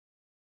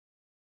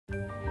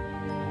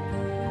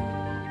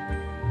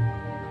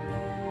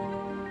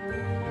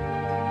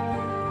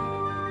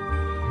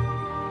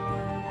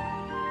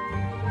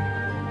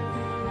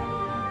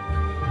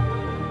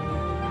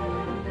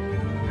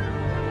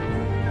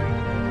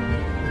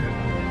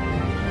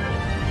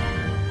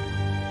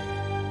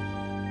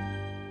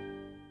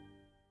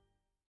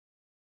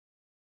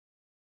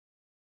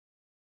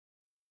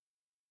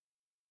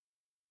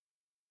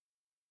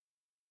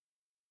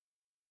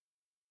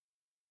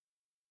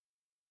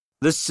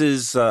This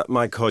is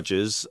Mike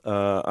Hodges.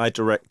 I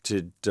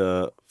directed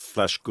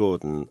Flash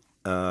Gordon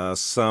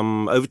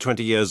some over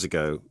 20 years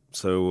ago.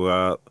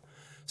 So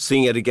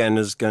seeing it again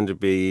is going to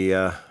be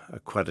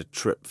quite a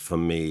trip for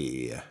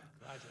me.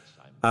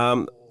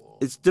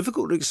 It's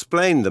difficult to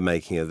explain the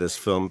making of this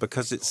film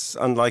because it's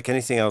unlike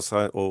anything else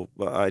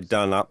I'd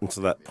done up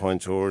until that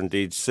point, or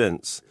indeed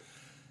since.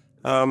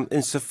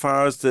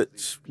 Insofar as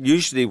that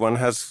usually one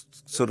has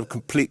sort of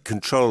complete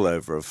control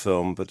over a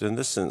film, but in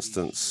this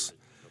instance,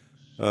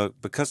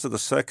 because of the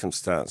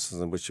circumstances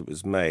in which it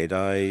was made,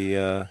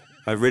 I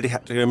really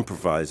had to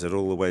improvise it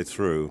all the way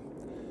through.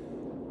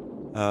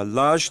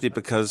 Largely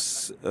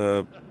because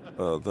the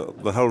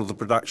whole of the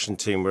production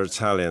team were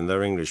Italian.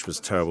 Their English was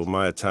terrible.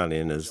 My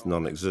Italian is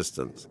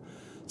non-existent.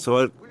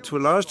 So to a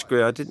large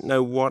degree, I didn't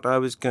know what I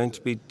was going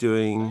to be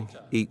doing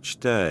each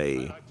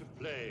day.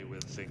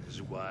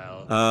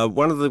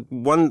 One of the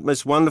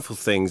most wonderful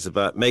things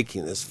about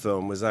making this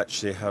film was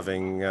actually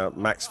having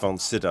Max von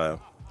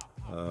Sydow,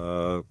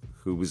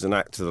 who was an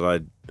actor that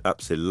I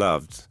absolutely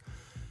loved,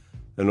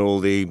 in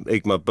all the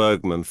Ingmar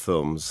Bergman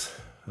films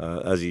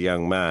as a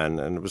young man,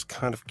 and it was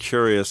kind of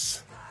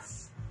curious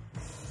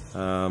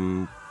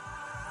to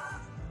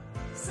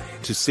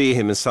see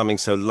him in something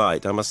so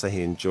light. I must say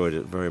he enjoyed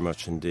it very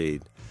much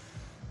indeed.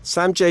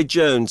 Sam J.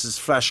 Jones as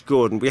Flash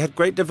Gordon. We had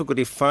great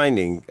difficulty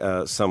finding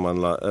someone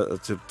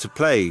to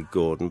play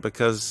Gordon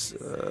because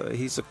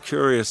he's a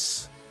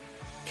curious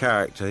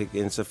character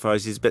insofar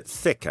as he's a bit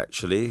thick,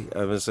 actually.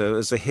 As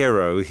a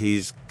hero,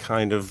 he's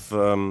kind of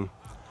a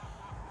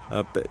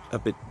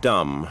bit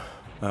dumb.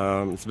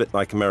 It's a bit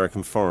like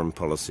American foreign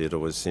policy, it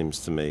always seems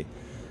to me.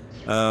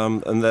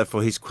 And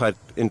therefore he's quite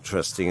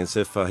interesting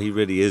insofar he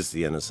really is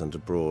the innocent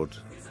abroad.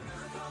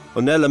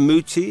 Ornella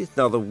Muti,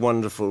 another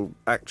wonderful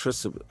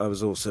actress, I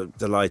was also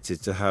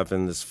delighted to have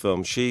in this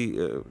film. She,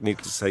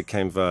 needless to say,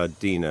 came via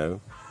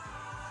Dino.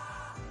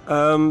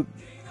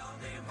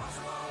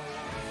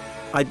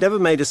 I'd never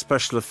made a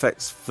special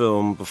effects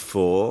film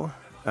before,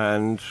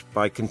 and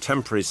by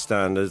contemporary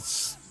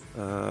standards,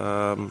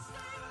 of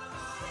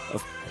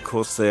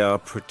course, they are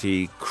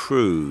pretty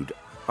crude.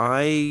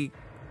 I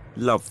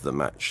love them,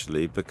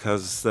 actually,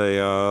 because they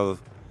are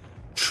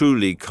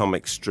truly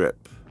comic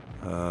strip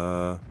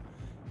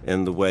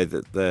in the way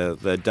that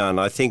they're done.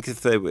 I think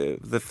if they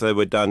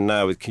were done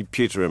now with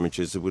computer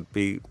images, it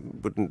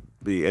wouldn't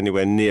be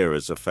anywhere near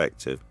as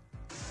effective.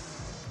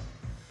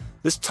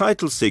 This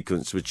title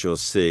sequence which you're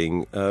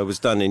seeing was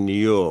done in New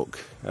York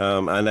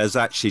and is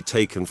actually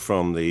taken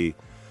from the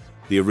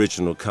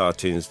original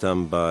cartoons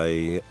done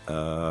by,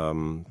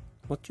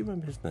 what do you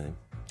remember his name?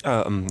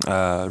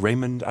 Alex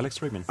Raymond.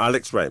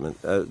 Alex Raymond,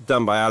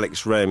 done by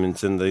Alex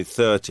Raymond in the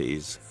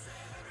 30s.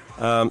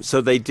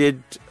 So they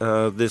did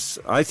this,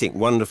 I think,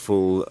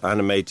 wonderful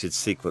animated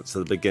sequence at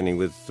the beginning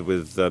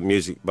with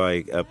music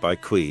by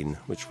Queen,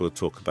 which we'll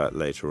talk about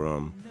later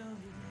on.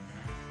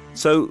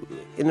 So,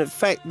 in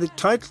effect, the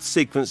title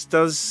sequence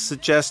does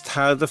suggest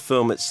how the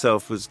film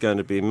itself was going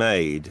to be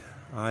made.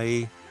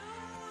 I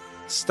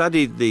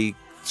studied the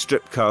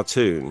strip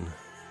cartoon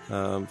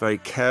very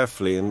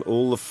carefully, and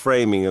all the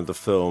framing of the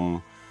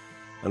film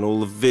and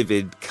all the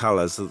vivid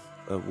colours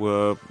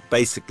were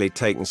basically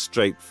taken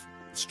straight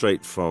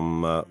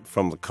from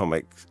the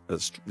comic,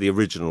 the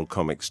original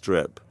comic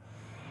strip.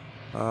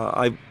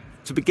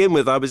 To begin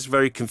with, I was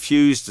very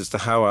confused as to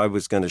how I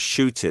was going to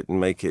shoot it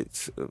and make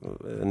it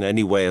in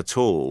any way at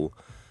all.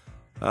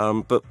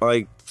 But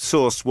my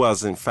source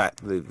was, in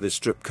fact, the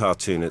strip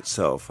cartoon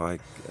itself. I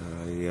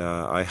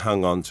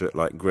hung on to it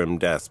like grim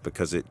death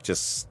because it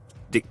just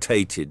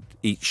dictated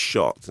each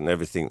shot and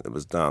everything that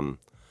was done.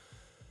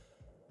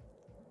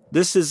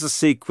 This is a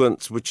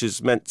sequence which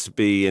is meant to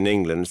be in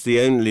England. It's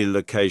the only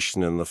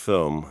location in the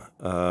film,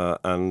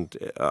 and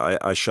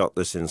I shot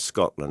this in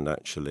Scotland,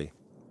 actually.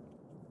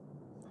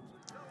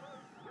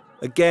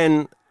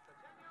 Again,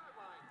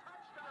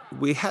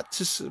 we had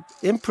to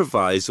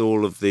improvise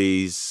all of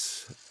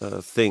these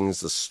things.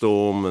 The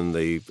storm and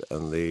the.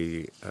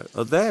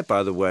 There,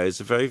 by the way,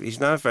 he's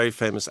now a very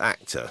famous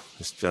actor.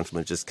 This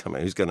gentleman just come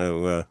in, who's going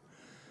to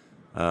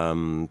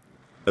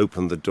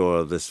open the door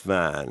of this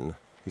van.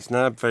 He's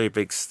now a very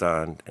big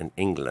star in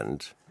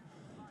England,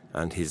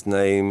 and his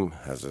name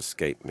has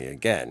escaped me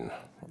again.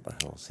 What the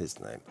hell's his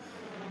name?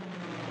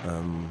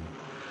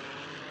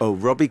 Oh,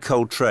 Robbie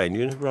Coltrane.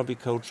 You know who Robbie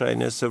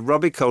Coltrane is? So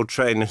Robbie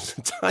Coltrane has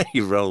a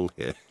tiny role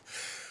here.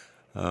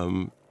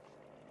 And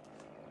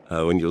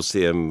you'll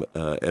see him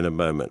in a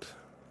moment.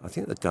 I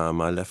think the guy on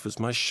my left was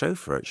my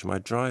chauffeur, actually, my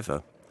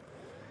driver.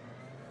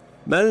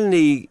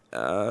 Melanie,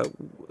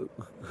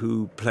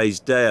 who plays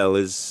Dale,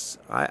 is,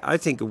 I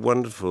think,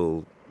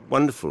 wonderful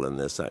in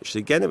this,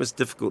 actually. Again, it was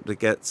difficult to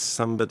get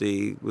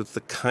somebody with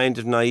the kind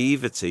of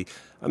naivety.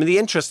 I mean, the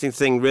interesting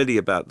thing really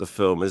about the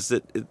film is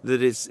that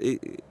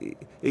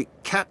it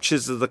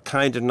captures the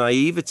kind of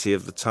naivety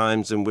of the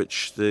times in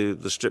which the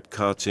strip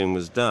cartoon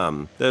was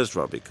done. There's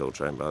Robbie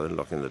Coltrane, by the way,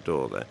 locking the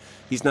door there.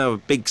 He's now a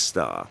big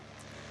star.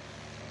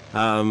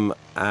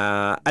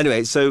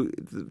 Anyway, so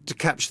to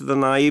capture the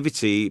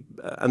naivety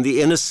and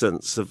the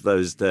innocence of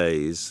those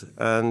days,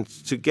 and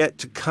to get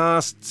to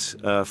cast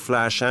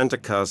Flash and to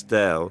cast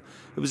Dale,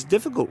 it was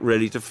difficult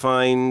really to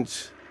find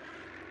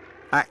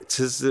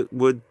actors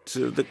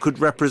that could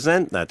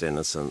represent that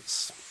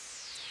innocence.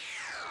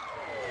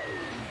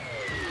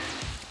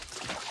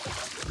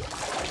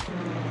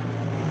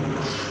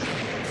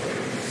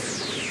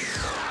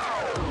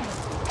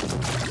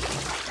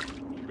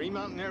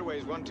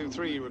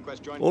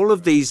 All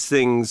of these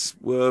things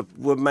were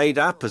made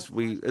up as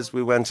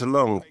we went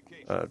along,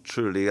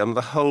 truly, and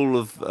the whole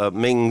of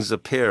Ming's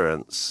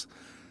appearance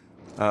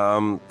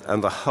and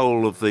the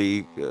whole of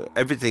the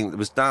everything that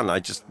was done, I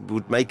just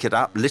would make it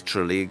up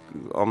literally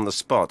on the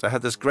spot. I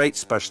had this great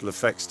special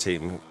effects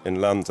team in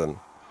London,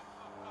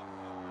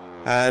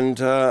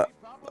 and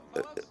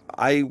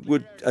I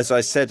would, as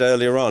I said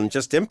earlier on,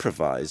 just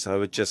improvise. I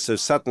would just, so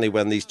suddenly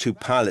when these two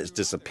pilots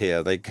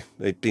disappear,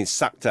 they'd been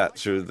sucked out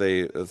through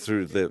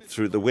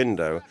the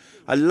window.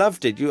 I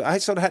loved it. I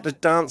sort of had to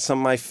dance on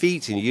my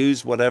feet and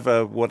use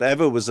whatever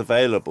was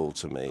available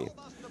to me.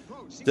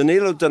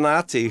 Danilo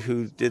Donati,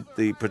 who did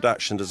the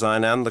production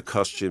design and the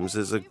costumes,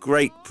 is a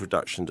great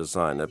production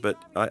designer, but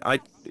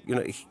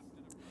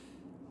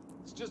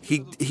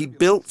He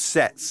built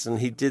sets and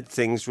he did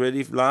things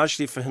really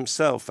largely for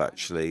himself,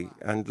 actually,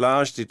 and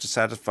largely to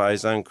satisfy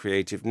his own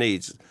creative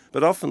needs.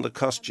 But often the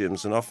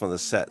costumes and often the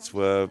sets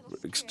were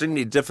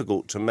extremely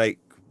difficult to make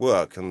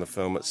work in the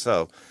film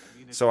itself.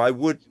 So I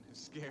would,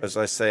 as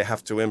I say,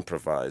 have to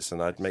improvise,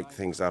 and I'd make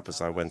things up as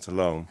I went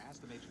along.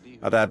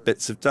 I'd add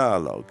bits of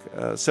dialogue.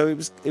 So it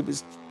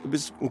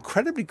was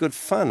incredibly good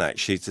fun,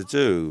 actually, to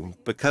do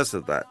because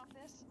of that.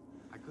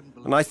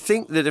 And I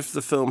think that if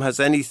the film has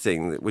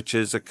anything which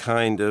is a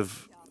kind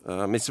of,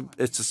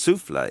 it's a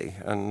souffle,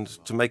 and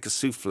to make a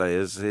souffle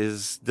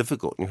is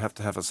difficult. You have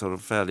to have a sort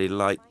of fairly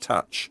light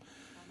touch.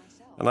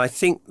 And I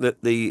think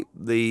that the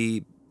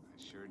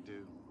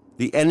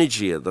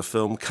energy of the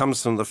film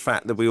comes from the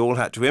fact that we all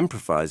had to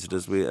improvise it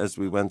as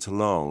we went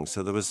along.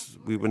 So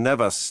we were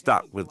never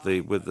stuck with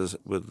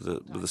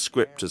the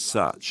script as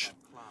such.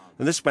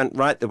 And this went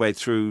right the way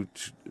through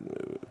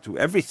to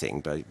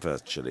everything,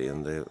 virtually,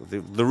 and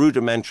the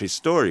rudimentary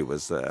story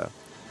was there.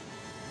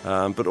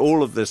 But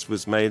all of this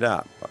was made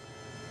up.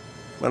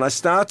 When I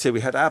started,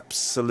 we had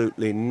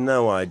absolutely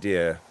no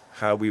idea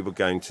how we were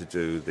going to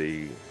do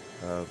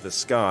the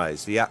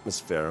skies, the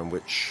atmosphere in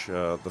which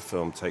the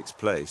film takes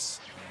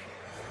place.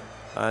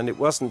 And it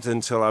wasn't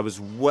until I was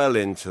well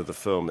into the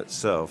film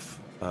itself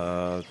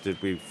did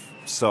we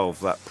solve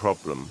that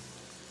problem.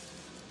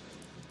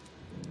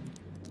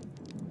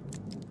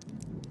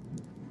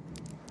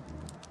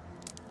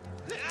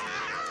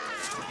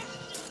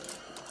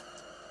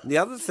 The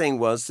other thing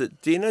was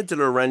that Dino De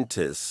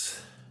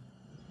Laurentiis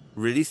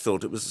really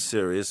thought it was a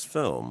serious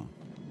film,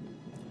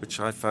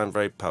 which I found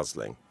very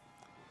puzzling.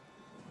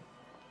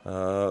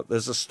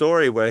 There's a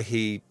story where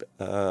the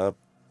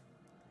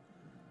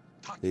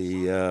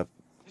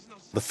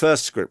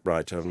first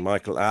scriptwriter,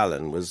 Michael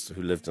Allen,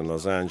 who lived in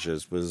Los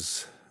Angeles,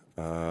 was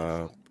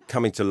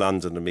coming to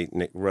London to meet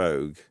Nick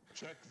Rogue,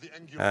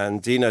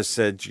 and Dino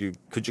said,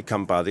 "Could you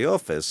come by the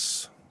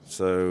office?"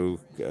 So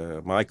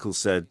Michael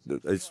said,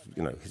 his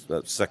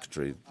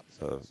secretary,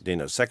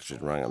 Dino's secretary,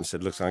 rang up and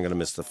said, "Look, I'm going to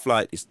miss the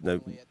flight."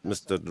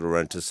 Mr. De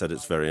Laurentiis said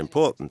it's very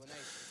important.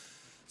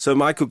 So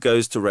Michael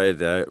goes to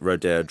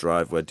Rodeo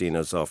Drive, where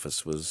Dino's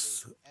office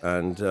was,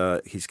 and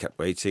he's kept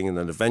waiting, and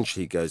then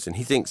eventually he goes, and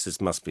he thinks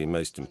this must be a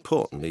most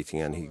important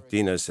meeting, and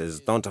Dino says,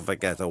 "Don't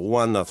forget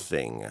one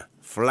thing.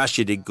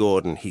 Flashy de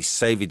Gordon, he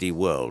saved the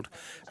world."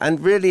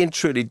 And really and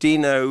truly,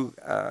 Dino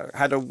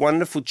had a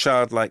wonderful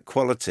childlike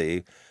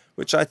quality,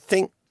 which I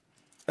think,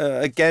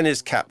 again,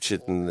 is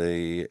captured in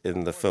the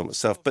film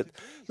itself. But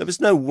there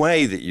was no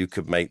way that you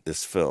could make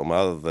this film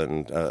other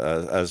than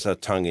as a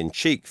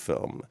tongue-in-cheek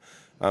film.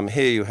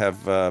 Here you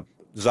have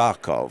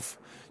Zarkov,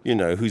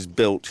 who's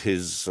built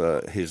his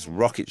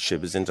rocket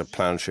ship, his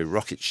interplanetary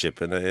rocket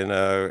ship, in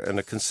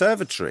a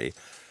conservatory.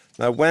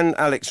 Now, when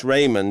Alex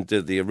Raymond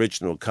did the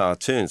original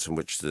cartoons, from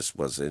which this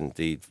was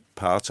indeed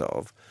part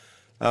of,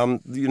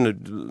 we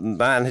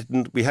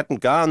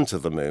hadn't gone to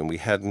the moon.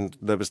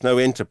 There was no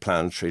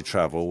interplanetary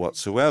travel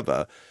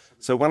whatsoever.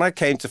 So when I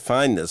came to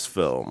find this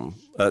film,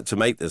 to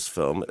make this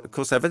film, of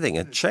course, everything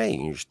had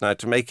changed. Now,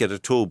 to make it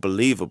at all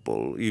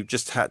believable, you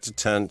just had to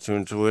turn it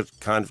into a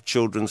kind of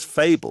children's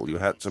fable. You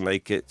had to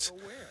make it,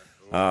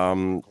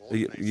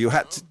 you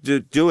had to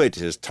do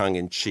it as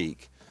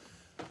tongue-in-cheek.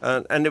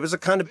 And it was a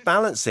kind of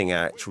balancing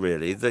act,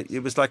 really, that it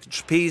was like a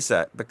trapeze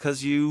act,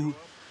 because you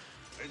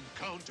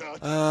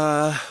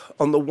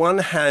On the one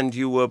hand,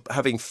 you were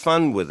having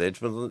fun with it,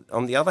 but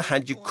on the other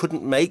hand, you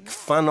couldn't make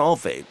fun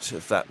of it,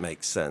 if that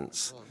makes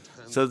sense.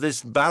 So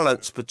this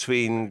balance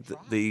between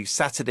the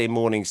Saturday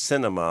morning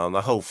cinema and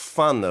the whole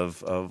fun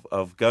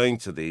of going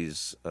to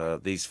these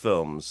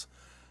films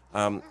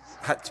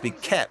had to be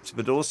kept,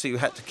 but also you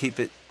had to keep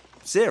it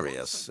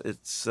serious.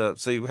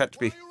 So you had to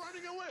be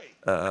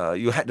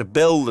you had to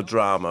build the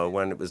drama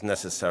when it was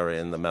necessary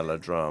in the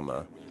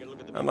melodrama.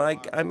 And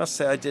I must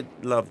say I did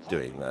love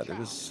doing that. It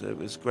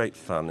was great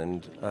fun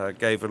and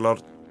gave a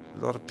lot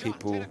of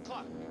people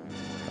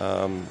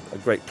a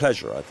great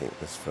pleasure, I think,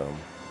 this film.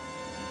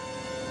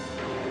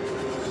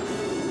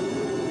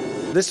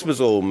 This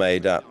was all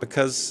made up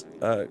because,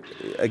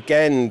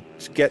 again,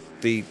 to get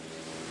the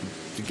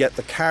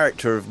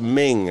character of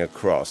Ming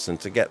across and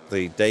to get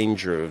the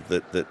danger of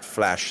that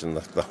Flash and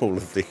the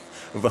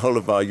whole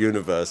of our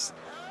universe.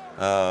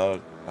 I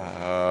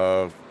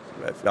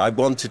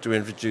wanted to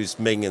introduce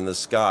Ming in the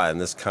sky and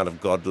this kind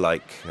of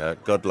godlike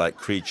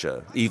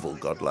creature, evil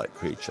godlike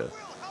creature,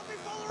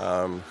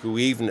 who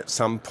even at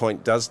some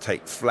point does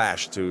take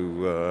Flash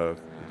to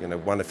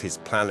one of his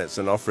planets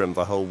and offer him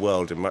the whole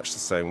world in much the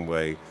same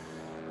way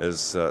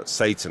as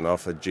Satan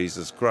offered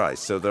Jesus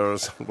Christ. So there are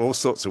all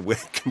sorts of weird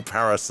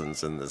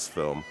comparisons in this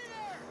film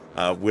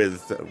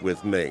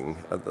with Ming.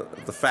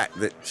 The fact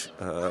that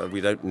we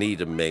don't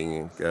need a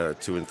Ming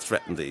to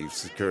threaten the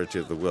security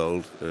of the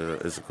world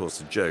is, of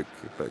course, a joke,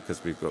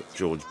 because we've got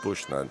George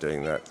Bush now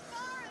doing that.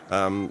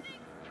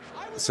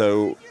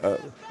 So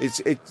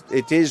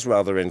it is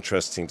rather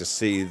interesting to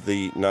see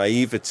the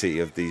naivety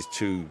of these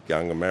two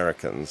young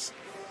Americans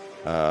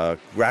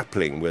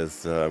grappling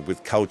with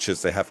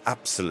cultures they have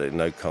absolutely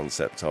no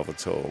concept of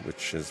at all,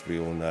 which, as we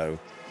all know,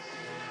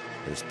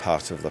 is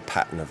part of the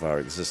pattern of our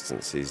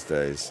existence these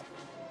days.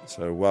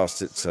 So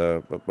whilst it's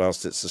a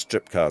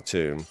strip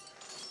cartoon,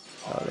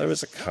 there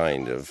is a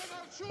kind of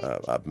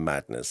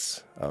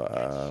madness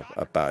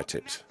about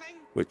it,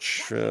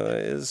 which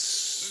is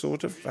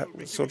sort of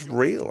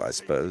real, I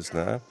suppose,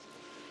 now.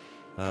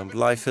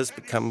 Life has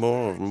become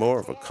more and more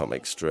of a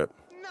comic strip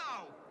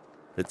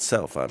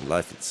itself.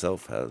 Life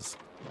itself has.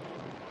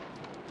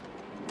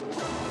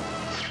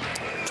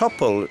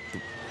 Topol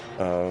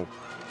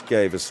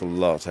gave us a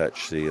lot,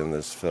 actually, in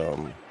this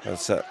film.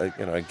 So,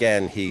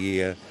 again,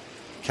 he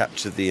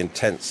captured the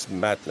intense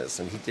madness,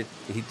 and he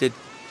did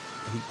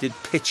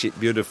pitch it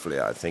beautifully,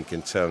 I think,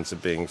 in terms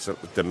of being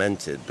sort of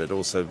demented, but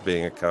also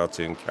being a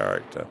cartoon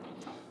character.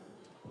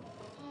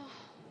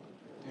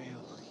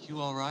 Dale, you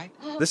all right?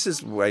 This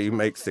is where you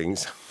make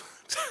things.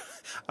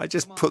 I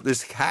just put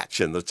this hatch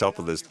in the top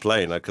of this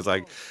plane because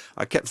I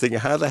kept thinking,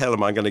 how the hell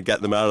am I going to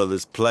get them out of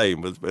this plane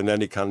with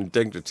any kind of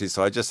dignity?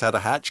 So I just had a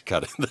hatch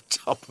cut in the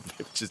top of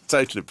it, which is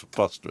totally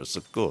preposterous,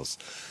 of course.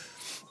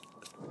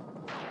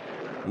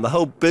 And the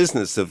whole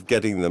business of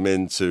getting them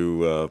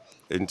into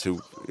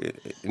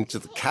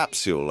the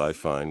capsule, I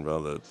find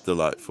rather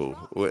delightful.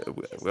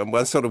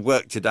 One sort of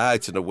worked it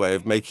out in a way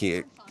of making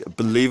it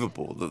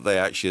believable that they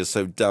actually are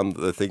so dumb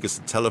that they think it's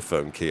a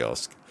telephone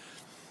kiosk.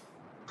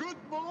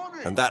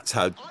 And that's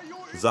how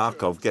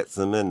Zarkov gets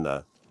them in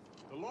there.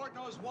 The Lord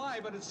knows why,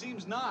 but it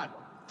seems not.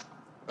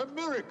 A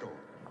miracle.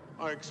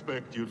 I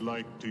expect you'd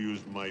like to use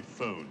my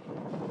phone.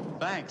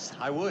 Thanks,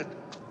 I would.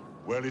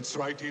 Well, it's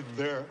right in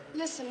there.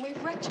 Listen,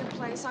 we've wrecked your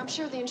place. I'm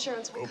sure the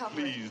insurance will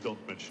cover it. Please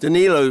don't mention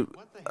Danilo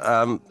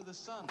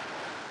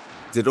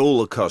did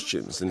all the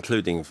costumes,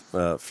 including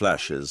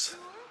Flash's.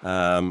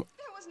 And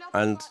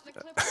I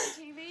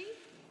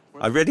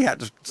really had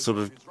to sort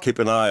of keep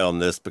an eye on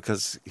this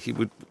because he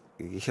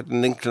had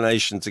an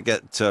inclination to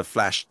get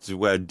Flash to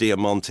wear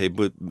Diamante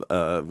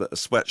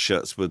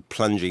sweatshirts with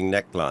plunging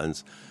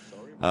necklines.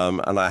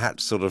 And I had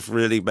to sort of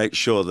really make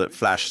sure that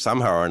Flash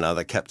somehow or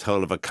another kept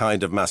hold of a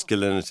kind of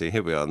masculinity.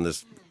 Here we are in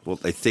this,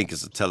 what they think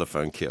is a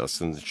telephone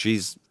kiosk, and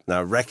she's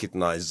now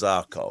recognized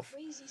Zarkov.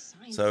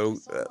 So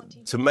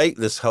to make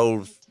this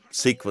whole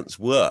sequence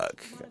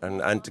work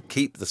and to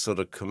keep the sort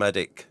of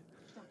comedic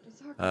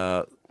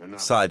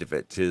side of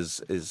it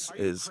is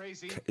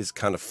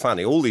kind of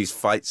funny. All these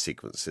fight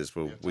sequences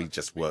we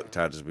just worked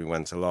out as we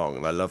went along,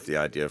 and I love the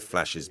idea of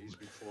Flash's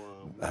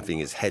having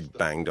his head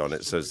banged on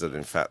it so that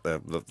in fact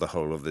the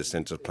whole of this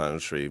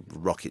interplanetary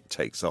rocket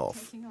takes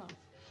off.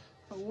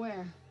 But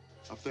where?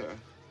 Up there,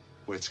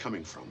 where it's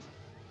coming from.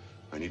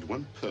 I need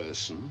one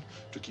person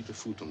to keep a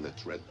foot on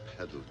that red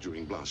pedal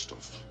during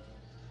blastoff.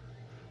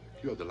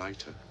 You're the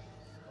lighter.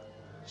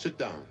 Sit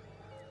down.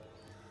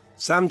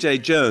 Sam J.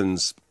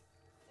 Jones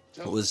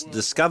was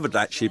discovered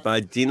actually by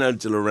Dino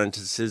De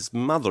Laurentiis'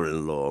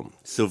 mother-in-law.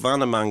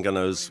 Silvana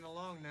Mangano's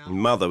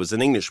mother was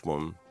an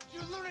Englishwoman,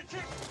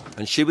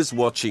 and she was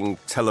watching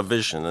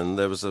television, and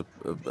there was a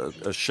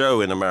show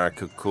in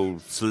America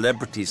called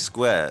Celebrity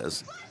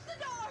Squares,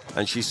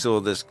 and she saw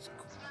this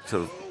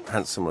sort of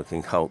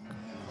handsome-looking Hulk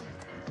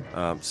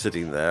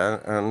sitting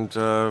there, and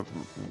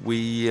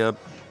we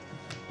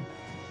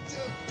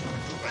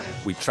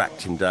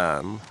tracked him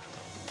down.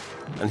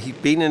 And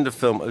he'd been in the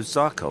film, it was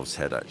Zarkov's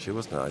head, actually,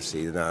 wasn't it? I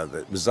see now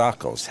that it was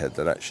Zarkov's head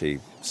that actually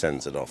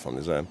sends it off on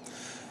his own.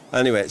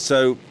 Anyway,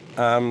 so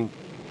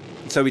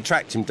we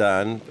tracked him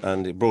down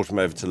and brought him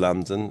over to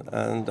London,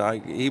 and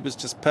he was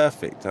just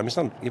perfect. I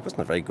mean, he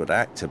wasn't a very good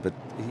actor, but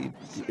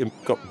he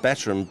got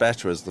better and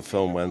better as the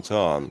film went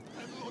on,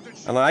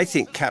 and I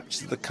think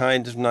captured the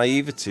kind of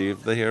naivety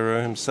of the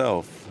hero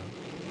himself.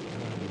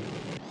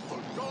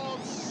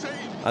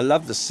 I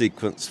love the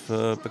sequence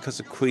because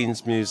of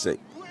Queen's music,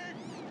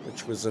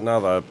 which was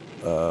another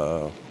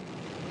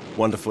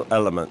wonderful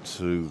element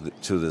to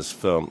this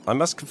film. I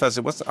must confess,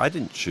 I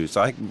didn't choose.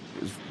 It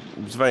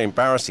was very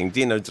embarrassing.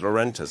 Dino De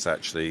Laurentiis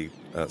actually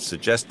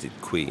suggested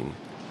Queen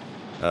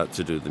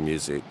to do the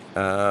music,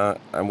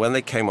 and when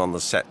they came on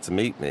the set to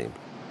meet me,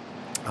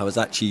 I was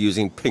actually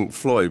using Pink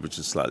Floyd, which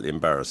is slightly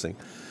embarrassing.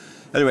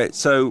 Anyway,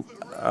 so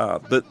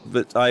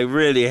but I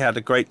really had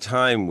a great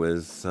time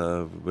with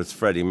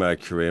Freddie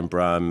Mercury and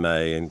Brian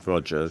May and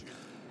Roger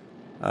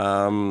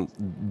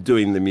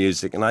doing the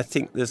music, and I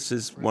think this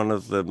is one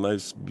of the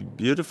most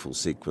beautiful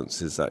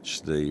sequences,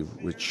 actually,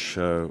 which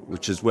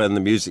is when the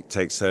music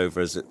takes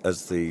over as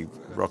the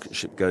rocket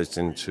ship goes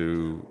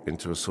into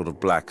a sort of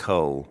black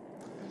hole.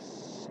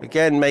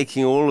 Again,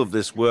 making all of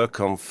this work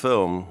on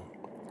film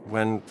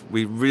when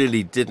we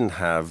really didn't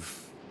have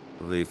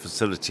the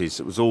facilities.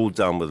 It was all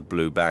done with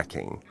blue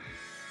backing,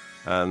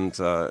 and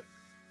I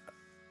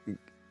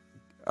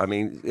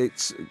mean,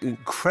 it's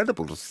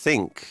incredible to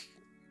think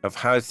of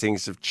how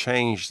things have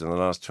changed in the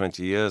last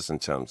 20 years in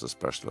terms of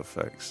special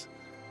effects.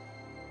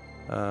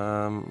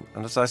 And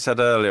as I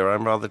said earlier,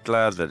 I'm rather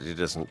glad that it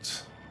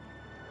isn't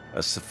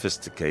as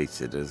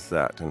sophisticated as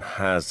that and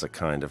has a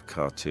kind of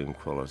cartoon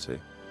quality.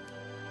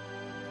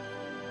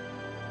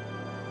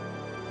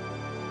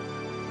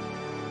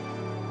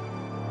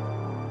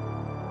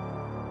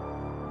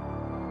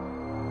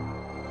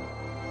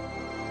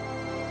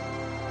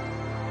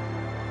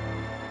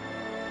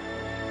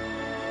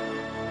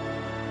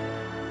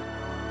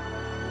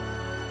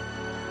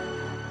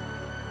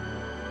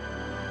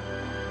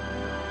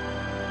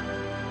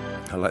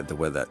 I like the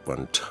way that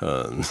one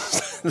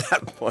turns. At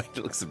that point,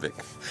 it looks a bit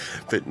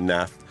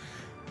naff.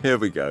 Here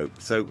we go.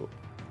 So,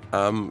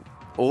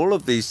 all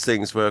of these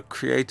things were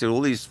created,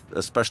 all these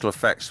special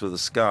effects for the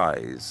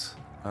skies.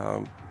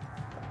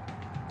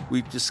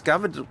 We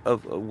discovered a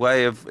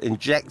way of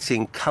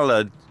injecting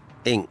coloured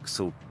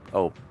inks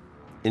or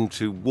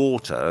into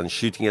water and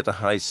shooting at a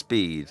high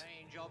speed.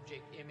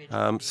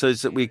 So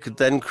that we could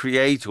then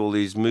create all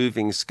these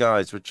moving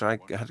skies, which I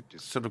had a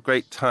sort of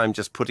great time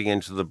just putting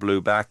into the blue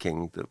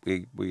backing that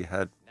we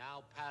had,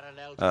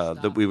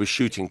 that we were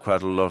shooting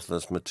quite a lot of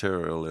this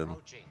material in.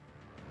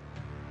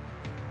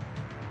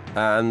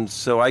 And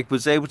so I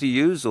was able to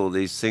use all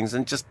these things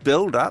and just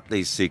build up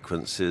these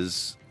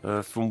sequences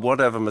from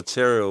whatever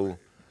material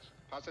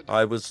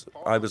I was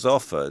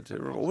offered.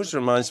 It always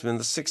reminds me in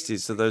the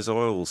 60s of those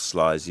oil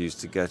slides used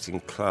to get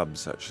in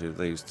clubs, actually.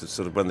 They used to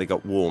sort of, when they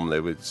got warm,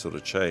 they would sort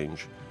of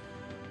change.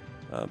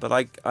 But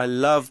I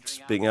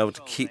loved being able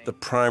to keep the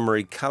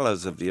primary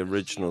colors of the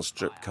original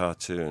strip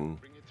cartoon.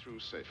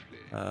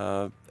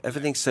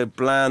 Everything's so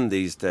bland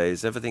these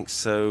days, everything's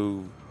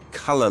so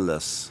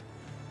colorless,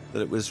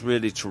 that it was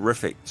really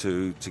terrific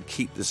to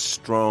keep this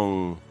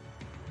strong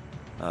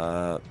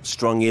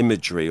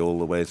imagery all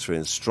the way through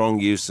and strong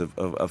use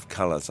of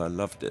colors. I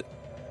loved it.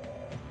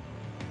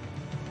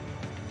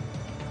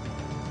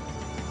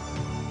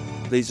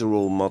 These are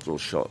all model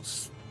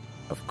shots,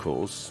 of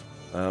course,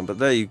 but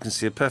there you can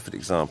see a perfect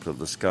example of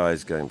the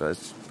skies going by.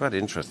 It's quite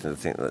interesting to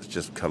think that's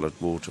just colored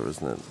water,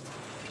 isn't it?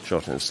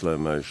 Shot in slow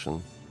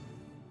motion.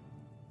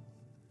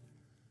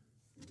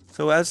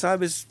 So as I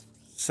was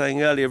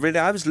saying earlier, really,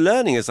 I was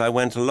learning as I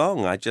went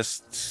along. I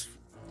just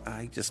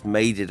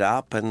made it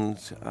up, and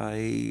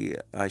I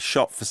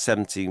shot for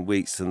 17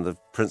 weeks in the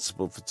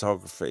principal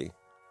photography,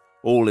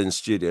 all in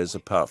studios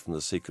apart from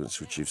the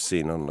sequence which you've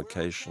seen on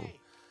location.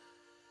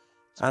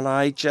 And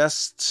I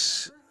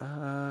just,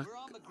 I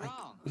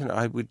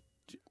would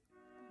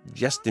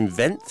just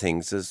invent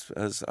things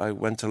as I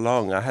went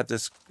along. I had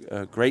this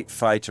great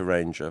fight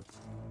arranger,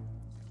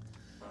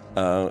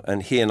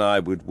 and he and I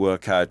would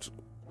work out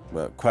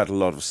quite a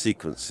lot of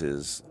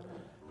sequences.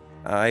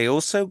 I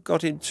also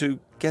got into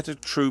get a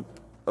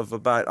troupe of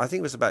about, I think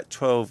it was about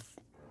 12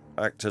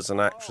 actors and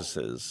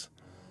actresses,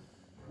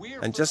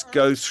 and just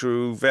go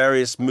through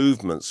various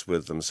movements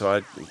with them.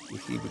 So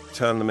he would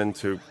turn them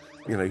into,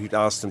 he'd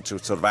ask them to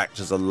sort of act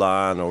as a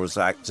lion or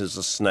act as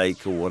a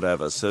snake or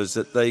whatever, so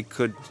that they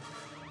could,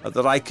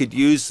 that I could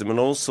use them in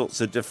all sorts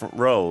of different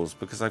roles,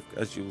 because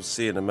as you'll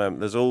see in a moment,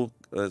 there's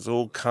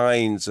all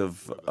kinds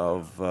of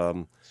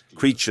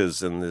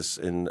creatures in this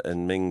in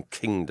Ming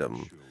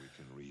Kingdom.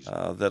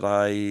 That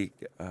I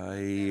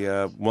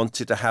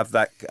wanted to have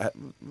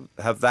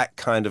that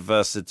kind of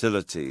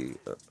versatility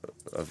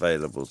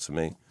available to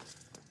me.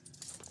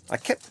 I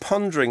kept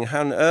pondering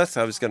how on earth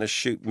I was going to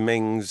shoot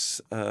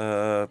Ming's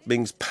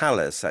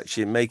palace,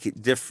 actually, and make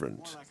it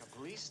different.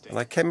 And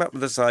I came up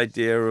with this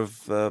idea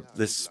of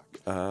this.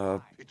 I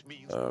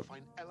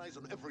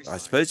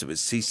suppose it was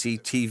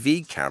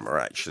CCTV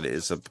camera, actually.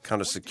 It's a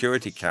kind of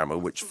security camera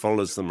which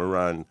follows them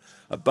around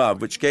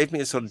above, which gave me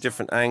a sort of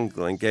different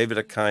angle and gave it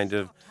a kind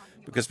of,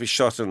 because we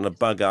shot it on a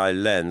bug-eye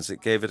lens,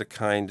 it gave it a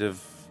kind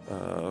of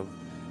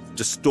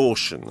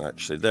distortion,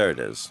 actually. There it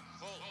is.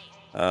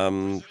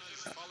 And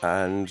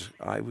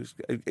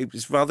it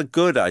was rather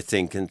good, I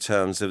think, in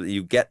terms of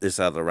you get this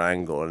other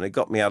angle, and it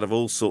got me out of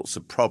all sorts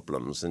of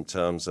problems in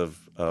terms of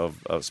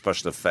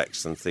special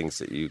effects and things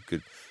that you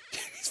could.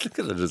 Look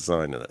at the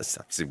design of that. That's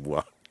absolutely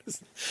wild.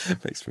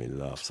 It makes me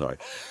laugh. Sorry.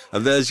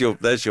 And there's your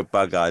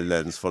bug-eye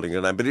lens falling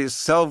around, but it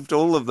solved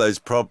all of those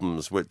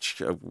problems,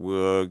 which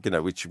were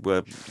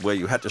where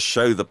you had to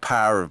show the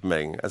power of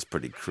Ming. That's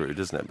pretty crude,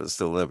 isn't it? But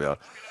still, there we are.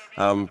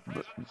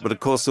 But of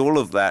course, all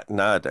of that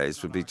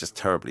nowadays would be just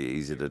terribly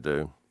easy to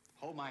do.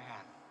 Hold my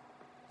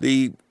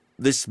hand.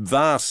 This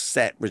vast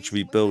set which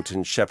we built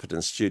in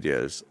Shepperton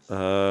Studios,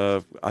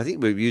 I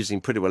think we were using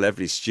pretty well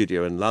every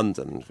studio in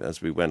London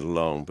as we went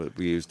along, but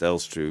we used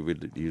Elstree, we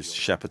used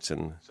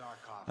Shepperton.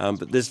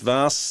 But this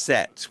vast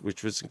set,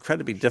 which was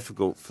incredibly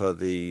difficult for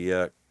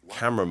the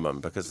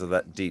cameraman because of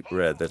that deep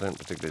red, they don't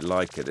particularly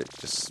like it. It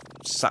just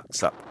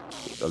sucks up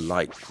a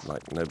light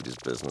like nobody's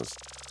business.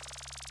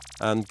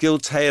 Gil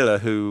Taylor,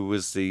 who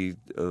was the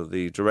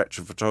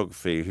director of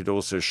photography, who'd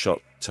also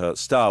shot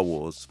Star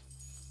Wars,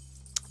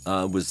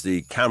 was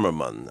the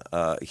cameraman.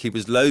 He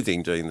was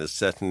loathing doing this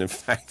set, and in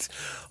fact,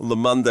 on the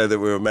Monday that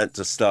we were meant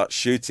to start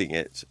shooting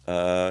it,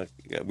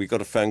 we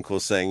got a phone call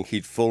saying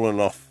he'd fallen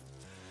off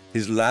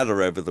his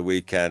ladder over the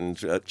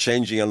weekend,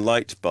 changing a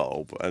light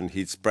bulb, and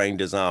he'd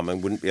sprained his arm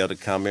and wouldn't be able to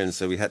come in,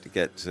 so we had to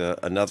get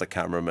another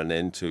cameraman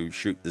in to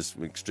shoot this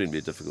extremely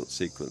difficult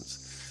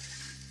sequence.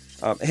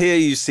 Here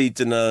you see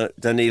Danilo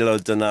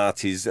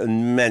Donati's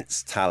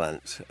immense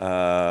talent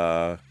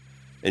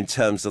in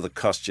terms of the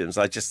costumes.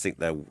 I just think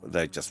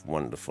they're just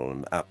wonderful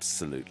and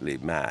absolutely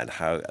mad.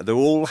 How they're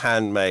all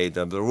handmade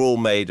and they're all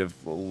made of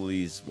all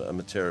these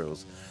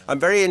materials. I'm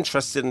very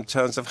interested in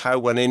terms of how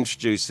one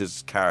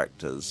introduces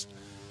characters,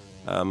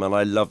 and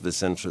I love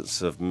this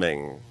entrance of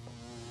Ming.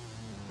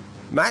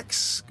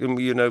 Max,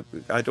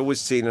 I'd always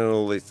seen in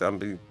all these.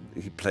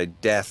 He played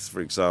Death,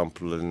 for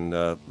example, in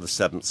The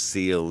Seventh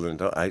Seal,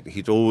 and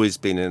he'd always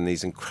been in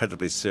these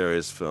incredibly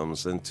serious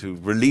films. And to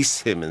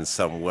release him in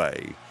some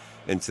way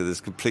into this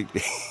complete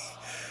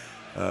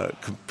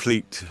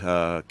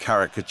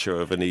caricature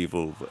of an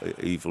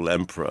evil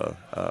emperor,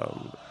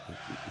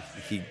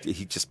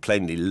 he just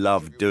plainly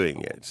loved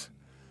doing it.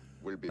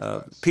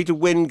 Peter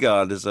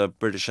Wyngarde is a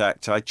British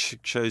actor. I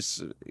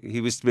chose.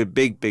 He was to be a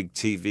big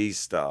TV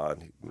star.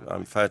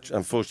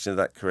 Unfortunately,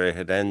 that career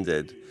had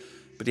ended.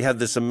 But he had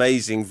this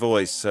amazing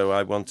voice, so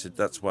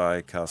that's why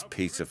I cast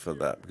Peter for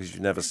that, because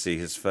you never see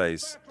his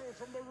face.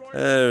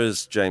 There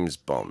is James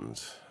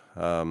Bond,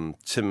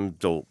 Tim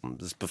Dalton.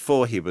 This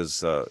before he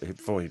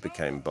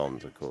became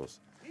Bond, of course.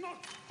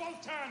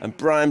 And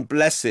Brian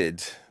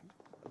Blessed,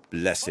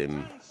 bless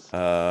him,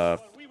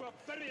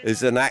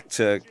 is an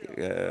actor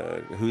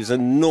who's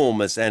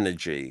enormous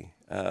energy,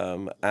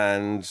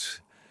 and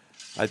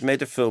I'd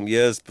made a film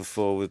years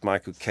before with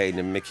Michael Caine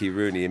and Mickey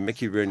Rooney, and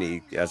Mickey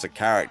Rooney, as a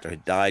character,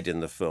 had died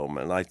in the film,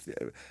 and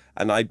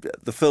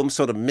the film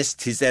sort of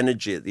missed his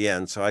energy at the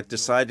end, so I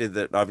decided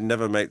that I'd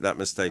never make that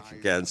mistake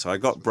again. So I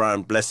got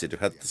Brian Blessed, who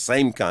had the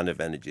same kind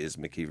of energy as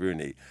Mickey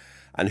Rooney,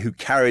 and who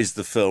carries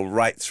the film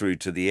right through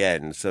to the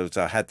end. So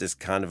I had this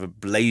kind of a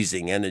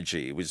blazing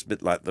energy. It was a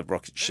bit like the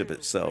rocket ship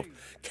itself,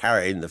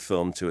 carrying the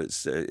film to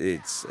its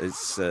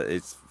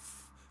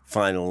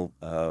final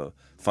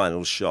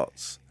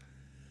shots.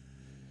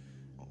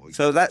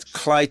 So that's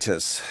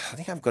Clytus. I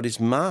think I've got his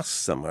mask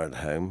somewhere at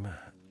home.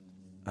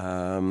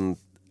 Now,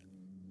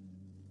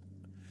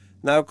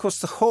 of course,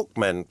 the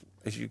Hawkmen,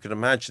 as you can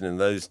imagine in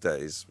those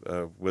days,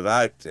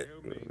 without it,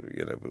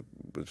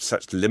 with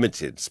such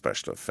limited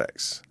special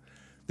effects,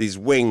 these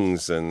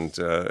wings and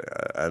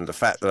the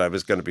fact that I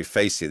was going to be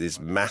facing this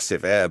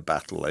massive air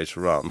battle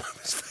later on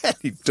was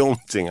fairly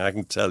daunting, I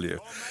can tell you.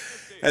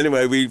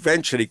 Anyway, we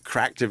eventually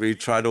cracked it. We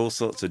tried all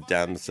sorts of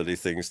damn silly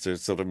things to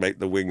sort of make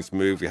the wings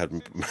move. We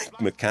had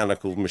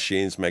mechanical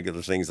machines making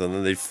the things, and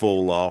then they'd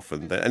fall off.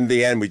 And then, in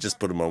the end, we just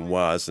put them on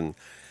wires, and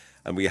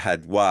we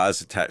had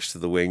wires attached to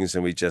the wings,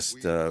 and we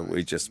just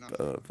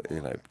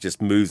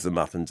moved them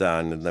up and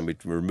down, and then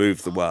we'd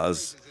remove the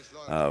wires,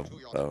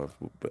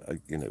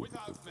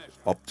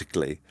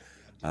 optically,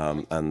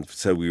 and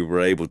so we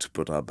were able to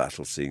put our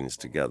battle scenes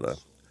together.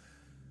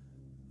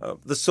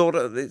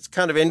 It's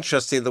kind of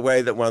interesting the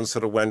way that one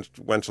sort of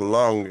went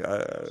along.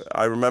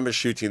 I remember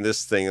shooting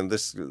this thing, and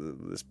this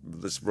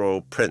royal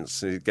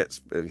prince, he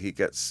gets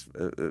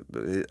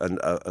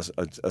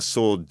a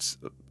sword.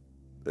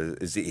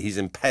 He's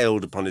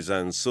impaled upon his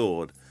own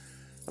sword,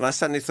 and I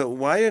suddenly thought,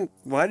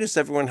 why does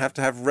everyone have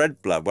to have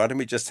red blood? Why don't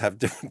we just have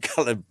different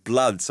coloured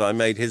blood? So I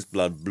made his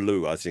blood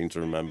blue. I seem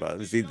to remember it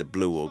was either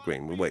blue or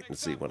green. We'll wait and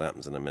see what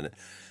happens in a minute.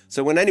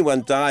 So when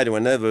anyone died or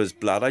whenever there was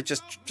blood, I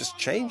just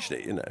changed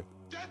it,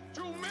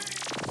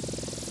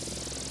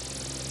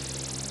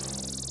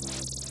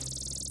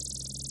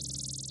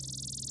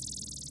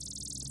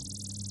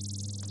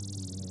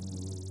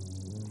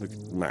 Look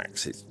at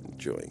Max, he's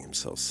enjoying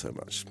himself so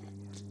much.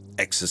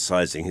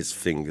 exercising his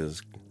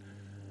fingers.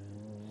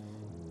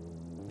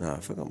 No, I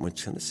forgot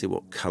which. Let's see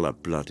what colour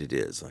blood it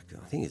is. I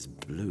think it's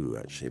blue,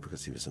 actually,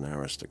 because he was an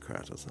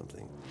aristocrat or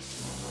something.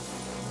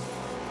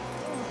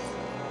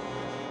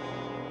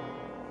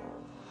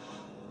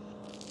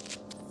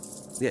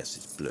 Yes,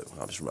 it's blue.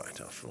 I was right,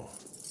 after all.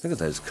 Look at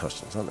those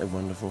costumes. Aren't they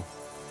wonderful?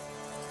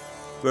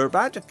 We're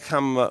about to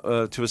come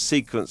to a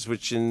sequence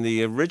which in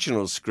the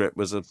original script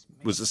was a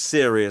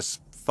serious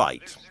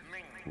fight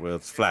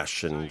with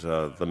Flash and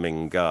the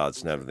Ming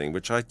guards and everything,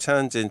 which I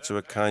turned into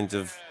a kind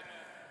of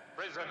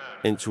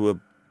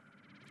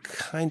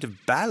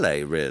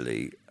ballet,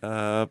 really.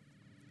 The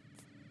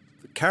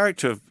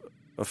character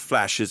of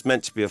Flash is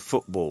meant to be a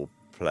football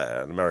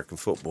player, an American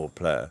football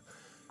player.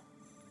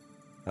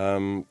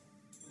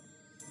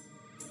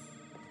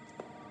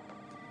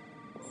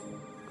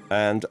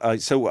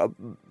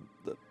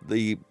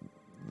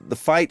 The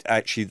fight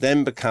actually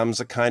then becomes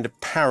a kind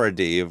of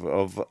parody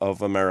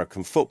of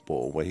American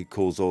football, where he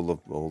calls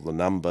all the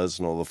numbers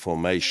and all the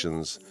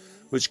formations,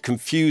 which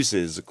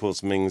confuses, of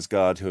course, Ming's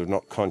guard, who are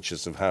not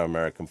conscious of how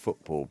American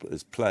football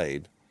is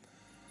played.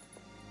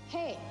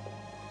 Hey.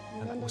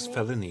 And that was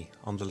Fellini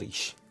on the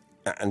leash.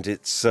 And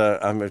it's,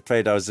 I'm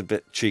afraid I was a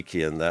bit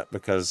cheeky in that,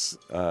 because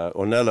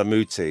Ornella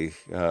Muti,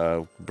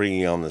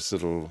 bringing on this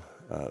little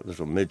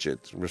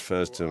midget,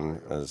 refers to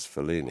him as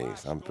Fellini.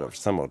 I'm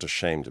somewhat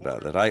ashamed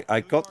about that. I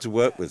got to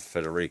work with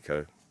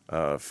Federico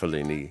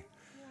Fellini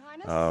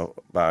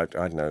about,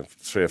 I don't know,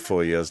 3 or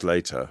 4 years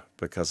later,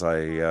 because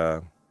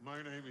I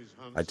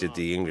did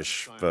the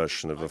English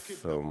version of a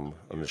film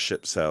on The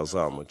Ship Sails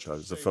On, which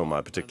was a film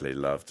I particularly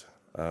loved.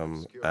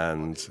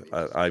 And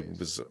I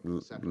was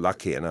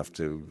lucky enough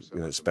to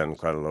spend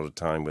quite a lot of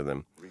time with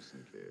him.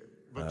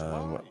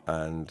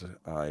 And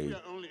I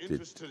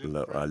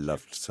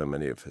loved so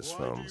many of his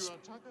films.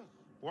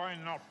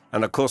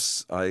 And of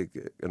course, I'd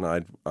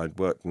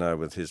worked now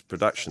with his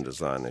production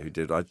designer, who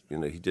did a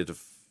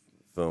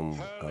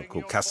film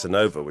called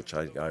Casanova, which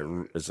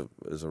is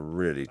a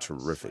really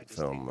terrific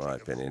film, in my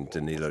opinion.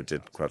 Danilo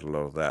did quite a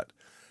lot of that.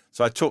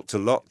 So I talked a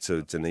lot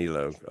to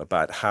Danilo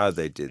about how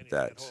they did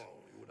that.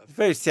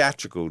 Very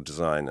theatrical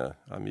designer.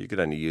 I mean, you could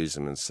only use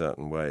him in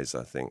certain ways,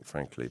 I think,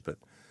 frankly, but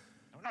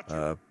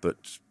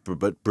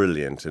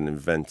brilliant and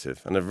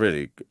inventive, and a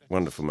really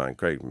wonderful man.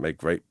 Made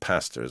great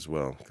pasta as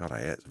well. God, I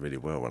ate really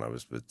well when I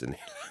was with Danilo.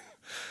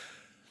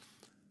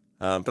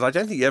 But I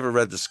don't think he ever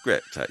read the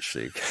script,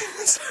 actually.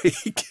 So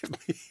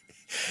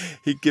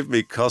he'd give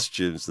me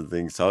costumes and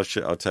things. I'll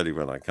tell you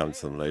when I come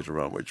to them later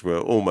on, which were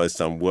almost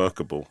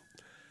unworkable.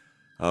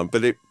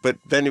 But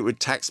then it would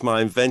tax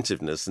my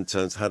inventiveness in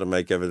terms of how to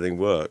make everything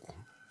work.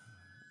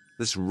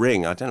 This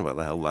ring, I don't know where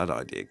the hell that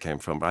idea came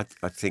from, but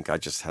I think I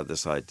just had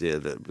this idea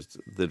that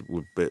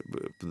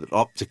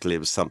optically it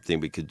was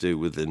something we could do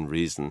within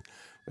reason,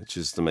 which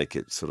is to make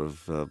it sort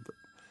of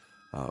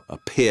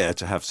appear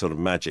to have sort of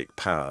magic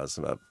powers.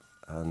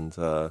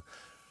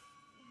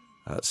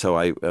 So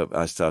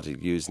I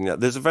started using that.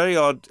 There's a very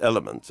odd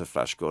element to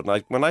Flash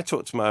Gordon. When I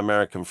talk to my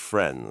American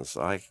friends,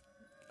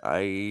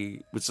 I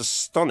was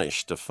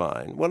astonished to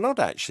find, well, not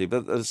actually,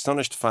 but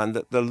astonished to find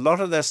that a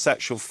lot of their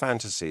sexual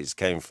fantasies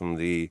came from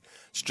the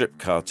strip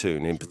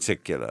cartoon in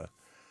particular.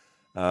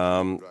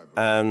 And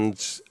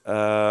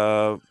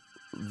that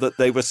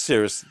they were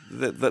serious,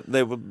 that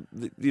they were,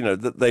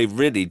 that they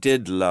really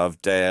did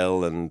love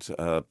Dale and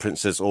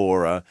Princess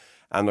Aura.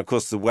 And of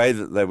course, the way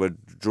that they were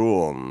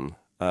drawn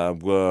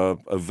were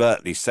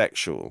overtly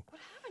sexual.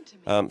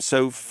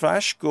 So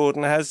Flash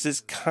Gordon has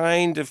this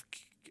kind of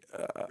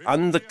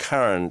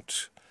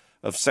undercurrent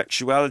of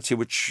sexuality,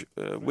 which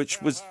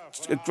was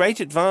a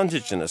great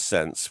advantage in a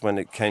sense when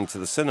it came to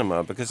the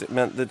cinema, because it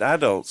meant that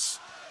adults,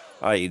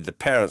 i.e. the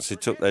parents who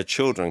took their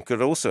children,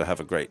 could also have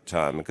a great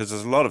time, because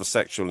there's a lot of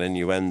sexual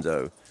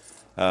innuendo,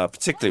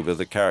 particularly with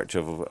the character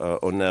of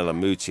Ornella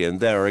Muti, and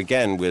there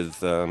again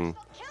with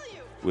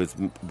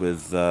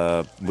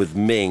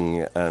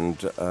Ming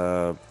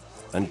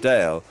and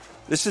Dale.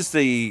 This is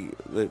the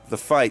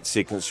fight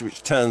sequence,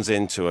 which turns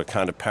into a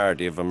kind of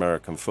parody of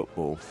American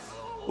football.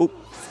 Oh,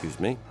 excuse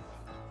me.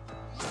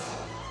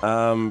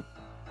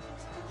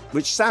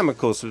 Which Sam, of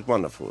course, was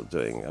wonderful at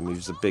doing. I mean, he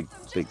was a big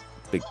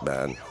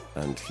man,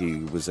 and he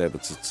was able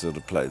to sort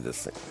of play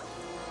this thing.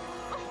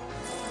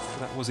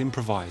 That was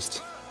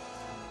improvised.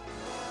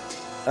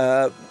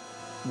 Well,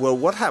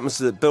 what happens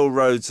is that Bill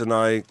Rhodes and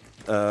I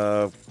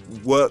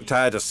worked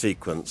out a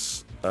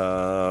sequence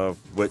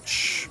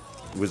which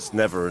was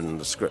never in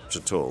the script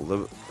at all.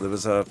 There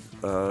was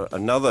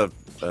another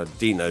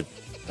Dino,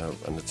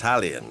 an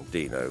Italian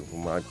Dino,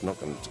 whom I'm not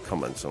going to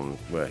comment on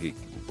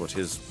what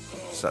his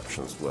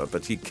perceptions were,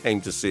 but he came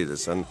to see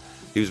this, and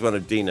he was one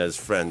of Dino's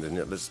friends, and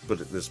let's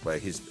put it this way,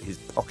 his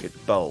pocket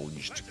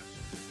bulged.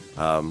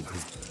 And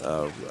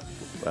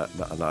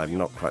I'm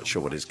not quite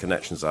sure what his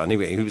connections are.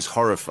 Anyway, he was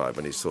horrified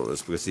when he saw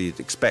this, because he'd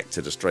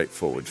expected a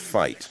straightforward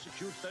fight.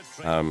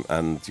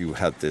 And you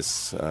had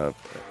this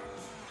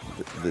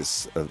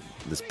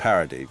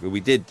parody. But we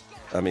did,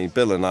 I mean,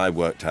 Bill and I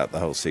worked out the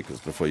whole sequence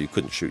before. You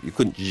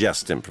couldn't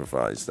just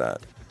improvise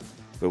that.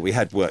 but we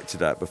had worked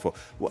it out before.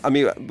 Well, I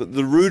mean,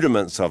 the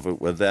rudiments of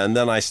it were there, and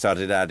then I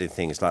started adding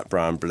things like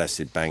Brian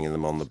Blessed banging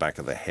them on the back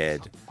of the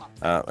head,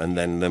 and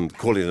then them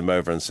calling them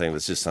over and saying,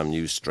 "This is some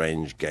new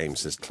strange game,"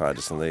 says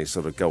Clytus, and they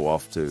sort of go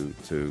off to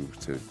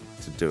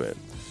do it.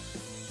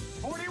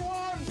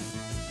 41!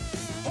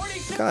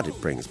 42! God, it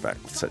brings back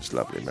such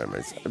lovely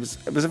memories. It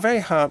was a very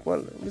hard,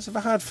 it was a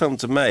hard film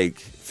to make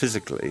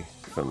physically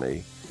for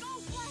me,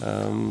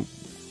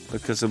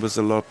 because there was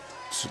a lot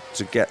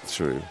to get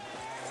through.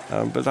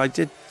 But I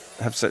did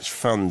have such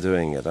fun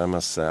doing it, I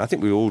must say. I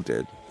think we all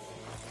did.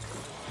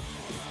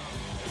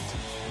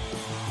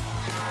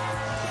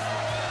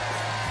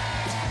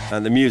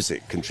 And the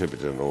music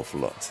contributed an awful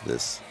lot to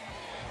this.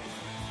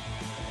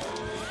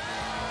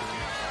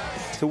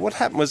 So what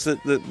happened was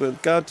that with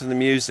regard to the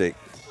music,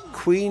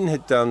 Queen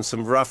had done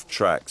some rough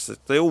tracks.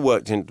 They all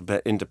worked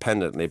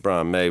independently.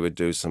 Brian May would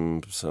do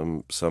some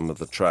of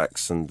the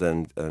tracks, and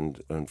then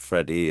and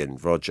Freddie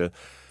and Roger.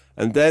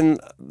 And then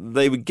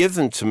they would give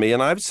them to me,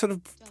 and I would sort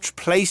of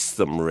place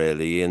them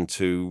really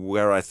into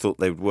where I thought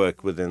they would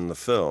work within the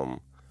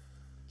film.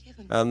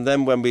 And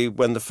then when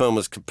the film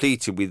was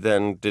completed, we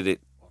then did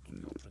it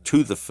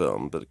to the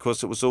film. But of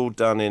course, it was all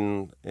done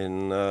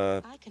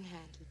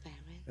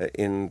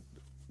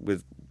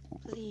with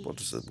what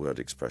is the word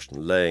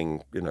expression?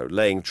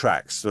 Laying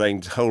tracks,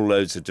 laying whole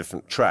loads of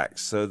different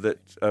tracks, so that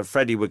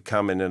Freddie would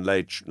come in and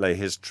lay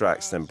his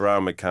tracks, then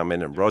Brian would come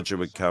in and Roger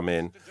would come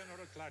in.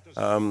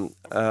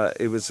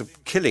 It was a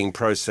killing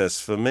process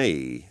for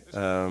me,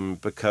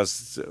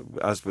 because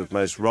as with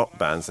most rock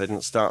bands, they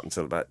didn't start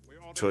until about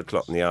 2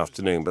 o'clock in the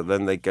afternoon, but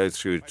then they go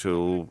through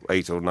till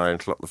 8 or 9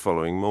 o'clock the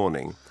following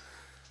morning.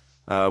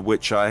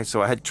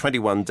 So I had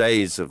 21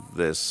 days of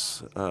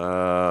this,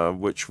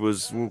 which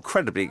was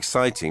incredibly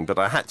exciting, but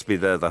I had to be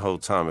there the whole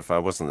time. If I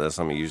wasn't there,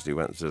 something usually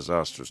went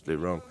disastrously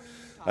wrong.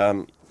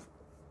 Fly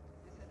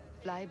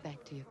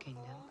back to your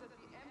kingdom.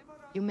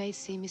 You may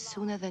see me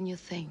sooner than you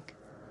think.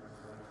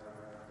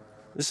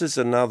 This is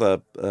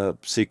another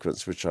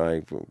sequence which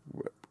one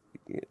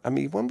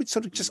would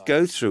sort of just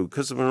go through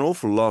because of an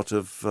awful lot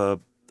of.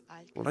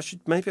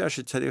 Maybe I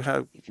should tell you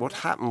what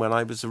happened when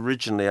I was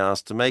originally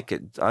asked to make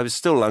it. I was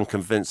still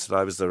unconvinced that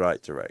I was the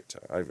right director.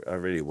 I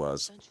really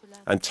was,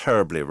 and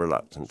terribly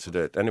reluctant to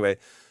do it. Anyway,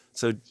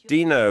 so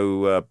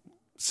Dino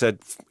said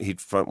he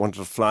wanted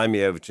to fly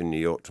me over to New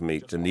York to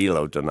meet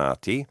Danilo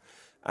Donati,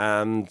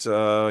 and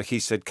he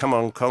said, "Come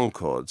on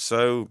Concorde."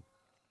 So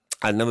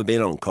I'd never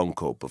been on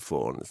Concorde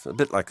before, and it's a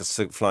bit like a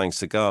flying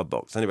cigar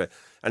box. Anyway,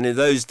 and in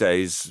those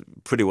days,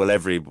 pretty well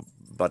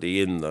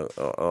everybody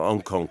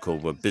on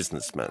Concorde were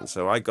businessmen.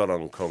 So I got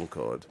on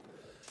Concorde,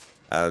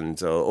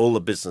 and all the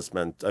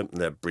businessmen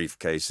opened their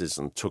briefcases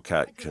and took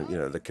out,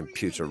 the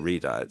computer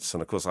readouts.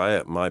 And of course, I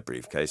opened my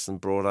briefcase and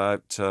brought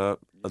out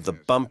the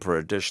bumper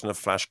edition of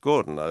Flash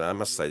Gordon. I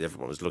must say,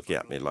 everyone was looking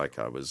at me like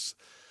I was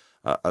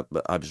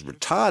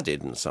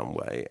retarded in some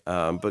way.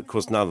 But of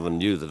course, none of them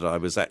knew that I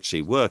was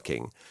actually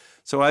working.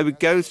 So I would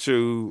go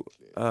through,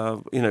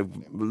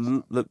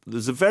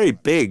 there's a very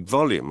big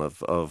volume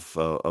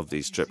of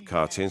these strip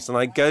cartoons, and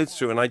I go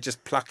through and I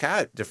just pluck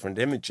out different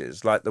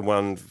images, like the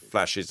one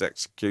Flash's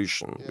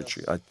execution, which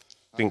I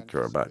think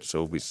you're about to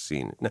always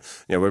seen.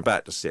 We're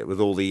about to see it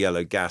with all the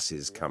yellow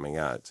gases coming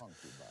out.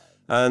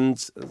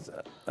 And,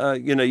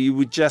 you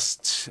would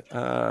just,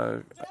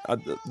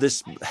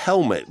 this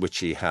helmet which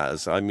he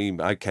has,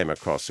 I came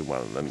across in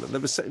one of them, there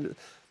was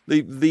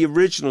the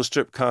original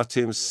strip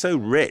cartoon was so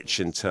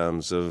rich in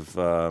terms of,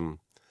 I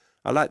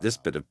like this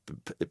bit of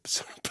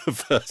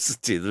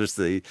perversity. There's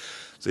the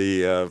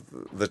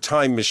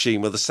time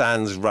machine where the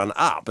sands run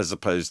up as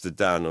opposed to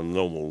down on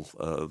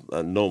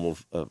normal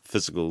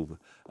physical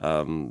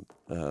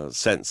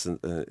sense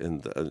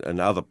in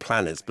other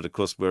planets. But of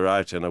course, we're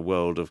out in a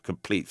world of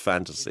complete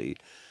fantasy,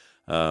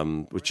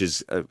 which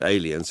is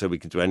alien, so we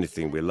can do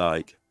anything we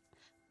like.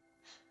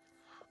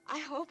 I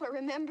hope I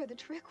remember the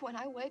trick when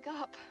I wake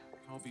up.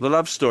 The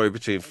love story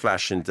between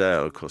Flash and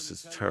Dale, of course,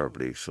 is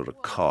terribly sort of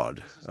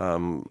cod.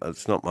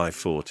 It's not my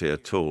forte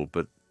at all.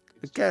 But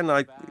again,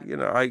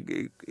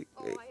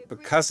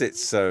 because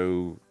it's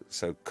so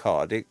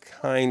cod, it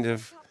kind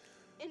of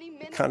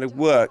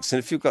works. And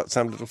if you've got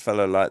some little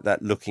fellow like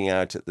that looking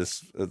out at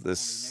this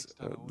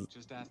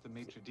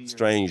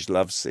strange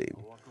love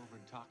scene,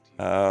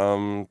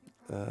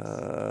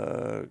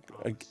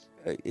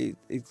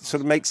 it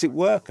sort of makes it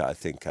work, I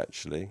think,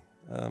 actually.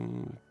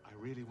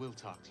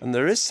 And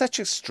there is such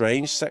a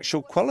strange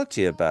sexual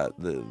quality about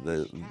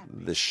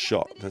this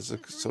shot. There's a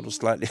sort of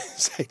slightly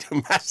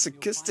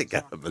sadomasochistic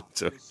element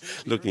to it,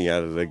 looking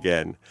at it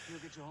again.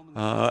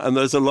 And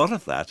there's a lot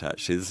of that,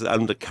 actually. There's an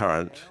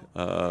undercurrent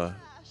of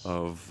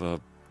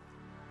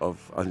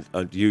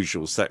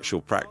unusual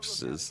sexual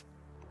practices.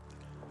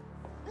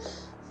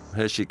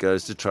 Here she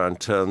goes to try and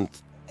turn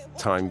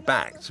time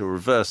back, to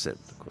reverse it.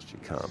 Of course, you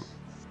can't.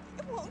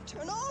 It won't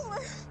turn over.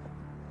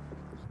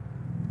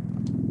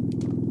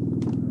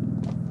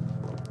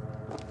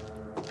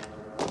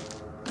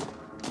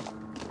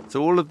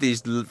 So all of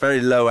these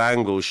very low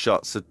angle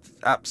shots are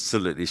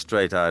absolutely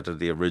straight out of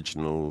the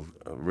original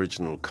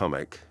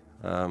comic.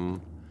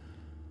 I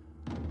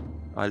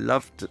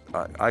loved.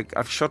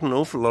 I've shot an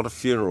awful lot of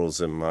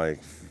funerals in my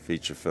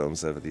feature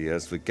films over the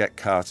years. With Get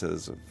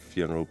Carter's a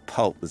funeral,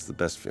 Pulp was the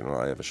best funeral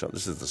I ever shot.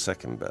 This is the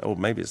second best, or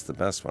maybe it's the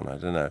best one. I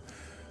don't know.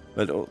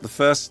 But the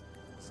first,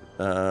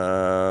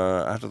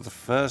 out of the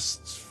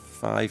first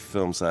 5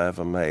 films I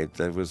ever made,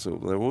 there were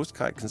always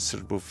quite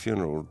considerable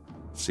funeral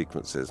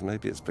sequences.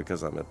 Maybe it's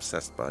because I'm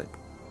obsessed by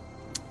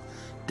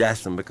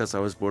death and because I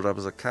was brought up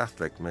as a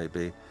Catholic,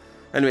 maybe.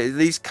 Anyway,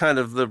 these kind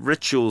of the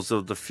rituals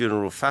of the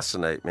funeral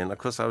fascinate me, and of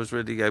course I was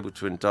really able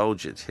to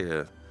indulge it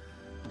here.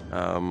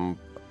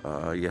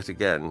 Yet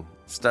again,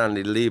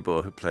 Stanley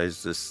Lieber, who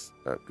plays this,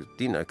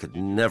 Dino could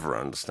never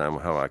understand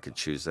how I could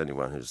choose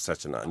anyone who's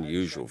such an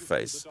unusual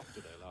face,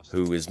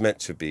 who is meant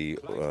to be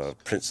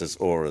Princess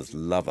Aura's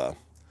lover,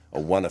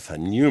 or one of her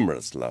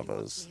numerous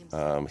lovers.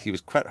 He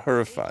was quite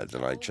horrified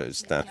that I chose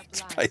Stanley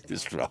to play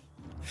this role.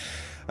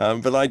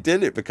 But I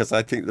did it because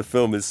I think the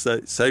film is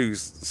so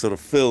sort of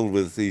filled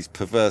with these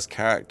perverse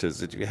characters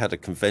that if you had a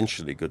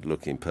conventionally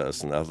good-looking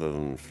person other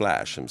than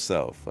Flash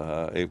himself,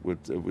 it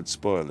would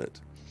spoil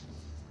it.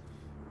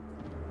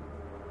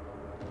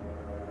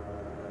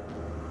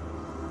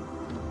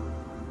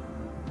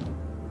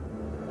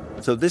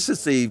 So this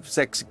is the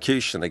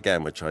execution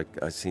again, which I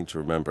seem to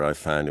remember I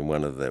found in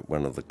one of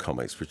the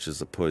comics, which is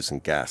the poison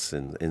gas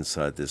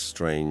inside this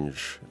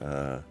strange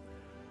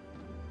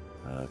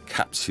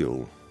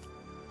capsule.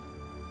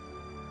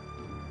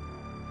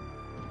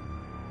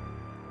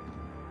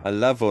 I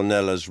love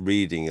Ornella's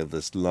reading of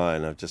this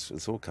line.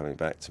 It's all coming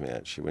back to me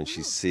actually. When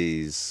she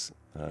sees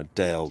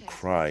Dale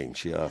crying,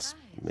 she asks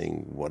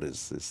me, "What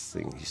is this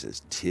thing?" He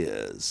says,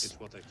 "Tears."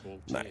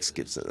 Max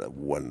gives it a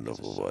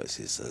wonderful voice.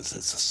 He says,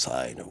 "It's a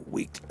sign of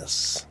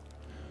weakness,"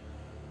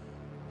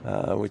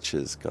 which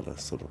has got a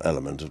sort of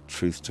element of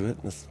truth to it,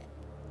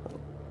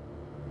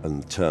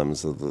 in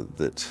terms of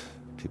that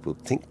people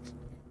think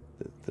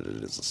that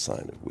it is a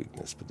sign of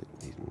weakness, but it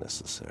needn't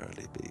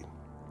necessarily be.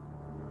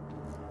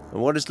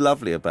 And what is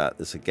lovely about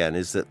this, again,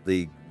 is that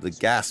the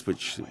gas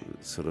which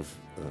sort of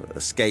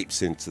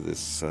escapes into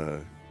this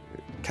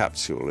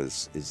capsule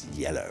is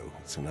yellow.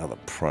 It's another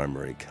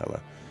primary color.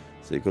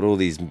 So you've got all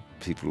these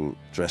people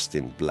dressed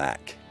in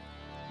black.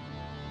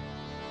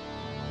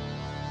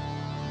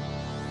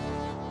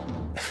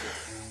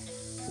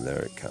 And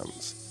there it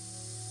comes.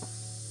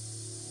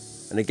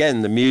 And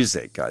again, the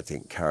music, I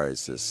think,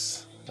 carries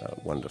this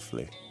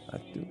wonderfully.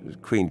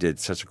 Queen did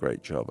such a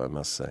great job, I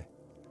must say.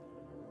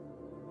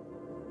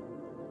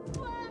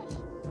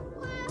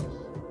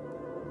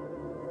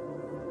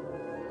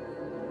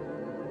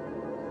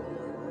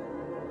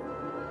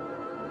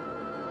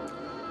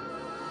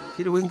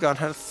 Peter Wingard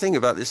had a thing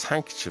about this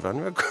handkerchief. I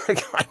never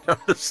quite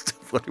understood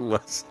what it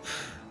was.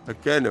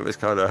 Again, it was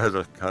had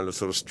a kind of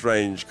sort of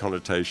strange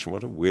connotation.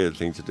 What a weird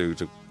thing to do,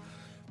 to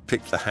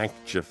pick the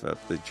handkerchief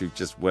up that you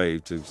just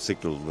waved to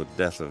signal the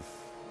death of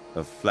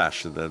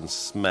Flash and then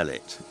smell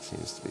it. It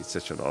seems to be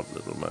such an odd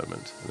little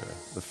moment. You know,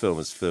 the film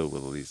is filled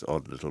with all these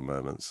odd little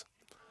moments.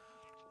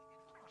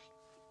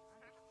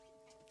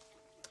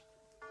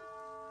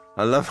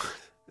 I love.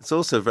 It's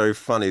also very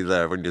funny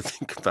there when you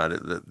think about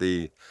it that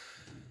the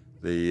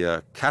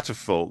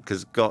catafalque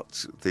has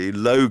got the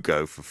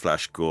logo for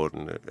Flash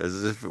Gordon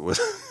as if it was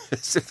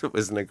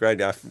an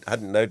ingredient. I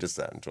hadn't noticed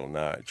that until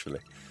now.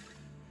 Actually,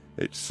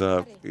 it's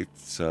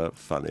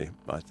funny.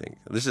 I think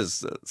this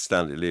is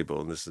Stanley Lieber,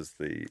 and this is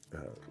he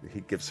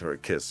gives her a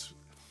kiss,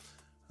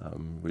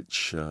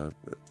 which.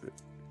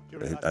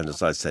 And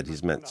as I said,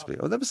 he's meant to be.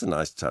 Oh, that was a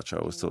nice touch. I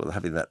always thought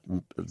having that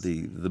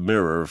the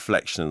mirror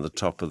reflection in the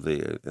top of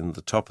the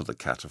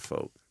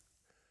catafalque,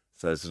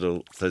 so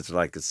that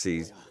I could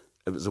see.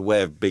 It was a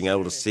way of being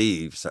able to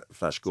see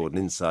Flash Gordon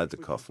inside the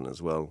coffin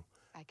as well,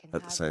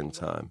 at the same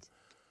time.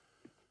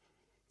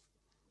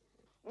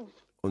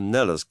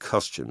 Ornella's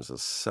costumes are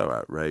so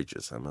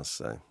outrageous, I must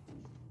say.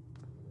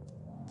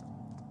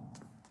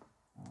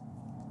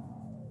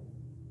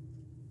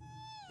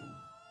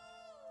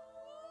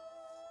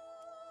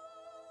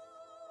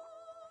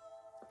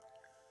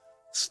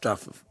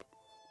 Stuff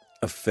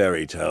of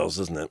fairy tales,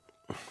 isn't it?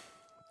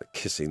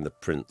 Kissing the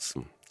prince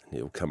and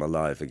he'll come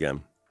alive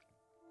again.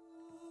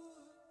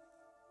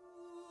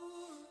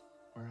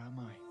 Where am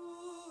I?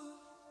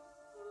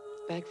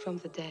 Back from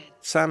the dead.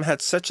 Sam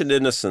had such an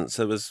innocence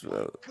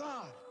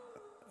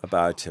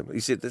about him. You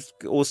see, it's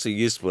also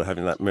useful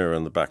having that mirror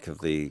on the back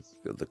of the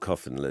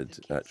coffin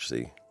lid,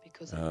 actually,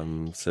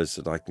 so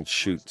that I can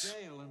shoot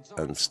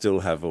and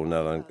still have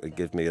Ornella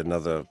give me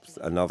another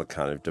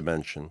kind of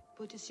dimension.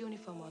 Put his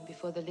uniform on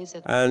before the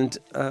lizard. And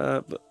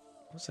what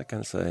was I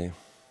going to say?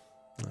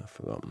 I've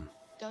forgotten.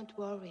 Don't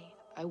worry,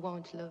 I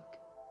won't look.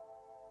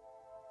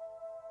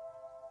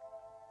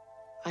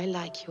 I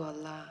like you a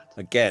lot.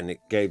 Again, it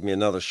gave me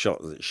another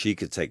shot that she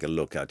could take a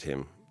look at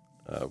him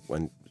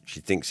when she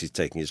thinks he's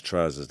taking his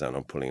trousers down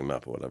or pulling him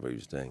up or whatever he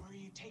was doing. Where are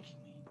you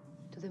taking me?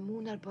 To the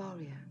moon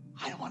Arborea.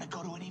 I don't want to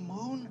go to any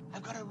moon.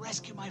 I've got to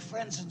rescue my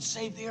friends and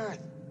save the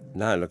Earth.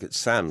 Now look at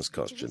Sam's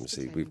costume.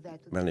 See, we've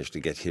managed to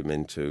get him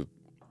into...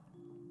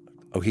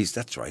 Oh,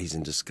 that's right, he's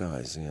in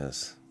disguise,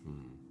 yes.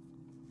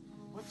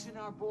 What's in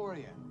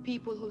Arborea?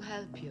 People who'll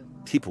help you.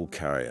 People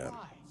carrier.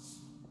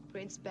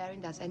 Prince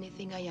Baron does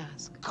anything I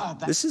ask. God,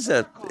 that's This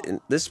is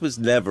this was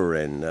never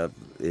in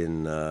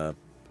the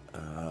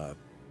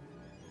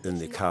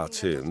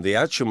cartoon. The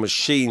actual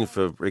machine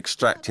for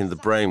extracting the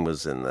brain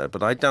was in there,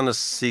 but I'd done a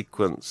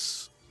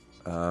sequence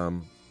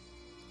in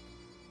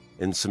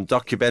some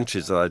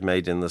documentaries that I'd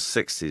made in the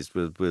 60s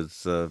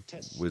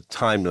with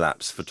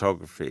time-lapse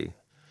photography.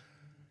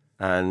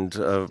 And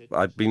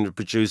I've been a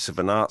producer of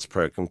an arts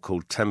program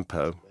called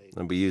Tempo,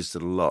 and we used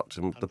it a lot.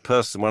 And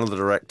one of the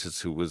directors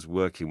who was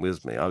working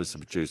with me, I was the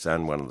producer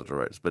and one of the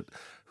directors, but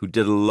who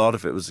did a lot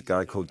of it was a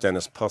guy called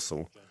Dennis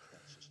Possel.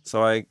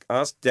 So I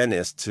asked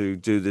Dennis to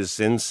do this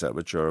insert,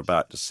 which you're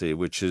about to see,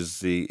 which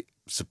is the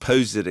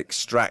supposed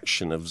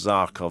extraction of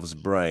Zarkov's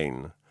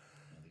brain.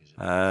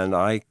 And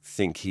I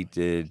think he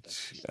did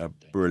a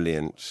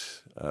brilliant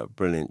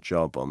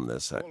job on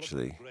this,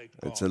 actually.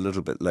 It's a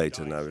little bit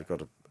later now. We've got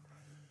to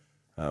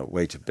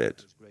wait a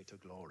bit.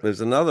 There's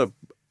another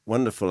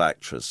wonderful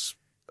actress.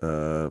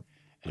 Look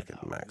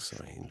at Max,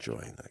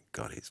 enjoying that.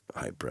 God, his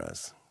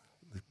eyebrows.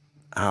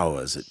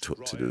 Hours it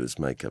took to do his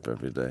makeup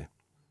every day.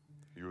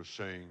 You're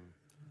saying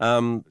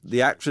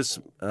the actress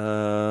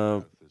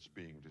is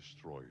being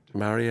destroyed.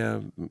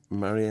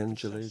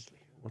 Mariangela,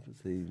 what is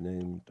the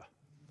name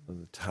of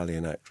the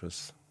Italian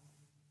actress?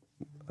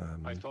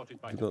 I thought it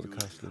might You got the be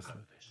cast useful list? to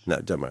have this No,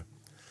 don't worry.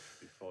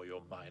 before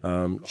your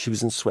mind. She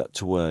was in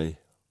Swept Away.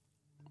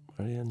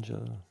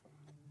 Mariangela.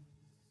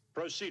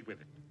 Proceed with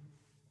it.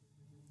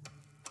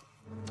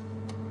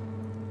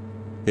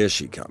 Here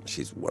she comes.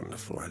 She's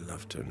wonderful. I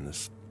loved her in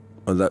this.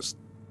 Oh, that's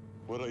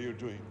What are you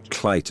doing?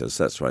 Clytus.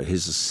 That's right.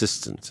 His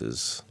assistant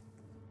is.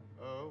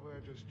 Oh, we're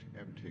just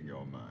emptying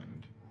your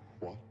mind.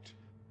 What?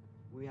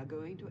 We are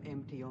going to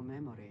empty your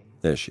memory.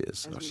 There she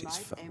is. As Oh, we she's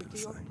might empty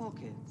fabulous. your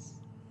pockets.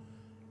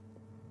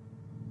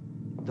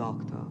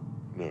 Doctor.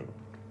 No.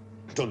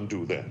 Don't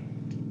do that.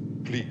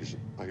 Please,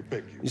 I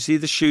beg you. You see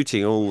the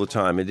shooting all the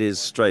time. It is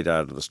straight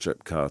out of the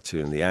strip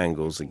cartoon. The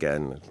angles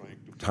again,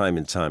 time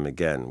and time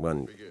again.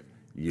 One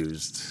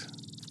used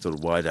sort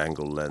of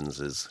wide-angle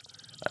lenses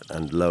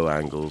and low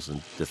angles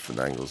and different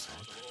angles.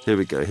 Here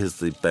we go. Here's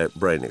the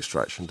brain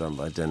extraction done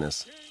by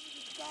Dennis.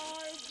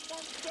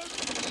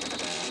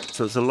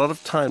 So it's a lot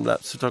of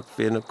time-lapse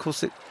photography, and of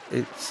course it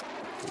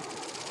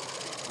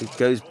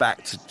goes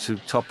back to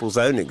Topple's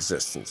own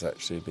existence,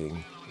 actually,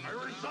 being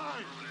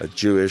a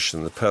Jewish,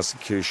 and the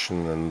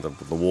persecution and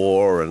the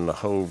war and the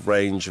whole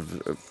range of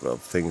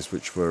things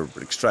which were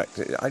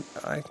extracted. I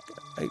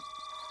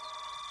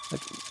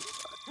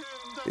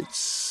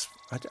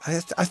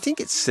think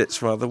it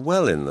sits rather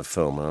well in the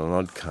film in an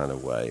odd kind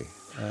of way,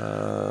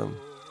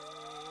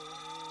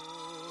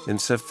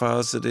 insofar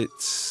as that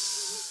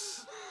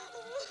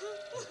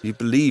you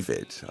believe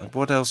it.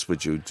 What else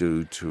would you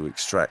do to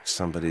extract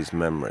somebody's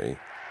memory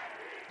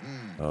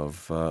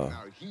of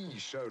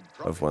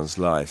one's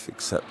life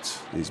except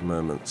these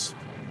moments?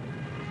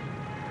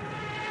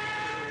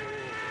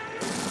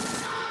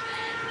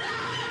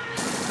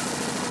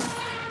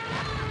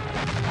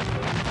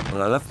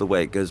 Well, I love the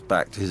way it goes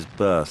back to his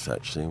birth,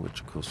 actually,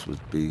 which of course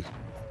would be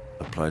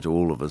applied to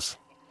all of us.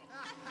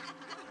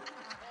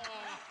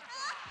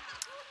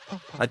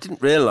 I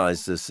didn't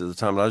realise this at the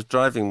time. I was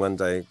driving one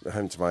day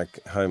home to my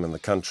home in the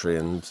country,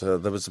 and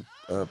there was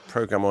a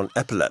programme on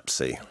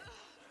epilepsy.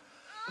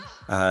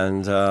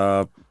 And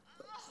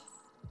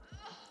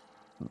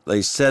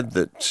they said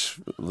that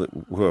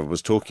whoever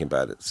was talking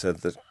about it said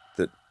that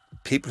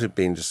people who'd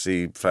been to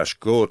see Flash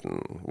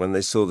Gordon, when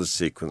they saw the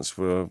sequence,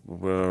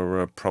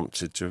 were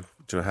prompted to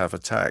have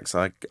attacks.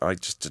 I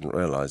just didn't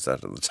realise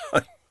that at the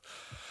time.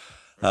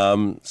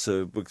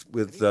 So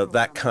with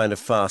that kind of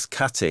fast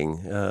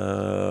cutting,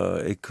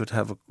 it could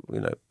have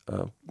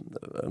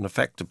an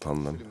effect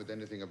upon them,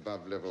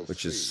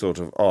 which is sort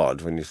of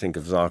odd when you think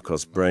of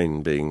Zarkov's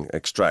brain being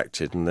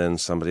extracted and then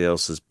somebody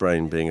else's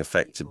brain being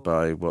affected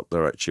by what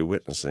they're actually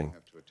witnessing.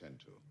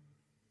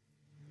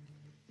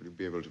 Will you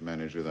be able to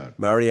manage with that?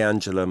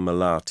 Mariangela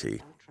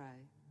Malati. I'll try.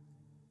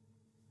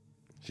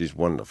 She's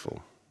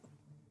wonderful.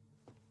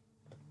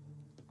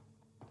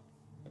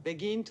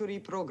 Begin to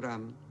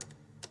reprogram.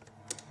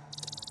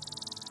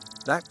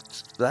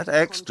 That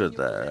extra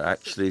there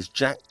actually is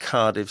Jack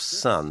Cardiff's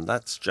son.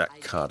 That's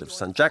Jack Cardiff's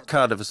son. Jack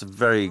Cardiff is a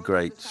very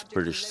great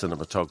British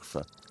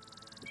cinematographer.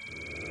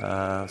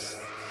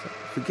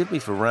 Forgive me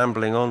for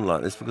rambling on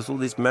like this, because all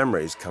these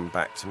memories come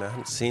back to me. I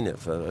haven't seen it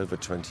for over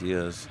 20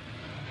 years.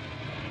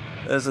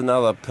 There's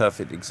another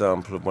perfect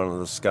example of one of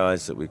the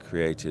skies that we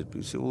created.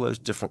 You see all those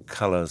different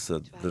colours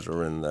that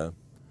are in there.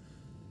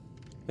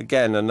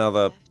 Again,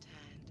 another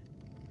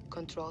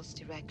Controls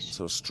direction.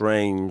 sort of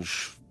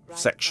strange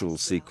sexual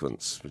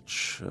sequence,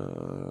 which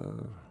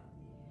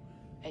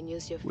And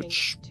use your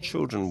which fingers to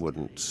children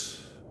wouldn't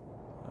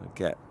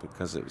get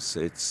because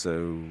it's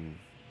so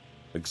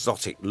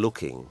exotic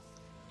looking,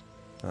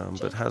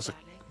 but has a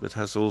It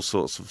has all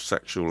sorts of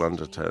sexual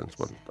undertones,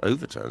 well,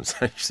 overtones,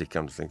 actually,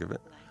 come to think of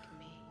it.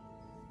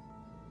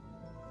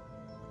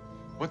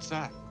 What's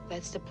that?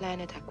 That's the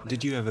planet Aquila.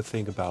 Did you ever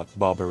think about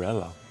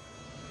Barbarella?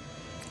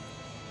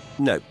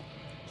 No.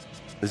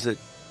 Is it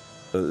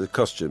the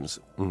costumes?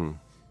 Mm.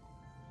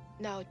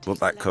 Now, What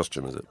that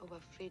costume is it?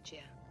 over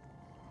Phrygia,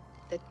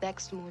 the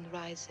next moon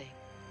rising.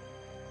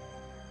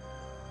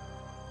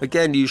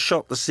 Again, you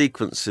shot the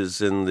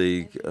sequences in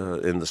the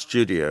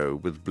studio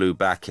with blue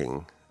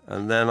backing,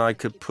 and then I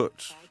could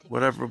put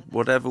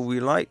whatever we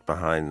liked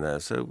behind there.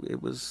 So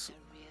it was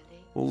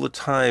all the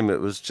time.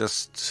 It was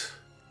just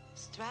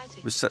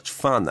it was such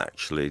fun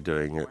actually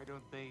doing it,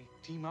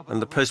 and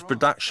the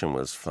post-production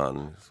was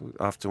fun.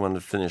 After one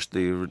had finished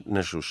the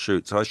initial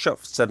shoot, so I shot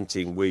for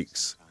 17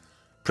 weeks,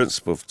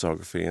 principal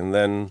photography, and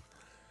then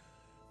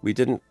we'd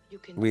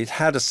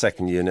had a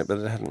second unit, but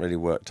it hadn't really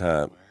worked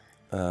out.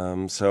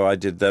 So I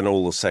did then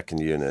all the second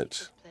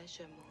unit,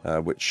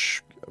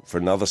 which for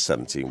another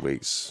 17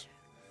 weeks,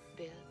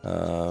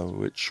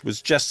 which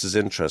was just as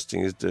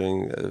interesting as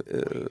doing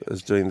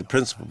the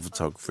principal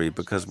photography,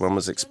 because one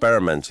was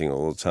experimenting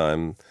all the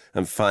time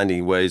and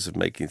finding ways of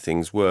making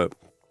things work.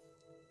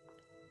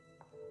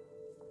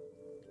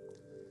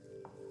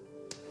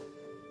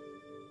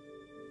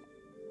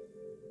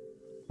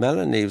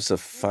 Melanie was a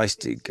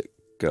feisty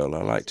girl.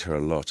 I liked her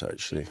a lot,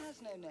 actually.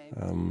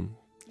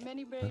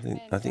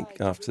 I think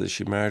after this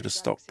she married a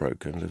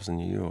stockbroker and lives in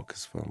New York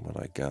as well, what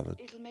I gathered.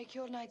 It'll make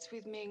your nights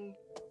with Ming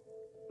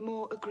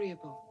more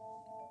agreeable.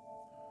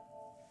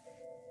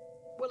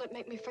 Will it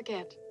make me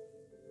forget?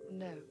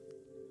 No,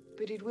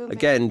 but it will.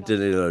 Again,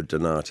 Danilo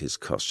Donati's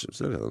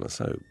costumes, look at them, they're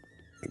so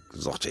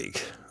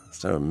exotic,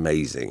 so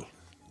amazing.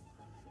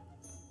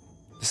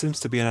 There seems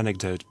to be an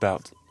anecdote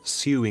about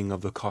sewing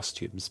of the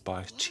costumes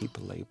by cheap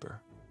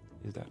labor.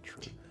 Is that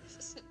true?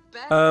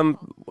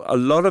 A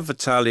lot of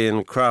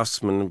Italian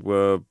craftsmen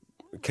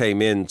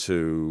came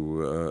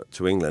into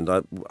to England.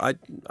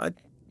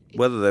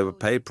 Whether they were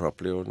paid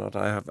properly or not,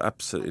 I have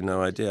absolutely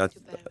no idea.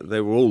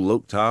 They were all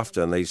looked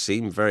after, and they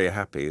seemed very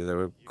happy. They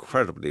were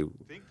incredibly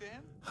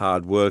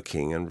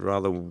hard-working and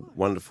rather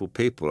wonderful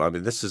people. I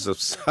mean, this is a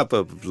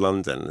suburb of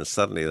London, and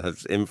suddenly it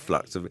has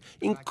influx of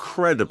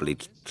incredibly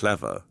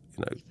clever,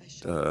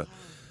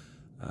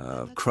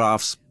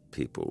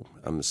 craftspeople,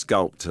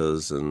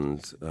 sculptors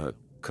and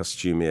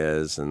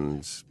costumiers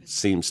and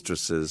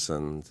seamstresses,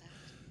 and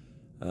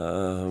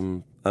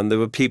there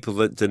were people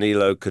that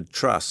Danilo could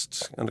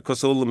trust. And of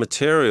course, all the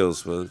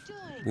materials were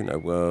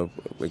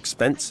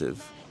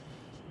expensive.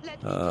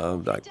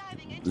 Like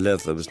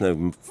leather, there was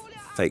no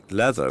fake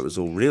leather; it was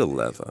all real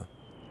leather.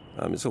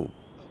 It's all.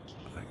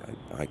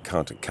 I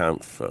can't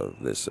account for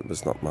this; it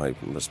was not my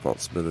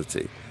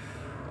responsibility.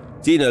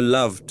 Dino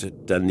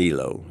loved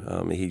Danilo.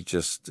 He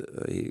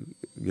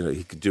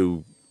could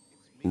do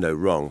no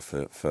wrong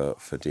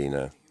for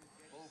Dino.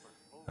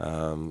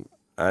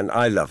 And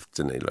I loved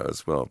Danilo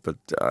as well, but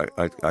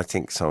I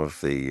think some of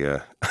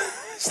the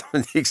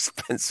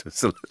expense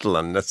was a little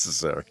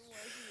unnecessary.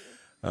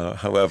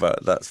 However,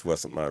 that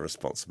wasn't my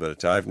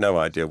responsibility. I have no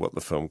idea what the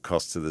film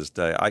cost to this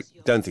day. I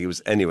don't think it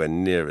was anywhere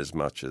near as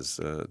much as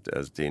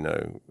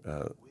Dino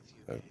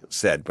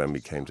said when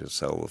we came to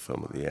sell the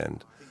film at the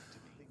end.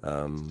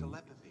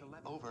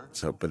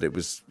 But it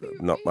was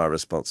not my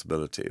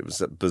responsibility. It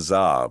was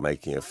bizarre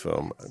making a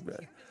film,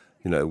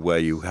 where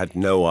you had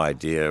no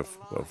idea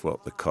of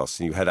what the cost,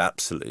 and you had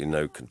absolutely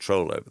no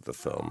control over the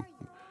film.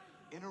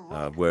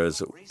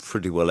 Whereas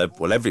pretty well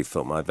every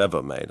film I've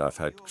ever made, I've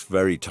had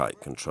very tight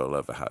control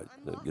over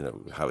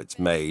how it's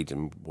made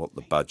and what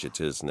the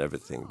budget is and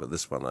everything. But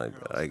this one,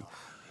 I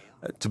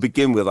to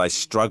begin with, I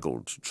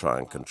struggled to try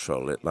and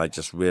control it, and I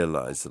just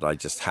realized that I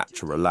just had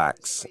to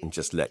relax and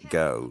just let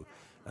go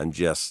and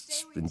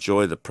just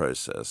enjoy the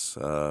process.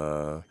 It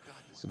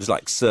was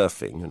like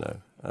surfing,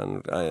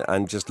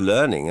 and just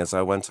learning as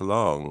I went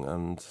along,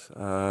 and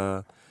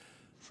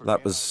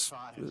that was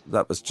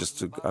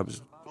just I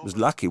was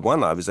lucky.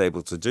 I was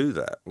able to do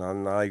that,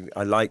 and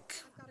I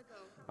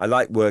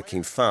like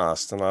working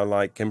fast, and I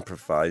like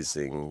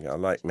improvising. I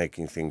like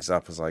making things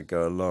up as I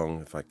go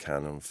along if I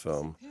can on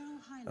film.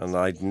 And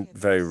I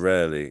very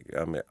rarely,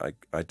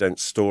 I don't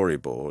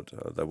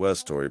storyboard. There were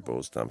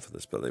storyboards done for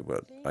this, but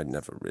I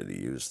never really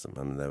used them.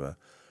 And they were,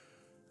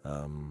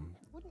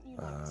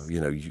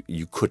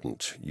 you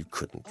couldn't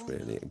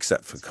really,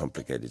 except for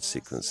complicated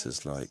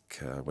sequences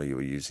like where you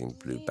were using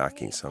blue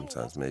backing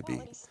sometimes,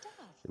 maybe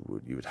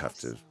you would have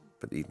to,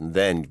 but even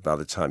then, by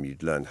the time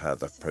you'd learned how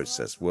the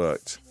process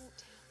worked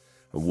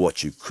and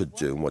what you could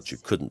do and what you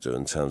couldn't do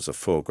in terms of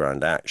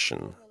foreground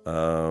action,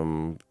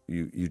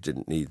 you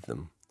didn't need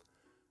them.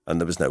 And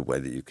there was no way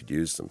that you could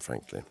use them,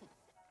 frankly.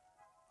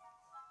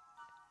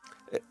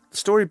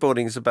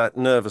 Storyboarding is about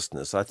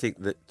nervousness. I think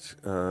that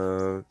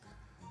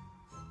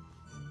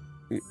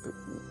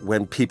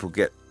when people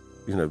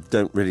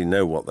don't really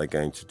know what they're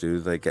going to do,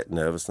 they get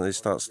nervous and they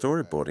start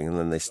storyboarding, and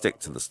then they stick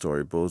to the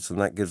storyboards,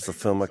 and that gives the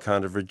film a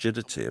kind of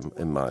rigidity,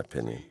 in my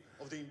opinion.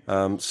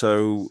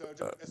 So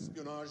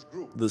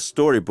the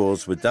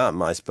storyboards were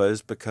done, I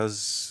suppose,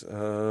 because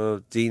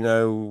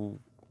Dino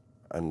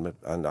and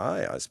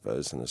I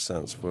suppose, in a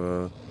sense,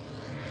 were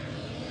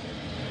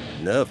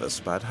nervous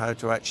about how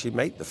to actually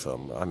make the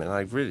film. I mean,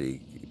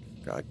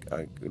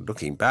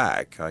 looking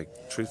back,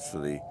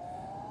 truthfully,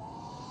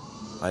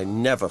 I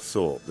never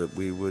thought that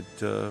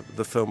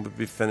the film would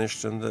be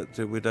finished and that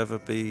it would ever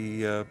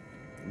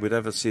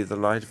see the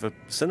light of a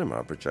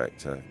cinema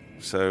projector.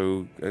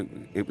 So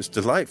it was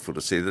delightful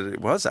to see that it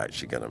was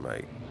actually going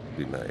to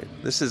be made.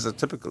 This is a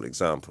typical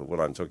example of what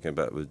I'm talking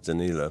about with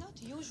Danilo.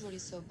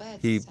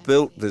 He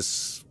built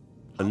this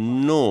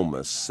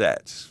enormous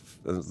set,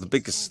 the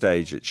biggest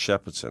stage at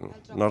Shepperton,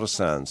 not a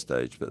sound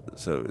stage, but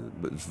it's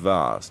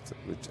vast,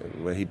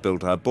 where he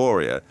built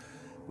Arborea.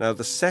 Now,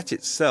 the set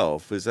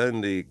itself is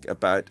only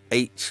about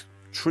 8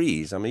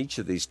 trees. I mean, each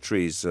of these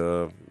trees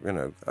are,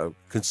 a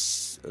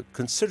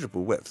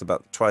considerable width,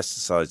 about twice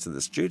the size of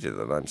the studio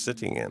that I'm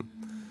sitting in.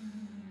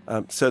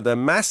 So they're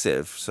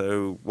massive.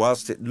 So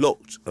whilst it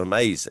looked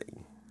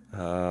amazing,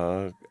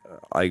 I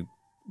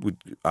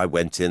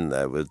went in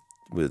there with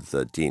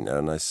Dino,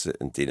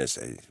 and Dino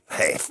said,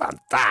 "Hey,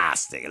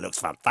 fantastic! It looks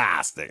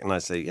fantastic." And I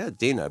say, "Yeah,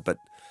 Dino, but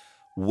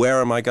where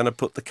am I going to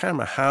put the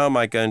camera? How am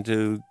I going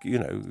to,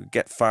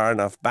 get far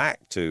enough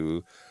back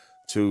to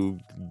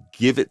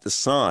give it the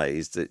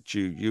size that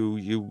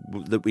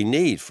that we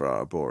need for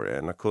Arborea?"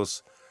 And of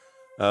course,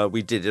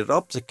 we did it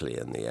optically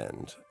in the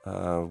end.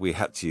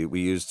 We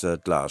used a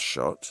glass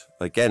shot.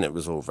 Again, it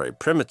was all very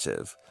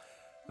primitive.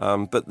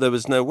 But there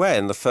was no way.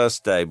 And the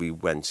first day we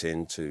went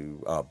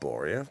into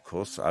Arborea, of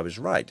course, I was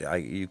right.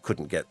 You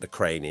couldn't get the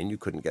crane in, you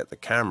couldn't get the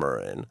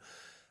camera in.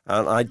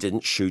 And I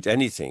didn't shoot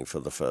anything for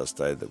the first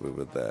day that we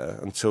were there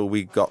until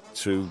we got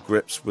to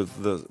grips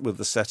with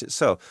the set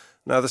itself.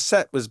 Now, the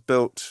set was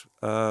built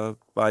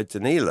by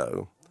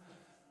Danilo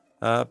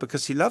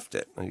because he loved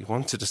it and he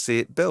wanted to see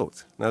it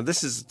built. Now,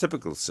 this is a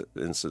typical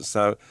instance.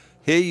 Now,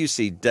 here you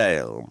see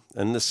Dale,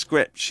 and the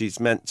script, she's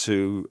meant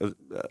to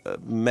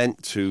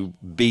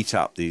beat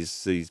up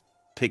these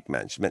pig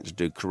men. She's meant to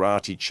do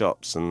karate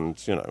chops and,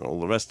 all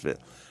the rest of it.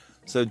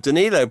 So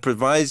Danilo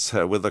provides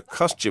her with a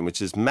costume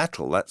which is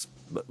metal. That's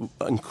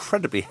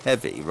incredibly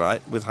heavy,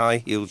 right, with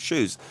high-heeled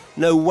shoes.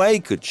 No way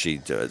could she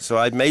do it. So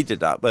I made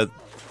it up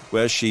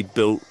where she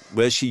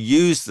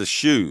used the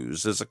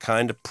shoes as a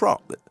kind of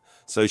prop.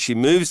 So she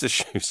moves the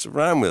shoes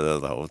around with her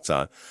the whole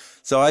time.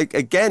 So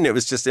it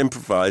was just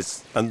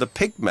improvised. And the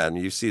pigmen,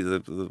 you see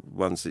the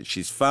ones that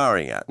she's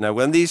firing at. Now,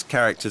 when these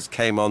characters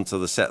came onto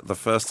the set the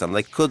first time,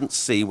 they couldn't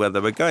see where they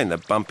were going. They're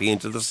bumping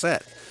into the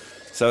set.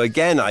 So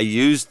again, I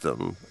used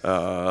them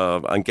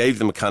and gave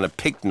them a kind of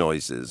pig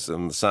noises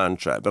on the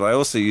soundtrack. But I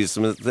also used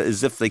them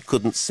as if they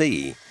couldn't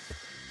see.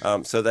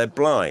 So they're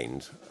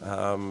blind.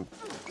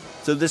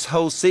 So this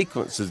whole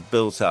sequence is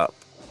built up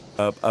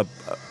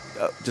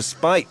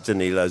despite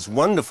Danilo's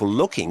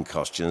wonderful-looking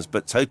costumes,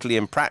 but totally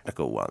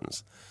impractical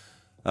ones.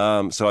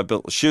 So I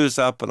built the shoes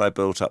up, and I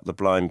built up the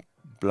blind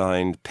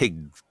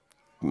pig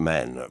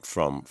men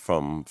from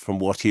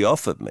what he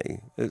offered me.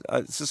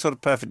 It's a sort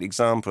of perfect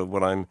example of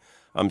what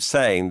I'm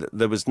saying, that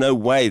there was no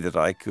way that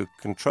I could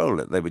control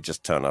it. They would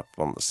just turn up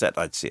on the set.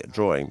 I'd see a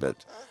drawing,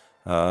 but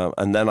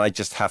and then I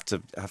just have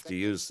to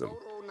use them.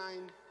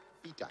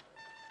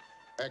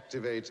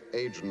 Activate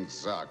Agent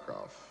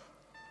Zarkov.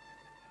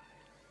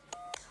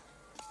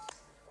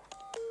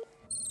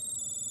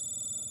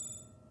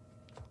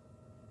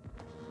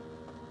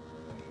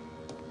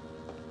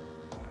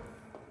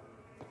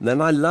 Then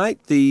I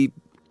liked the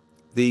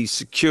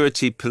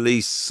security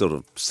police sort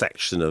of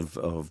section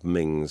of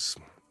Ming's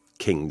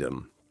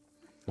kingdom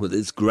with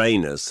its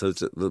greyness, so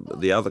that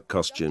the other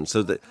costumes,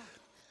 so that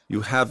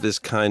you have this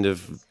kind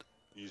of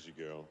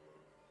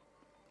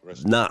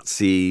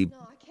Nazi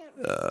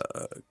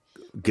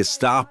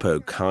Gestapo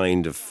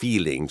kind of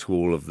feeling to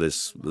all of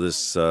this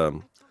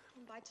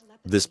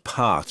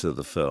part of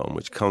the film,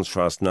 which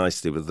contrasts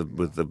nicely with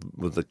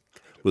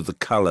the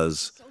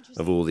colours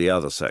of all the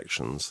other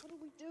sections.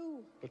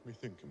 Let me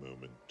think a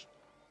moment.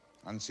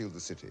 Unseal the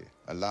city.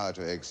 Allow her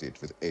to exit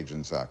with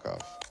Agent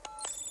Zarkov.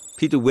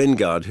 Peter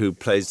Wingard, who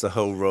plays the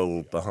whole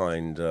role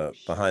behind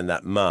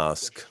that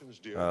mask,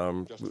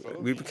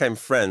 we became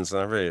friends,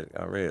 and I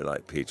really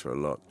like Peter a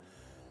lot.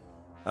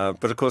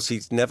 But of course,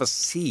 he's never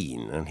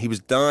seen, and he was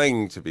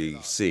dying to be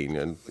seen,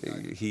 and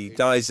he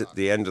dies at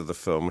the end of the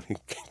film. And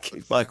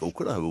Michael,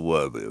 could I have a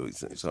word with you? He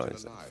said, sorry,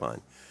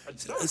 fine.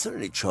 Is there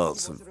any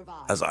chance of,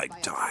 as I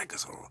die,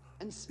 because I'll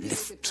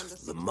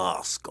lift the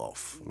mask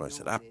off? And I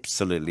said,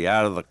 absolutely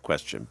out of the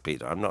question,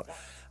 Peter. I'm not.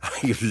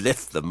 You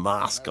lift the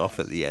mask off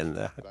at the end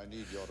there.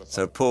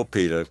 So poor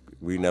Peter,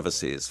 we never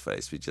see his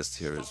face. We just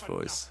hear his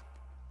voice.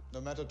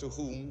 No matter to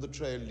whom the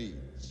trail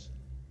leads.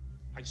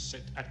 I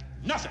sit at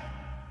nothing.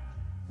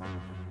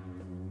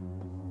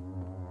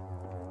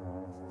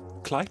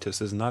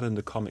 Clytus is not in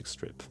the comic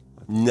strip.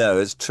 No,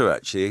 it's true,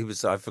 actually.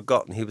 I've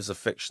forgotten, he was a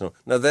fictional.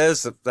 Now,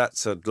 that's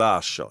a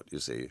glass shot, you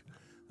see.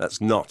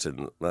 That's not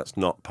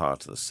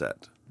part of the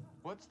set.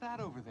 What's that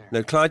over there?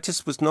 No,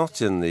 Clytus was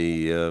not in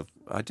the,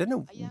 I don't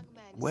know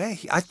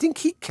I think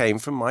he came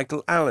from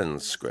Michael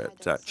Allen's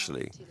script,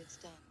 actually.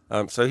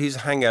 So he's a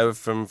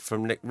hangover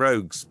from Nick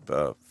Rogue's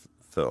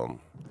film.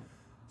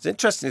 It's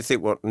interesting to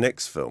think what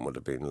Nick's film would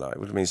have been like. It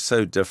would have been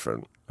so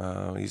different.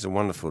 He's a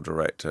wonderful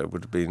director. It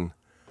would have been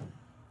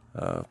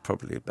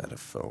probably a better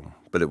film,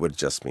 but it would have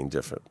just been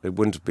different. It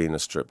wouldn't have been a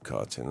strip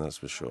cartoon, that's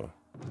for sure.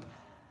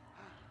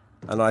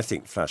 And I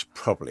think Flash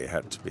probably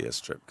had to be a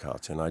strip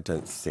cartoon. I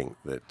don't think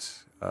that,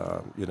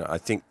 I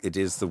think it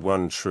is the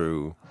one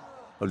true...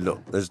 Oh,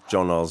 look, there's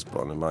John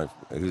Osborne,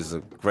 who's a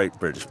great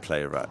British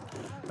playwright.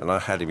 And I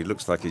had him, he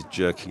looks like he's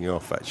jerking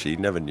off, actually. He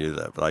never knew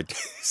that, but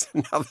it's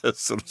another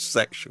sort of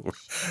sexual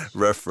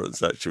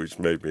reference, actually, which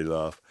made me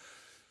laugh.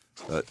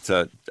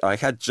 But I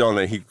had John,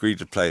 and he agreed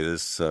to play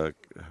this.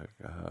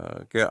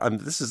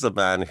 This is a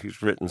man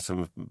who's written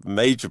some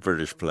major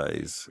British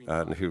plays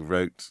and who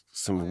wrote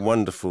some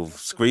wonderful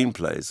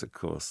screenplays, of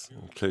course,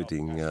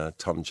 including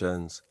Tom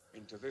Jones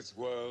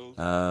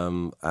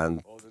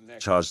and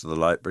Charge of the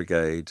Light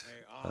Brigade.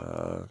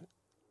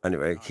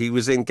 Anyway, he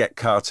was in Get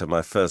Carter,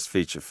 my first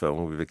feature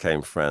film. We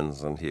became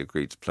friends, and he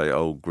agreed to play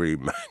Old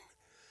Green Man.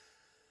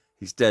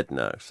 He's dead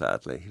now,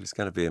 sadly. He was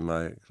going to be in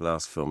my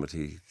last film, but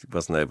he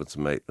wasn't able to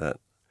make that.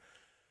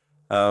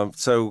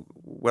 So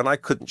when I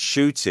couldn't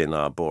shoot in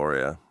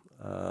Arborea,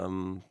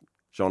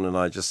 John and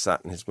I just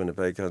sat in his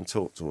Winnebago and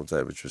talked all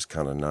day, which was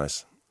kind of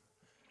nice.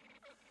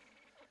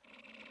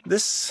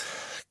 This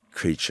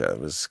creature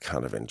was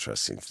kind of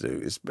interesting to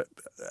do. It's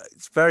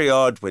very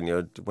odd when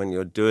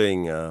you're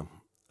doing a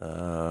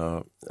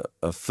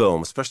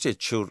film, especially a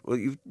children. Well,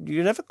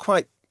 you never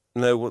quite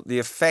know what the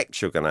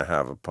effect you're going to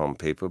have upon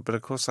people. But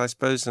of course, I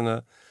suppose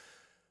in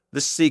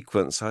this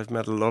sequence, I've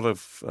met a lot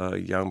of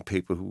young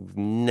people who've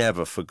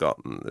never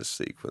forgotten this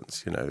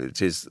sequence.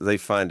 They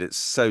find it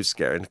so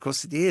scary, and of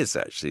course it is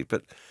actually.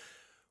 But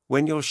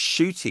when you're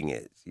shooting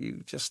it,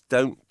 you just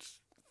don't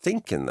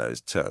think in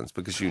those terms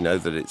because you know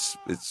that it's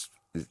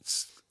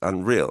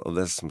unreal.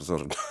 There's some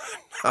sort of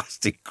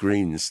nasty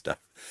green stuff.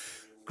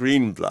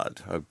 Green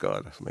blood. Oh,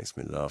 God, it makes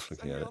me laugh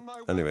looking at it.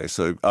 Anyway,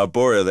 so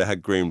Arborea, they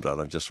had green blood.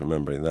 I'm just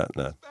remembering that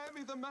now.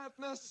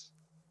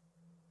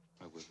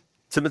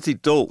 Timothy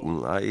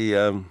Dalton,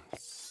 I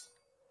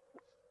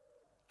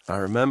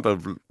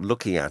remember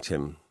looking at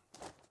him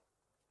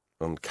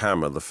on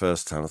camera the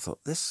first time. I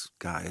thought, this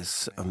guy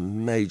is a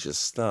major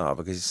star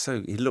because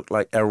he looked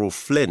like Errol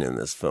Flynn in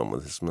this film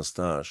with his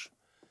moustache.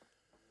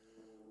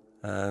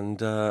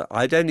 And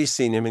I'd only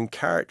seen him in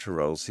character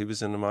roles. He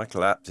was in a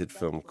Michael Apted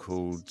film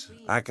called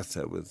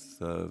Agatha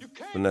with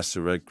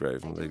Vanessa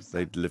Redgrave, and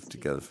they'd lived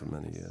together for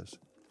many years.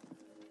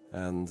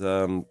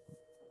 And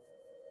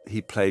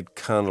he played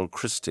Colonel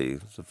Christie,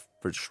 a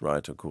British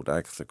writer called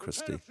Agatha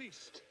Christie.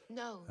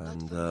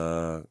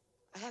 And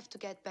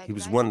he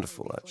was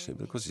wonderful, actually,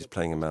 because he's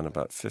playing a man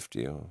about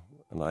 50.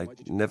 And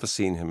I'd never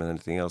seen him in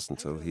anything else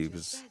until he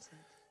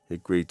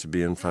agreed to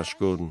be in Flash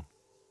Gordon.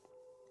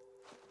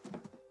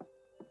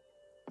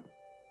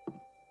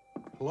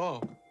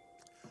 Hello.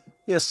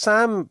 Yeah,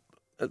 Sam,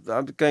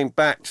 I'm going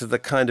back to the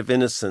kind of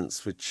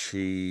innocence which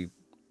he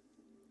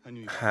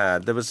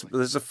had.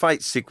 There's a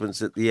fight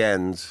sequence at the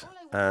end,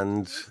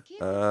 and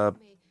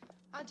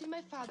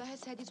my father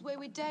has had his way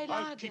with Dale.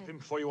 I'll keep him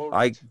for you.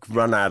 I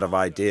run out of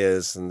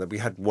ideas, and we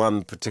had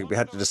we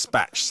had to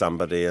dispatch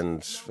somebody,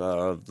 and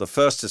the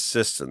first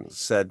assistant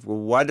said, "Well,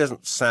 why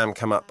doesn't Sam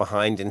come up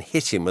behind and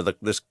hit him with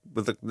this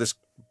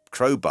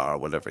crowbar or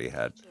whatever he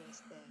had?"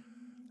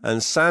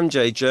 And Sam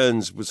J.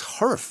 Jones was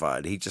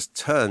horrified. He just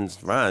turned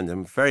around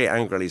and very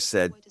angrily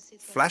said,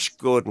 Flash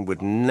Gordon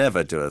would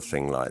never do a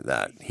thing like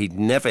that. He'd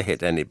never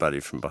hit anybody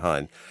from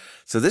behind.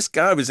 So this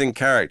guy was in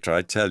character,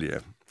 I tell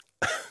you.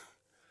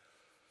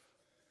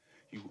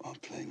 You are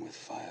playing with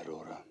fire,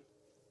 Aura.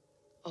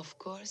 Of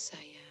course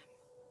I am.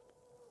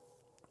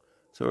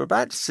 So we're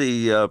about to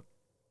see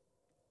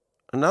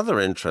another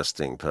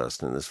interesting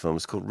person in this film.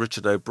 It's called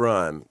Richard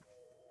O'Brien.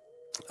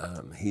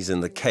 He's in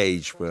the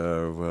cage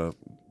where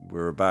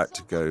we're about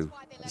to go.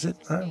 Is it?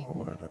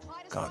 Oh,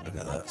 God, look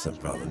at that. It's a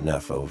rather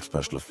naff old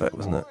special effect,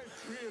 wasn't it?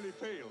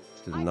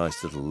 Did a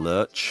nice little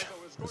lurch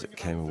as it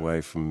came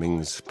away from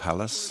Ming's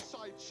palace.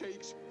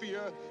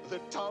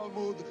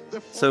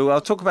 So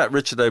I'll talk about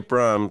Richard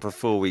O'Brien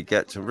before we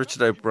get to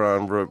Richard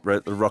O'Brien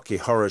wrote the Rocky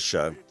Horror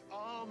Show,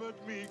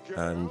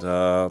 and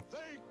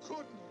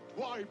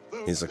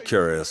he's a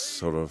curious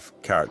sort of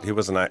character. He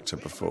was an actor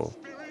before,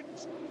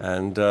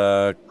 and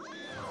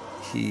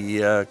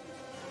he's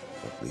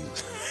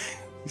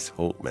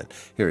Hawkman.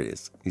 Here he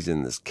is. He's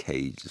in this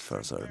cage, as far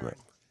as I remember.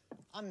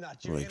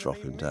 Well, they drop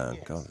him down.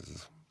 God,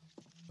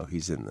 oh,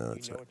 he's in there.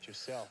 That's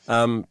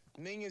right.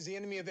 Ming is the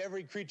enemy of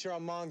every creature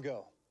on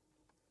Mongo.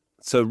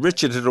 So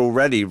Richard had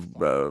already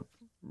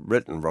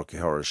written Rocky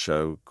Horror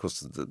Show. Of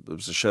course, it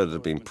was a show that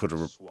had been put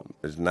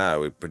is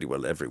now pretty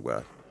well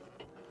everywhere.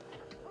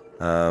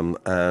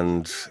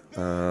 And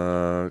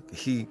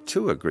he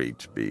too agreed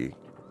to be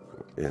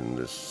in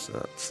this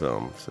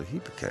film, so he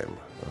became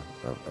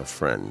a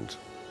friend.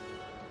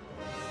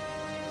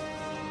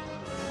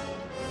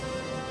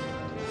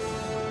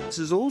 This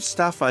is all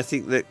stuff I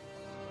think that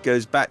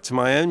goes back to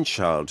my own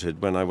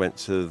childhood when I went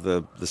to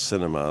the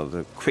cinema,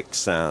 the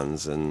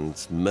quicksands and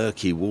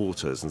murky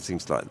waters and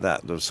things like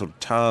that. There were sort of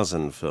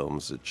Tarzan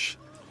films, which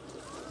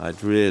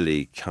I'd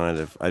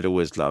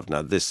always loved.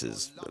 Now this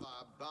is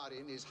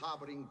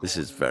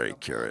very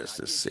curious,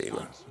 this scene.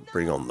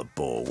 Bring on the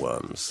boar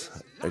worms.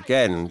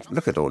 Again,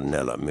 look at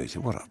Ornella Muti.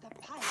 What an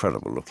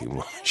incredible looking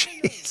woman she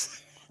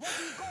is.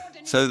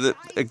 So that,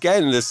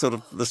 again, there's sort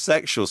of the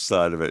sexual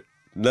side of it.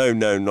 No,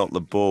 not the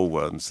boar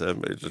worms.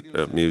 It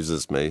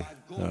amuses me.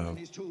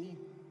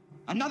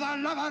 Another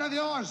lover of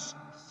yours.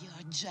 Your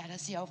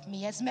jealousy of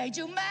me has made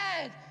you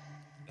mad.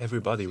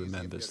 Everybody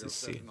remembers this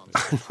scene.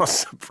 I'm not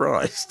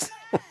surprised.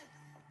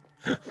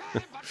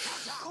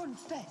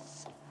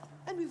 Confess,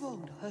 and we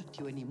won't hurt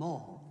you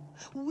anymore.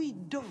 We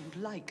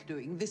don't like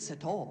doing this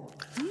at all.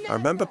 I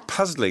remember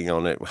puzzling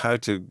on it, how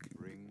to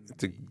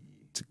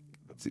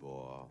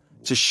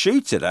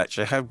shoot it,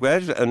 actually.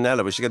 Where did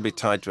Ornella, was she going to be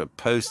tied to a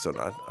post or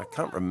not? I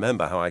can't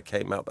remember how I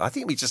came up. I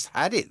think we just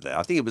had it there.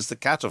 I think it was the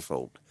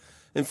catapult.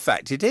 In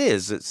fact, it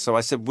is. So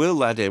I said,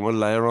 we'll add in, we'll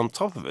layer on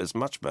top of it. It's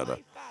much better.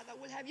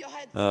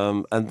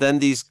 And then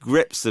these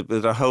grips that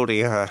are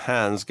holding her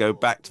hands go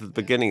back to the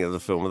beginning of the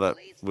film with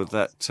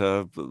that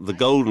the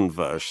golden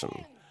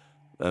version,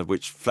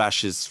 which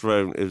Flash is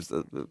thrown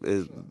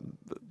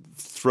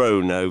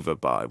over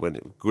by when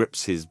it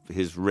grips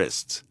his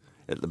wrist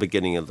at the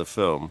beginning of the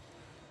film.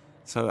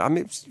 So, I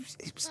mean,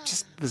 it was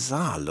just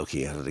bizarre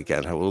looking at it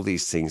again, how all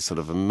these things sort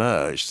of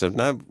emerged. So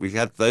now we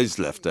had those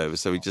left over,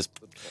 so we just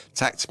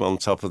tacked them on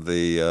top of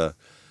the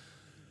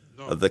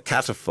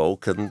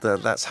catafalque, and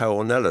that's how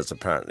Ornella's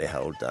apparently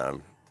held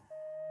down.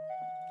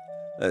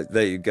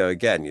 There you go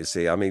again, you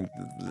see. I mean,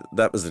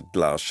 that was a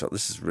glass shot.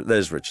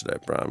 There's Richard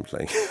O'Brien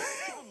playing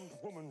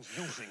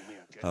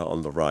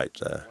on the right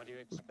there.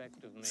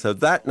 So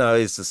that now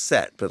is the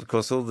set, but of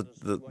course all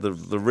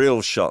the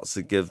real shots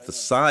that give the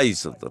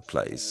size of the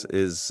place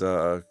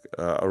are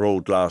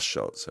all glass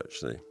shots,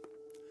 actually.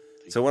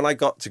 So when I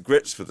got to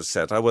grips with the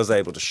set, I was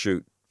able to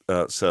shoot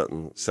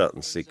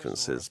certain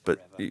sequences,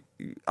 but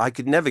I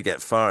could never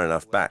get far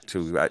enough back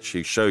to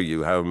actually show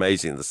you how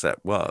amazing the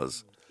set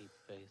was.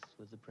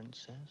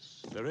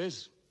 There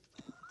is.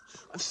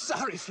 I'm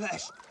sorry,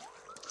 Flash.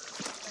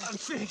 I'm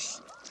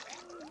finished.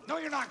 No,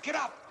 you're not. Get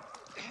up.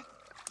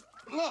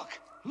 Look.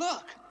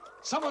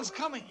 Someone's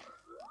coming.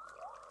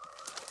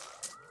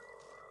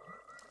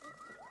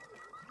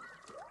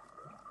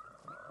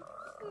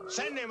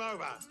 Send him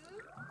over.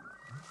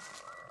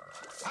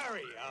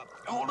 Hurry up.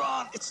 Hold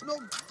on. It's no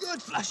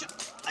good, Flash.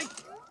 I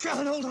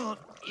can't hold on.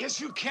 Yes,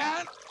 you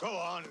can. Go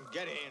on,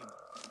 get in.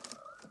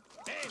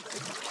 In.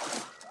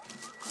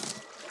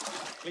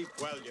 Sleep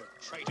well, you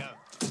traitor.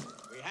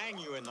 We hang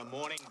you in the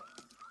morning.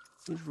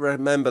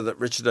 Remember that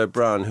Richard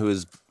O'Brien, who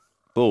is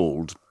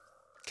bald,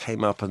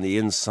 came up on the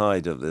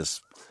inside of this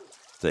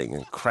thing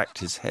and cracked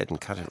his head and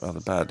cut it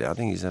rather badly. I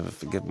think he's never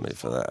forgiven me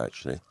for that,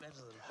 actually. Better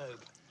than hope.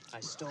 I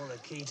stole a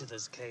key to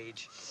this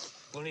cage.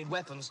 We'll need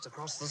weapons to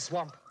cross the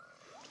swamp.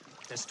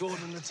 They're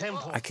stored in the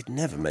temple. I could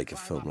never make a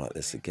film like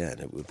this again.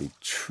 It would be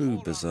true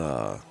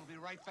bizarre. We'll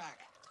be right back.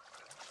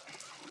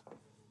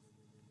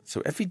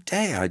 So every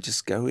day I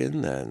just go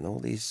in there and all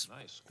these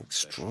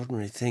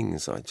extraordinary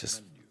things I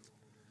just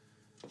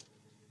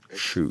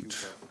shoot.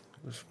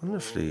 It was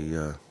wonderfully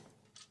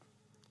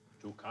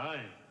Too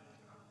kind.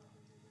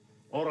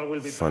 Or I will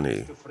be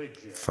funny,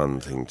 fun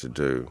thing to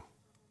do.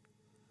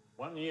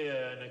 1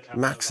 year in a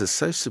Max is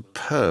so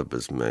superb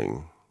as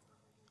Ming.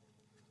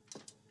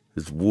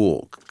 His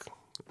walk,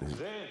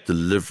 his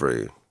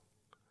delivery.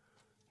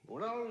 Who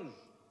knows?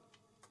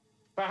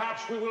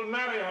 Perhaps we will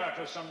marry her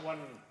to someone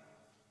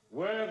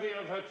worthy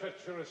of her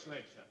treacherous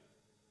nature.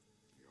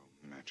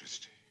 Your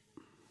Majesty,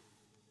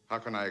 how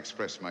can I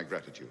express my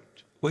gratitude?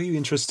 Were you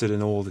interested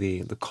in all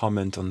the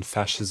comment on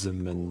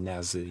fascism and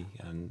Nazi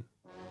and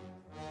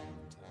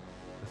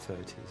the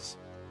 30s?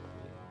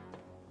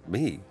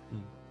 Me?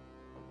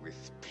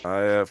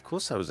 Of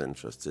course I was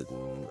interested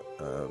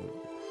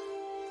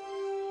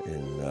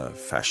in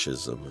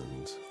fascism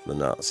and the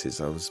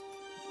Nazis. I was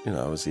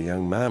a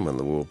young man when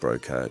the war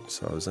broke out,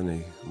 so I was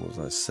only,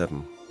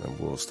 7 when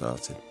the war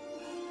started.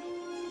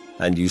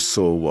 And you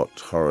saw what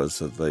horrors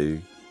that they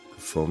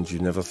performed. You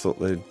never thought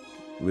they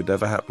would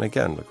ever happen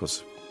again,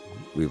 because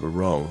we were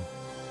wrong.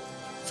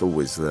 It's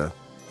always there.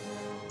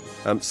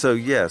 So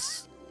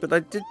yes, but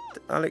I did,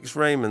 Alex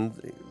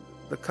Raymond,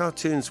 the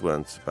cartoons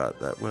weren't about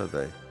that, were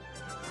they?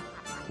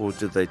 Or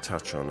did they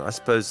touch on it? I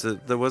suppose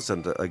that there was,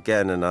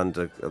 again, an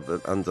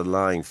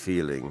underlying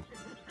feeling,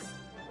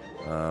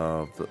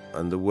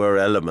 and there were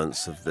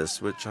elements of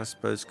this which I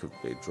suppose could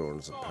be drawn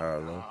as a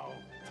parallel.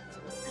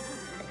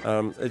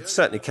 It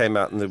certainly came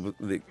out in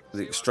the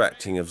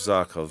extracting of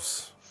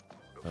Zarkov's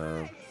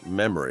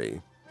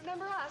memory.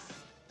 Remember us?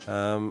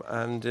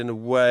 And in a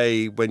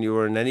way, when you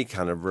were in any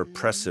kind of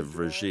repressive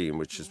regime,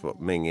 which is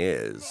what Ming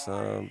is,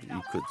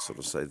 you could sort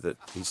of say that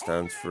he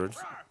stands for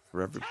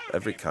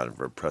every kind of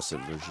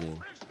repressive regime.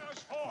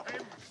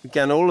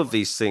 Again, all of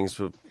these things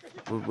were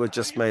were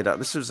just made up.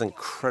 This was an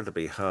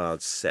incredibly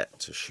hard set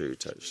to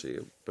shoot, actually,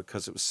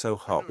 because it was so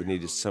hot. We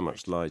needed so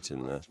much light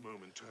in there.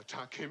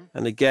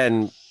 And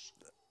again,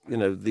 you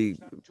know, the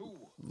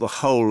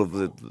whole of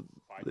the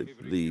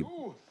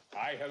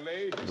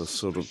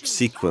sort of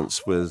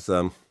sequence with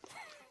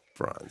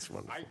Brian's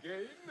wonderful.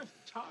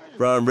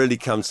 Brian really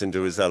comes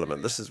into his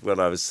element. This is what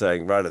I was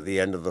saying right at the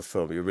end of the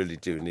film. You really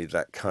do need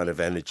that kind of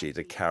energy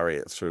to carry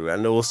it through.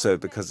 And also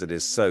because it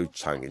is so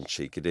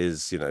tongue-in-cheek, it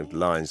is, you know,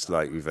 lines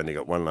like we've only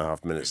got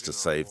 1.5 minutes to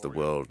save the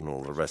world and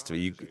all the rest of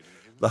it.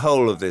 The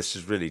whole of this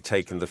has really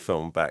taken the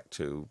film back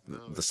to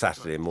the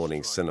Saturday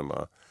morning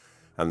cinema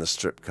and the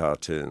strip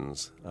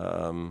cartoons.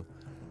 And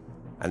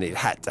it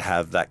had to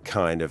have that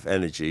kind of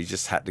energy. You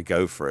just had to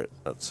go for it.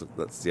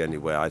 That's the only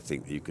way I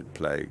think you could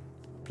play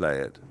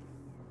it.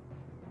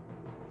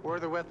 Where are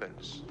the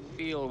weapons?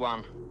 Feel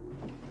one.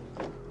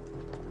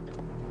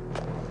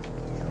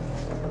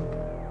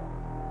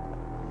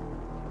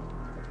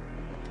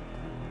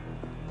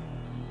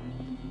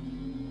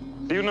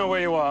 Do you know where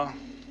you are?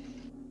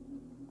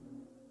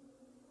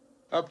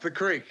 Up the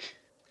creek.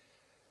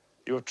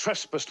 You have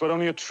trespassed where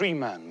only a tree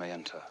man may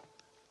enter.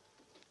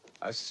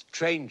 A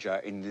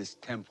stranger in this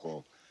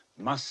temple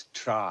must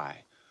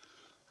try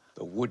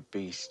the wood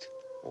beast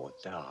or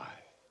die.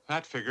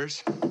 That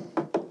figures.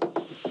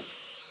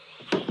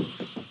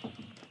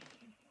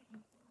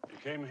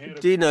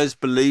 Dino's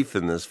belief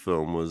in this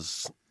film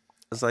was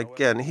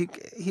again,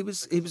 he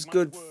was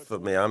good for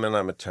me. I mean,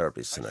 I'm a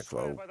terribly cynical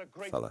old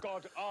fella.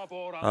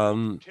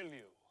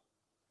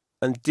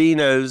 And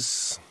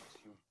Dino's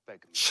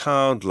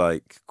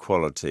childlike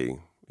quality,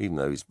 even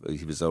though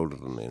he was older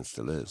than me and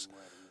still is,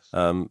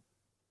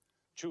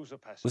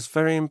 was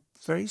very,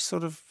 very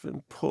sort of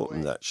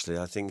important, actually.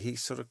 I think he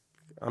sort of,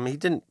 I mean, he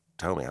didn't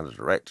tell me how to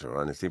direct or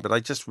anything, but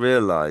I just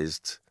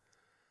realised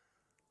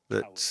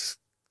that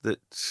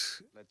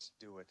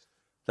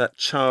that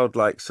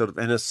childlike sort of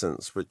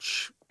innocence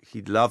which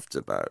he loved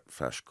about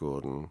Flash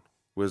Gordon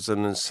was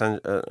an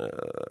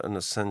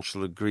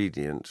essential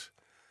ingredient.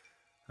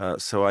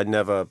 So I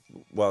never,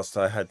 whilst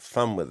I had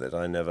fun with it,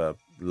 I never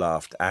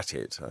laughed at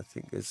it. I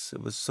think it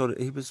was sort of,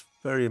 he was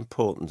very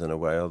important in a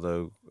way,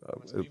 although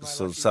it was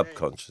sort of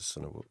subconscious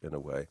in a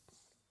way.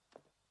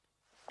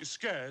 You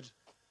scared?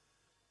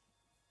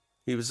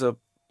 He was an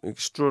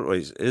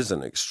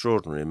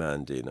extraordinary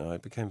man, Dino. I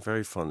became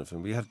very fond of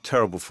him. We had a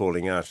terrible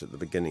falling out at the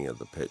beginning of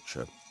the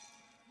picture.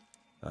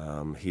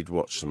 He'd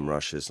watched some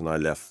rushes, and I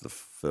left the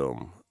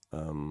film.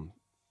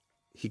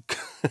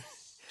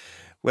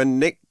 When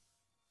Nick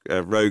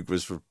Rogue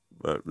was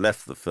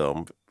left the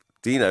film,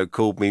 Dino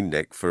called me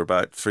Nick for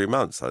about 3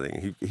 months, I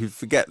think. He'd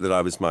forget that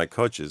I was Mike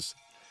Hodges.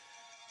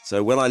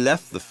 So when I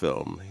left the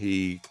film,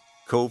 he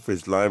called for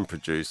his line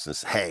producer and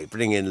said, hey,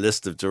 bring in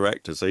list of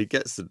directors. So he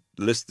gets the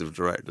list of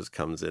directors,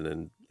 comes in,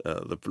 and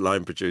the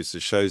line producer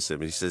shows him.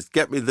 And he says,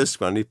 get me this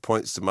one. He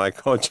points to Mike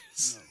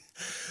Hodges.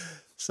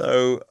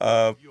 So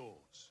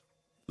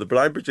the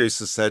line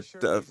producer said,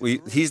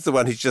 he's the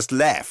one who's just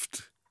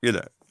left, you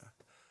know.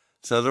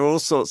 So there are all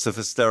sorts of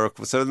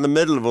hysterical. So in the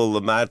middle of all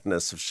the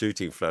madness of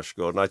shooting Flash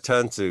Gordon, I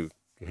turned to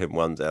him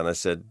one day and I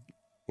said,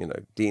 you know,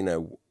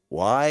 Dino,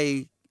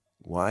 why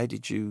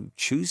did you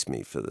choose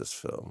me for this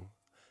film?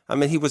 I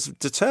mean, he was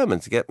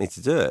determined to get me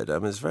to do it. I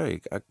mean, it's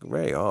very,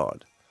 very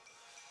odd.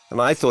 And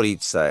I thought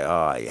he'd say,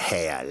 oh,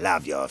 hey, I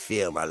love your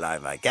film. I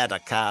love I Get a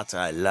Cat.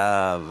 I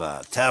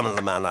love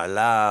Terminal Man. I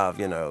love,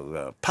 you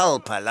know,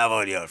 Pulp. I love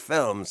all your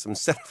films.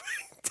 Instead of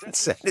didn't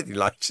say anything,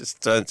 like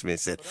just turned to me and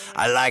said,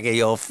 I like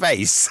your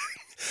face.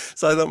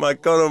 So I thought, my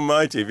God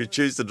almighty, if you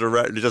choose the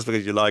director just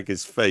because you like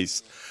his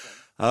face.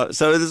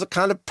 So there's a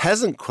kind of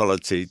peasant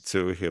quality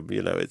to him,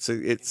 you know.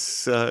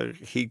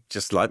 He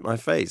just liked my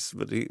face,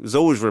 but he was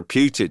always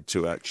reputed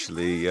to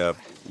actually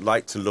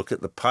like to look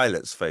at the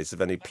pilot's face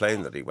of any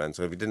plane that he went.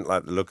 So if he didn't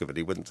like the look of it,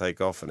 he wouldn't take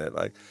off in it.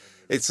 Like,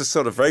 it's a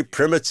sort of very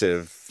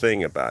primitive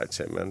thing about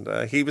him,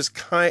 and he was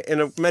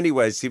in many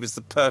ways he was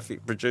the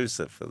perfect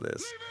producer for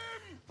this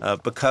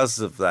because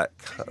of that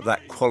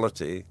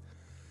quality,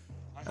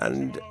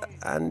 and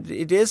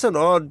it is an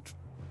odd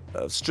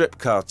strip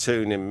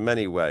cartoon in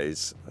many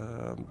ways.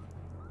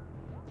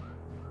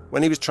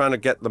 When he was trying to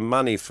get the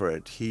money for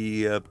it,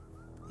 he had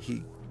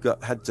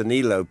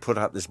Danilo put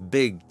up this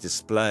big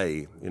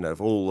display, you know,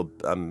 of all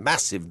the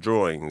massive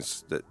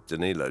drawings that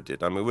Danilo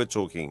did. I mean, we're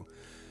talking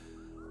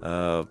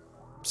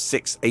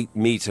 6-8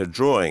 meter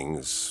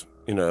drawings,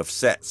 you know, of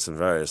sets and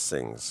various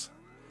things.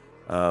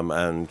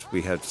 And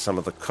we had some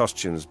of the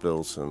costumes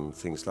built and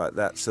things like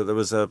that. So there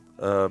was a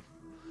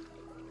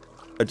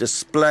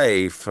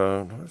display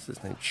for, what's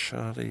his name,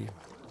 Charlie,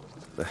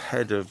 the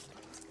head of,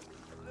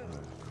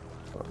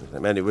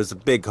 and it was a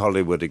big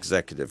Hollywood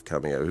executive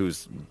coming over,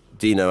 who's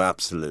Dino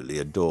absolutely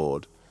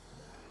adored.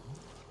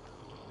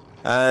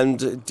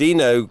 And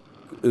Dino,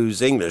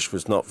 whose English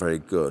was not very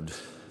good,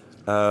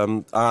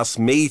 asked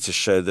me to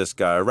show this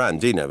guy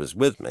around. Dino was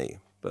with me.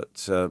 But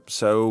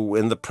so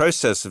in the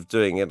process of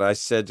doing it, I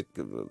said,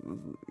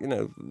 you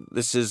know,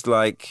 this is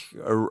like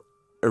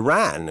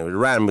Iran.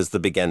 Iran was the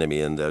big enemy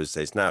in those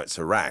days. Now it's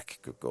Iraq,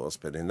 of course,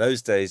 but in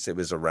those days it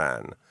was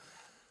Iran.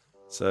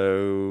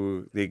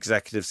 So the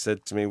executive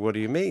said to me, "What do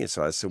you mean?"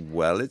 So I said,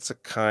 "Well, it's a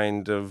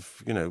kind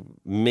of,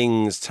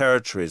 Ming's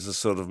territory is a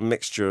sort of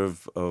mixture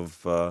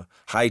of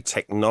high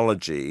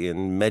technology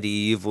and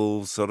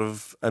medieval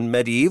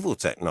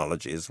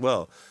technology as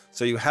well.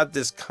 So you had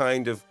this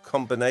kind of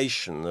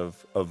combination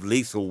of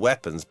lethal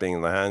weapons being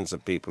in the hands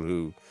of people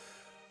who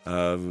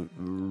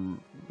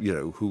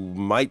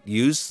might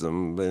use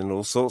them in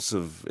all sorts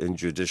of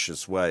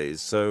injudicious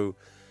ways. So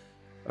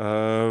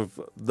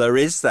there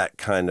is that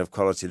kind of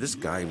quality. This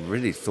guy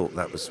really thought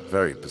that was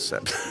very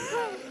perceptive.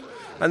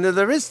 And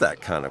there is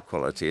that kind of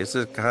quality. It's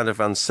a kind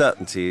of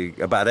uncertainty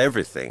about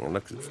everything. And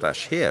look at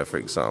Flash here, for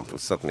example.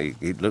 Suddenly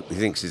he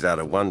thinks he's out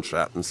of one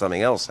trap and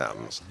something else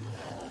happens.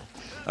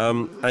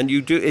 And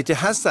it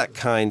has that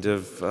kind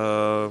of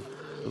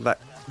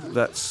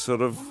that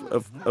sort of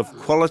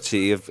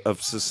quality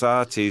of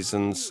societies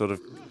and sort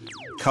of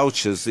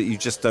cultures that you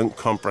just don't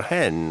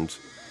comprehend,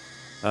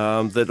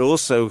 that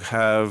also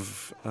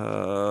have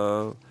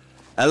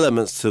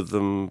elements to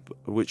them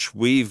which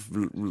we've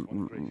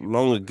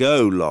long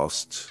ago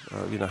lost,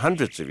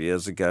 hundreds of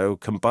years ago,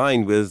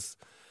 combined with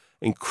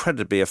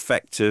incredibly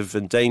effective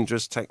and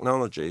dangerous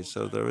technology.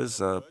 So there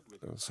is a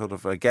sort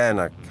of, again,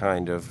 a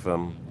kind of,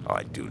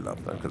 I do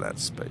love that. Look at that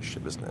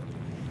spaceship, isn't it?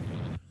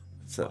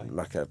 It's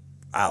like a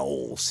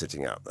owl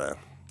sitting out there.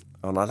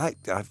 And I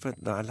like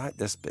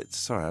this bit.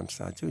 Sorry, I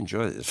do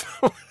enjoy this.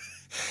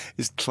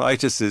 It's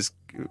Clytus's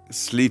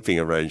sleeping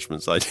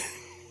arrangements. I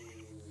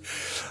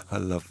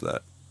love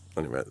that.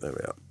 Anyway, there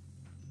we are.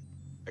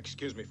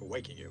 Excuse me for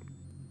waking you.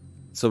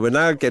 So we're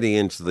now getting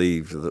into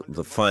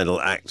the final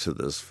act of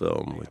this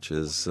film, which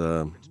is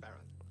the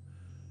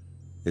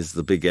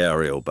big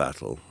aerial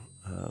battle.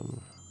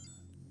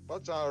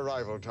 What's our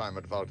arrival time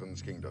at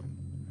Vulcan's kingdom?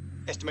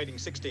 Estimating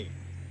 16.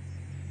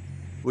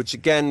 Which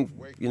again,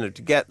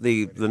 to get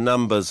the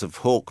numbers of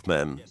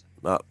Hawkmen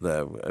up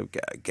there,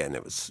 again,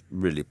 it was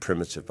really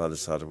primitive by the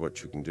side of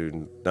what you can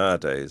do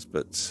nowadays,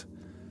 but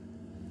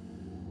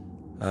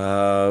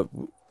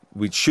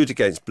we'd shoot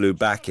against blue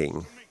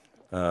backing,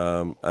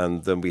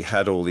 and then we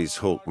had all these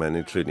Hawkmen,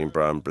 including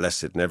Brian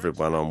Blessed and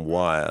everyone on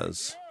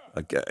wires,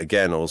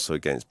 again also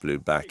against blue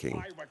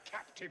backing.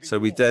 So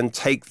we then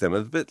take them,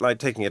 a bit like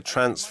taking a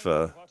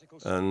transfer,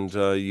 and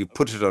you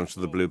put it onto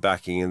the blue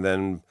backing, and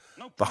then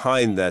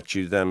behind that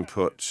you then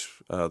put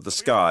the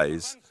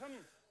skies.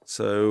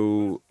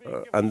 So,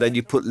 and then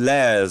you put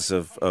layers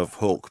of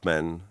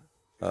Hawkmen,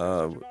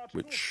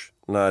 which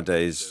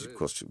nowadays, of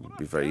course, it would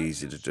be very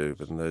easy to do,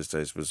 but in those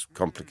days was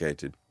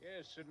complicated.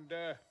 Yes, and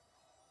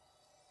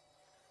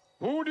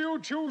who do you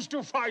choose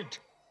to fight?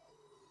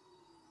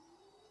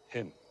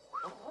 Him.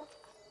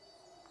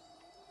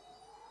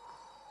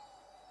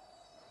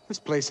 This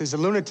place is a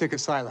lunatic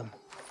asylum.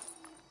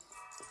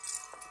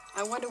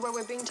 I wonder where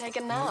we're being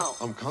taken now.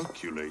 I'm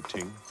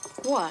calculating.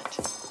 What?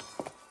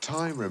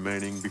 Time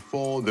remaining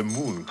before the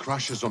moon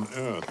crashes on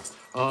Earth.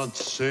 I'd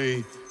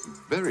say,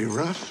 very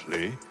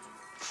roughly,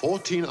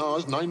 14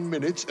 hours, 9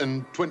 minutes,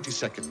 and 20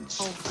 seconds.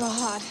 Oh,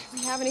 God.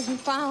 We haven't even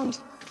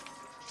found...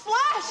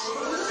 Flash!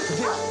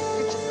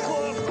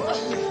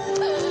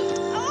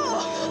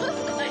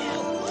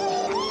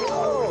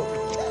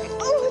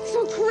 Oh, it's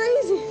so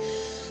crazy.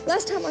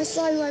 Last time I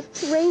saw you, I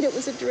prayed it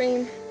was a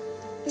dream.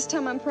 This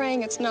time I'm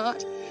praying it's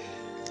not.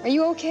 Are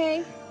you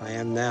okay? I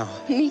am now.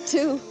 Me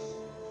too.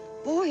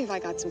 Boy, have I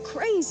got some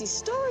crazy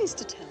stories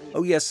to tell you.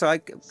 Oh yes, I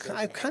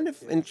found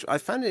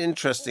it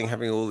interesting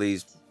having all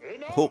these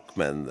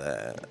Hawkmen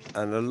there,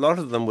 and a lot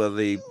of them were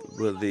the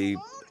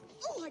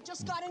Oh, I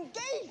just got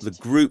engaged. the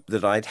group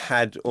that I'd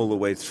had all the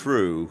way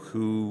through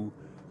who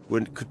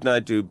could now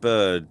do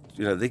bird.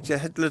 They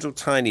had little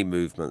tiny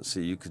movements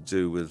that you could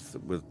do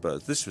with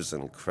birds. This was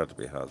an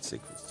incredibly hard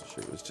sequence to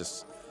shoot. It was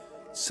just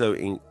so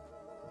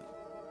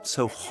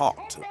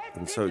hot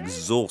and so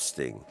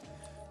exhausting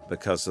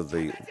because of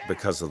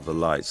the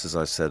lights, as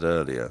I said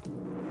earlier.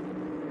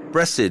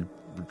 Blessed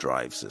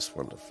drives this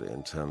wonderfully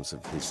in terms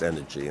of his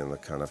energy and the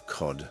kind of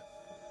cod.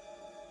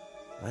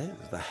 I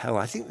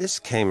think this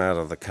came out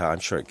of the car. I'm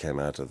sure it came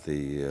out of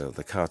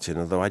the cartoon,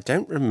 although I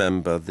don't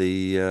remember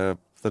the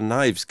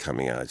knives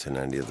coming out in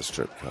any of the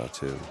strip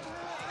cartoon.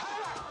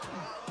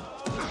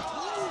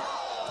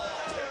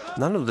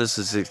 None of this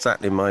is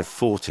exactly my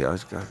forte. I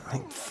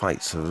think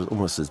fights are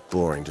almost as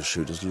boring to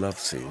shoot as love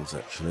scenes,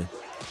 actually.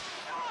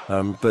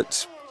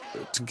 But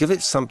to give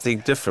it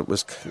something different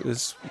was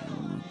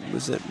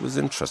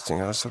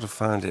interesting. I sort of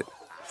found it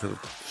sort of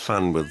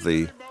fun with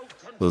the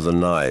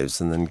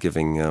knives, and then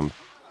giving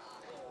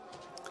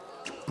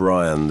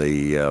Brian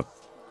the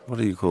what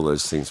do you call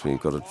those things when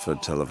you've got it for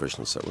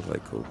television set? What are they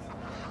called?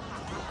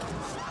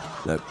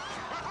 No.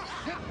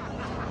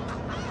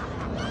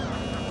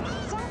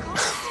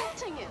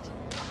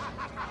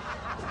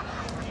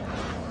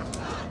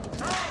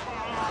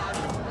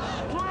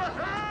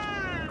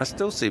 I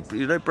still see,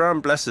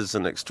 Brian Blessed's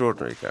an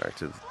extraordinary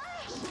character.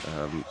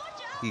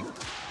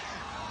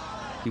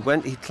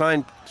 He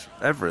climbed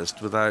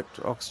Everest without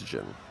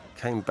oxygen.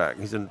 came back.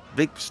 He's a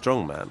big,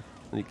 strong man,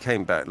 and he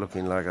came back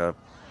looking like a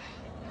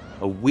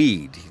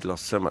weed. He'd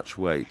lost so much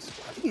weight.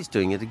 I think he's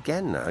doing it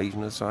again now,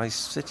 even as I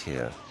sit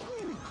here.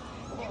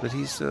 But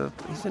he's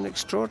an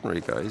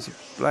extraordinary guy. He's a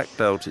black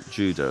belt at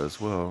judo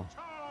as well.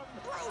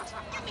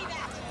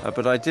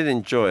 But I did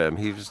enjoy him.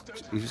 He was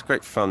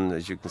great fun,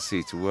 as you can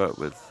see, to work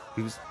with.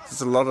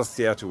 There's a lot of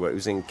theatre work. He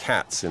was in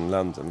Cats in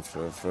London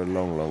for a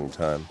long, long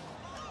time.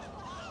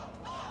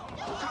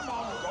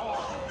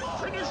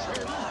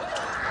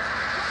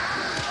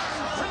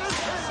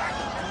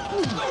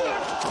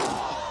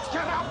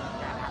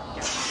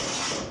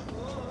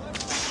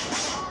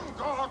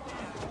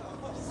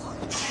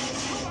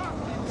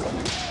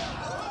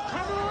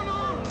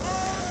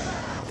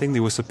 I think they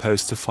were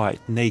supposed to fight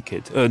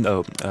naked.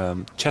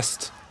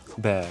 Chest,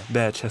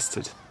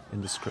 bare-chested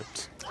in the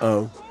script.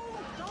 Oh,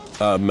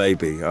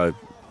 maybe. It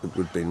would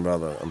have been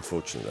rather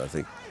unfortunate, I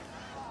think.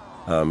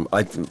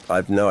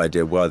 I've no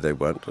idea why they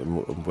weren't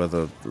and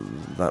whether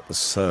that was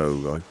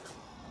so.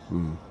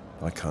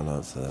 I can't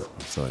answer that.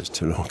 I'm sorry, it's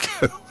too long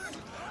ago.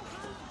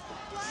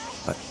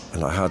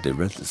 And I hardly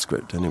read the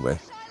script anyway.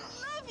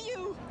 I love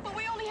you, but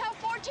we only have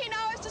 14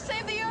 hours to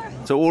save the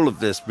Earth. So all of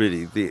this,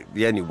 really,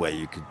 the only way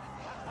you could...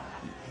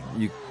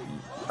 you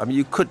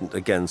couldn't,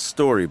 again,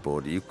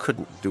 storyboard it. You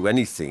couldn't do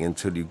anything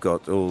until you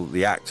got all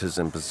the actors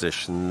in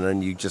position, and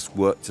then you just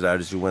worked it out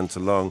as you went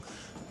along,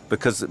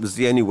 because it was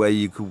the only way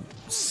you could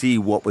see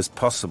what was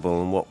possible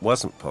and what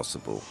wasn't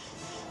possible.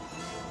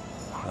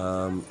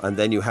 And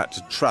then you had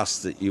to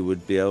trust that you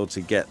would be able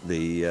to get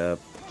the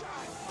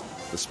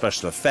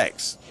special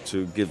effects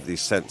to give the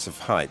sense of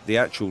height. The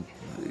actual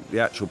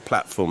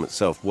platform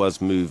itself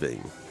was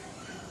moving.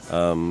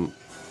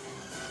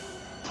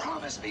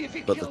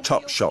 But the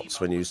top shots,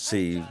 when you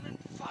see,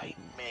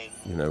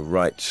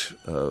 right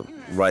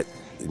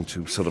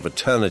into sort of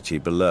eternity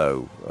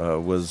below,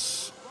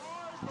 was,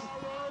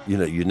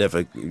 you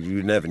never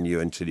knew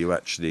until you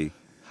actually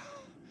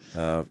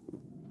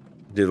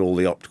did all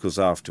the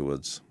opticals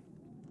afterwards.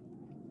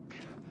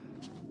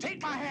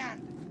 Take my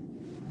hand.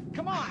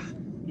 Come on.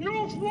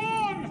 You've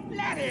won.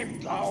 Let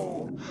him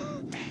go.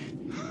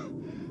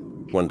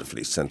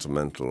 Wonderfully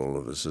sentimental, all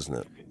of this, isn't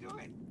it?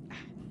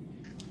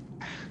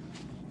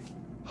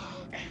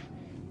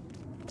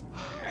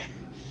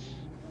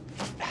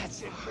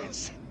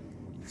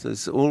 So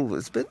it's a little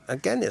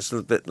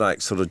bit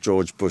like sort of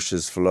George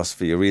Bush's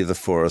philosophy: you're either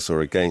for us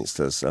or against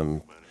us.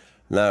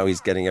 Now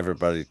he's getting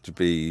everybody to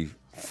be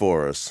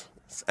for us.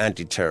 It's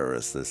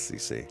anti-terrorist, this, you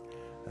see.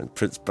 And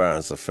Prince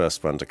Baron's the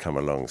first one to come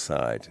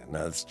alongside.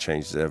 Now this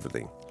changes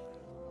everything.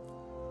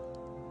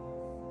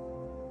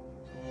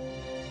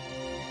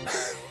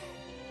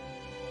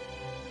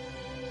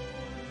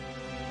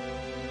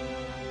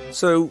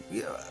 So,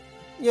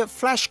 yeah,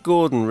 Flash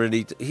Gordon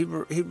really, he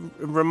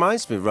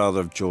reminds me rather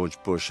of George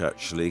Bush,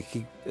 actually.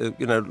 He,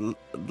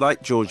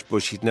 like George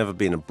Bush, he'd never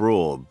been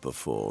abroad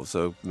before,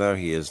 so now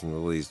he is on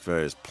all these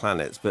various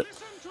planets. But,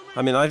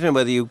 I mean, I don't know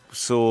whether you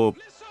saw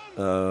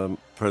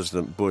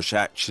President Bush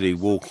actually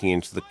walking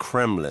into the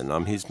Kremlin.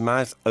 His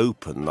mouth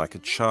open like a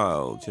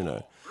child,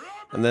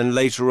 And then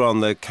later on,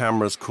 the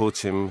cameras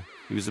caught him.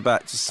 He was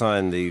about to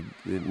sign the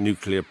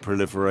nuclear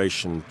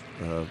proliferation,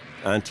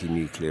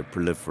 anti-nuclear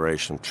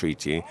proliferation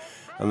treaty,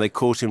 and they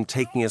caught him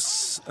taking a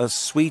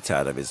sweet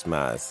out of his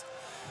mouth.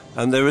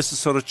 And there is a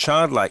sort of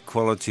childlike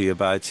quality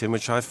about him,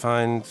 which I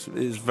find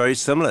is very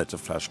similar to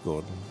Flash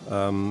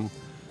Gordon.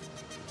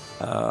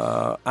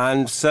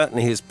 And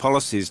certainly his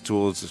policies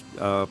towards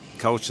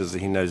cultures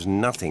that he knows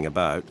nothing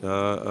about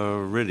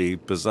are really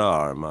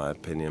bizarre, in my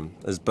opinion,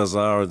 as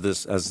bizarre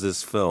as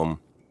this film.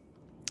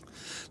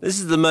 This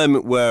is the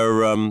moment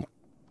where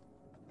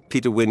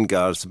Peter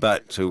Wyngarde is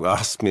about to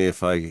ask me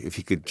if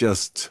he could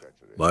just,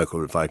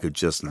 Michael, if I could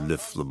just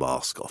lift the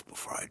mask off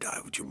before I die,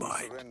 would you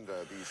mind?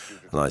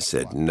 And I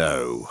said,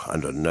 no,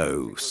 under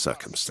no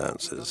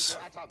circumstances.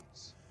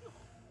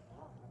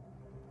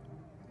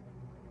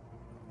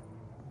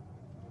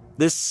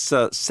 This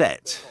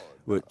set,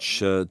 which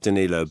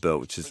Danilo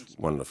built, which is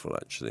wonderful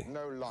actually,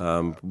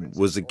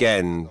 was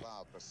again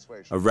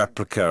a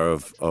replica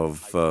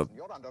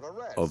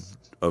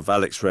of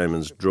Alex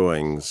Raymond's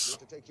drawings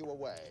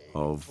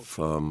of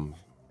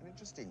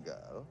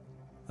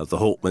the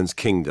Hawkman's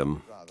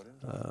Kingdom.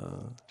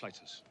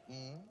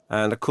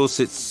 And of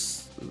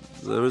course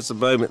there is a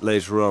moment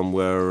later on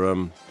where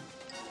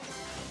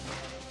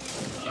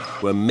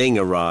Ming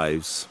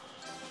arrives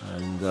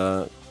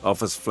and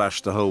offers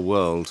Flash the whole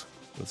world,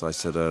 as I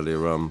said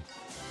earlier on.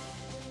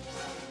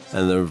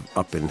 And they're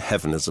up in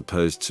heaven as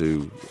opposed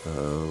to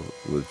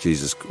with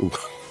Jesus. Ooh,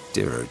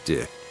 dear, oh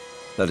dear.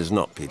 That is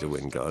not Peter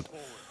Wyngarde.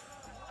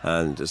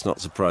 And it's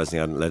not surprising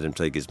I didn't let him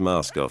take his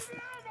mask off.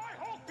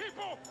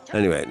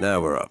 Anyway,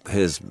 now we're up.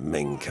 Here's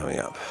Ming coming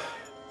up.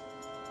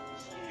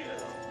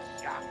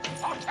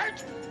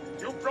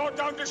 You brought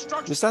down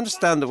destruction. Just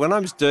understand that when I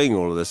was doing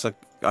all of this,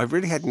 I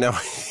really had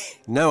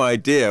no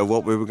idea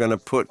what we were going to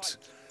put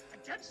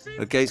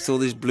against all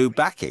this blue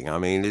backing. I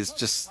mean, it's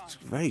just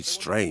very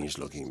strange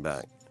looking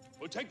back.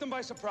 take them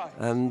by surprise.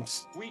 And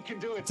We can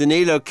do it.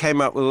 Danilo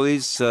came up with all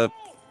these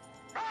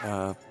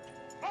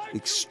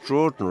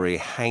extraordinary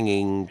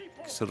hanging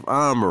sort of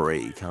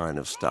armory kind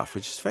of stuff,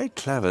 which is very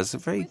clever. It's a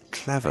very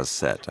clever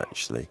set,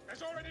 actually.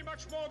 There's already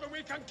much more than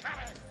we can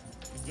carry.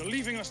 You're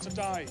leaving us to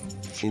die.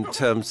 In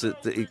terms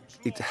that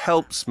it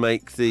helps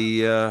make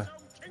the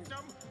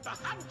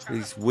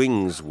these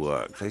wings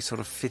work. They sort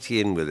of fit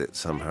in with it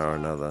somehow or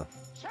another.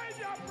 Save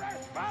your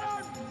breath,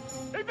 Baron!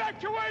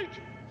 Evacuate!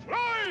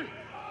 Fly!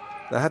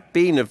 There had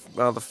been a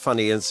rather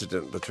funny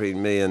incident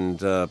between me and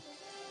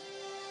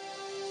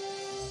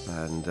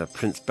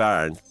Prince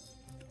Baron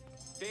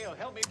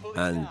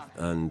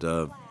and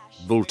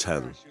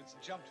Vultan,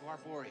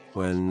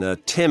 when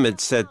Tim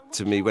had said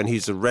to me, when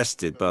he's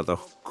arrested by the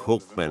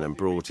Hawkmen and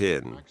brought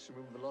in,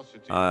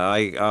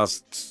 I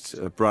asked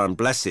Brian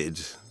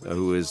Blessed,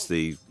 who is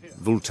the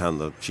Vultan,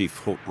 the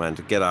chief Hawkman,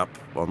 to get up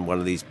on one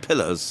of these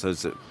pillars so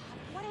that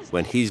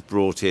when he's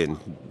brought in,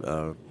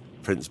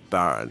 Prince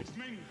Baron,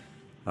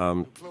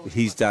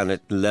 he's down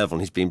at level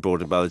and he's been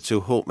brought in by the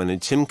two Hawkmen,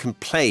 and Tim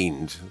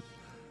complained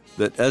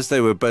that as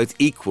they were both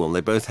equal and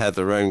they both had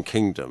their own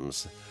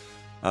kingdoms,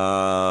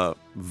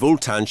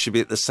 Vultan should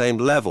be at the same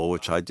level,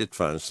 which I did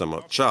find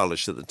somewhat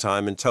childish at the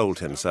time and told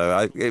him.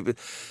 So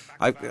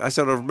I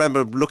sort of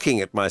remember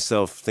looking at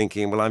myself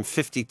thinking, well, I'm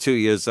 52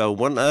 years old.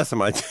 What on earth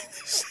am I doing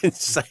this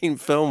insane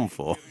film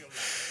for?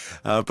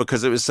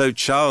 Because it was so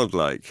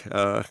childlike.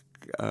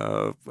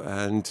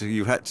 And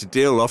you had to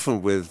deal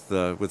often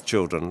with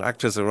children.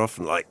 Actors are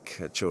often like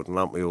children,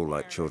 aren't we all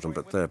like children?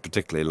 But they're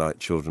particularly like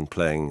children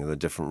playing the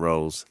different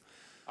roles.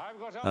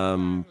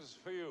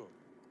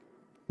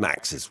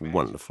 Max is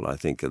wonderful, I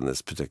think, in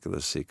this particular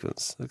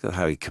sequence. Look at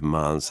how he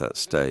commands that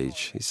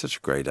stage. He's such a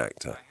great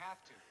actor,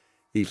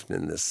 even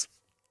in this.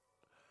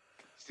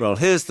 Well,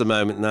 here's the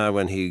moment now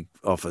when he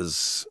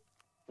offers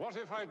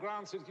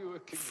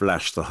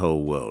Flash the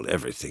whole world,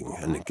 everything,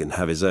 and he can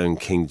have his own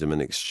kingdom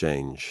in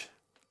exchange.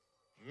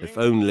 If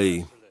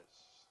only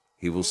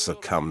he will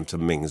succumb to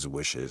Ming's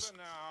wishes.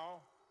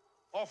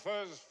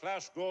 Offers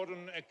Flash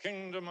Gordon a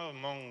kingdom of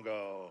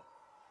Mongo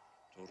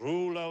to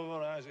rule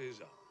over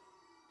Aziza.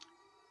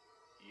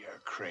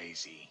 You're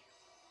crazy.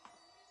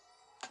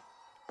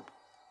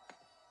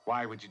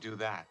 Why would you do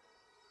that?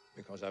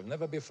 Because I've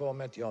never before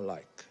met your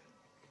like.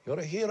 You're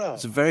a hero.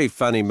 It's a very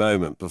funny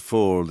moment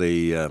before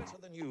the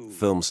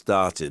film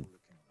started.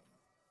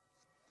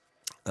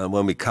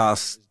 When we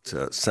cast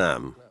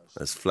Sam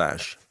as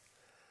Flash.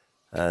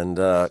 And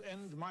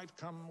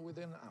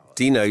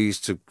Dino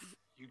used to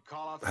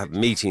have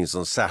meetings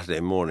on Saturday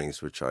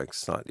mornings, which I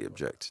slightly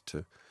objected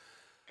to.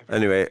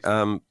 Anyway,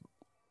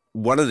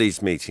 one of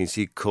these meetings,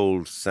 he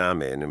called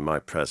Sam in my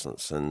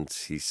presence, and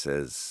he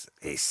says,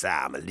 "Hey,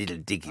 Sam, a little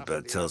dicky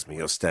bird tells me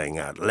you're staying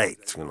out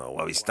late. You know,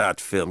 while we start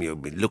to film, you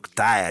look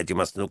tired. You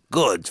must look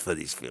good for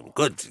this film.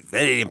 Good,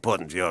 very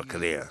important to your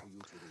career."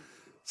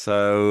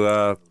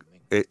 So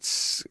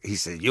he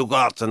said, "You go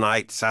out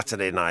tonight,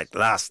 Saturday night,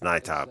 last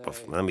night out,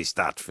 let me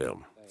start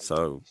film."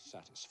 So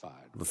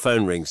the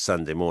phone rings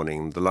Sunday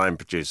morning. The line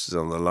producers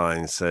on the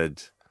line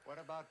said,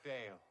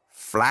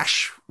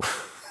 "Flash."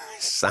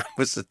 Sam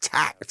was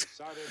attacked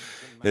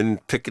in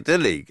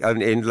Piccadilly,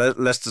 in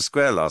Leicester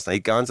Square last night.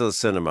 He'd gone to the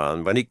cinema,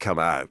 and when he come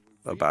out,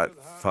 about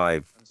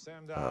 5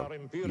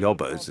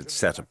 yobbos had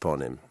set upon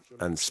him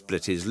and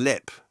split his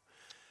lip.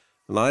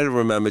 And I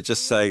remember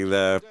just saying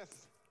there,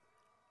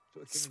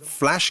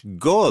 Flash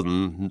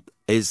Gordon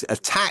is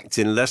attacked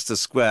in Leicester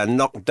Square,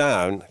 knocked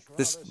down.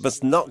 This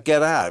must not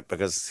get out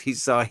because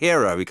he's our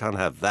hero. We can't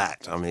have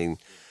that. I mean...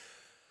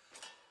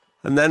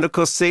 And then, of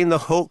course, seeing the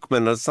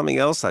Hawkmen, and something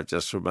else I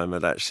just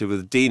remembered, actually,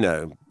 with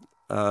Dino,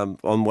 on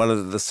one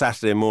of the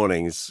Saturday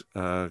mornings.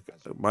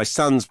 My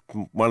sons,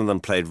 one of them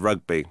played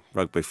rugby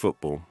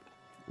football,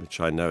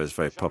 which I know is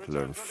very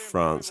popular in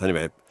France.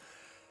 Anyway,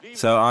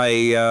 so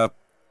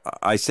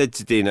I said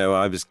to Dino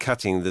I was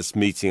cutting this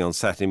meeting on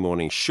Saturday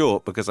morning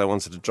short because I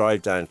wanted to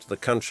drive down to the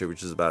country,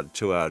 which is about a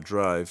 2-hour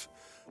drive,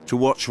 to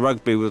watch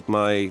rugby with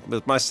my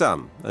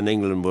son. And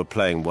England were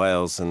playing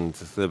Wales, and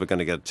they were going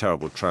to get a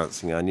terrible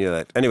trouncing. I knew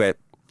that. Anyway,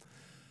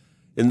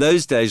 in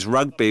those days,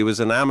 rugby was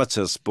an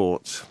amateur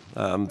sport.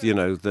 You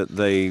know,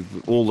 that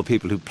all the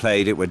people who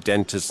played it were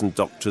dentists and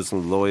doctors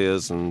and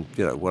lawyers and,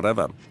 you know,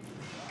 whatever.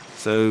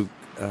 So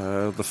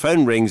the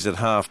phone rings at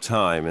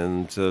half-time,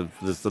 and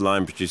there's the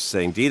line producer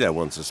saying, "Dino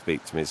wants to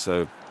speak to me."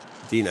 So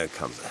Dino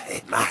comes,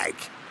 "Hey,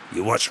 Mike,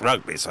 you watch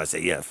rugby?" So I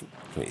say, "Yeah."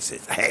 He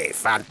says, "Hey,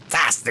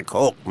 fantastic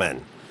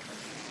Hawkman."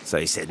 So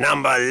he said,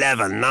 "Number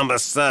 11, number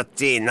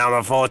 13,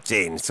 number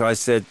 14. So I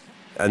said,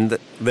 and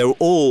they were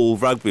all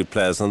rugby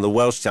players on the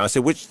Welsh team. I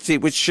said,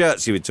 which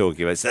shirts you were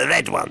talking about? He said, "The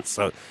red ones."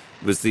 So it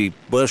was the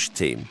Welsh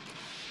team.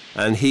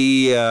 And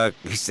he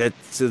said,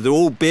 "So they're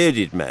all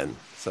bearded men."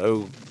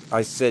 So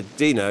I said,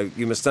 "Dino,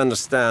 you must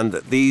understand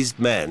that these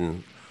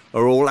men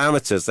are all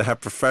amateurs. They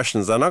have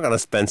professions. They're not going to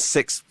spend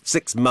six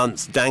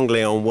months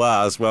dangling on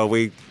wires while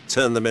we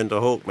turn them into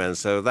Hawkmen."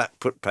 So that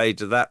put paid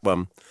to that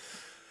one.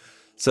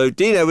 So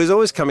Dino was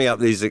always coming up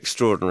with these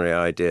extraordinary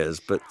ideas,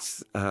 but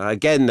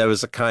again, there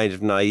was a kind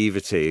of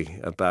naivety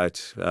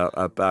about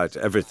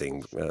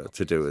everything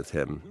to do with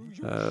him.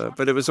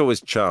 But it was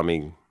always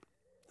charming,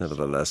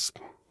 nevertheless.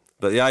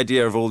 But the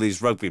idea of all these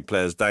rugby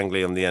players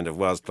dangling on the end of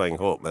Wells playing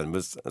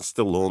Hawkman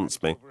still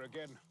haunts me.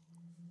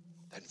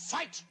 Then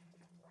fight!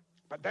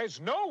 But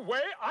there's no way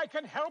I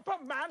can help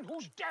a man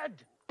who's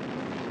dead.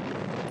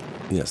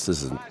 Yes,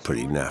 this is a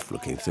pretty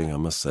naff-looking thing, I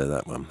must say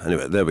that one.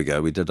 Anyway, there we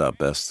go. We did our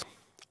best.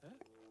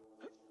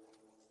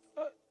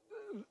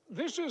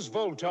 This is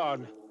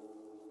Voltan.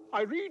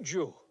 I read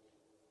you.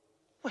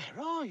 Where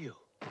are you?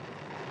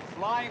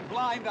 Flying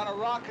blind on a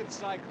rocket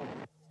cycle.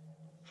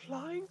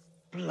 Flying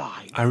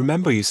blind? I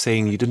remember you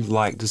saying you didn't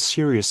like the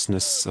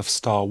seriousness of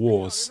Star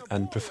Wars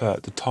and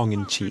preferred the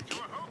tongue-in-cheek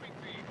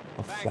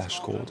of Flash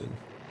Gordon.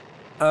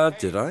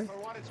 Did I?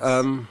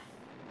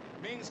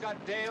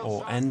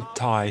 Or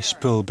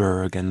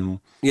anti-Spielberg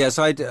and... Yes,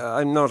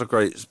 I'm not a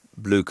great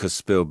Lucas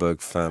Spielberg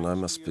fan, I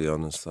must be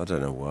honest. I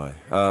don't know why.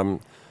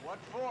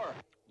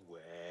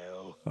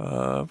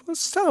 Well,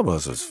 Star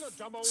Wars was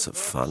so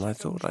fun. I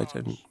thought I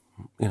didn't,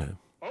 you know.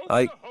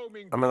 I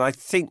mean, I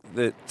think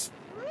that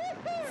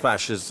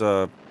Flash is,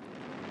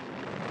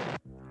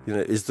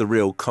 is the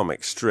real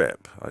comic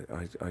strip.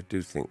 I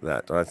do think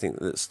that. I think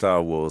that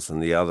Star Wars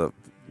and the other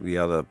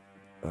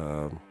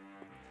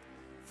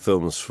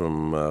films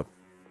from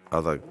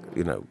other,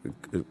 I don't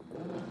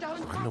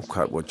know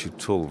quite what you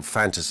call them,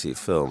 fantasy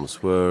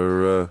films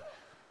were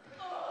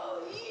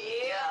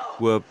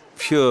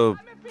pure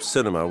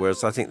cinema,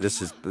 whereas I think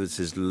this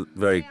is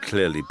very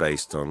clearly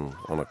based on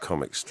a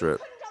comic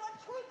strip.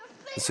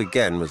 This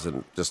again was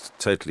just a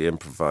totally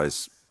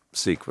improvised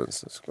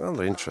sequence. It's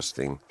rather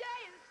interesting.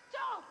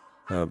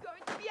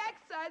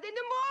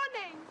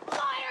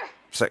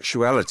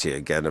 Sexuality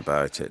again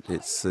about it.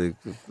 It's the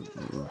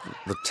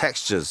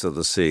textures of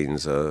the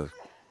scenes are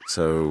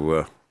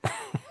so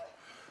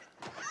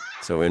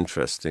so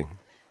interesting.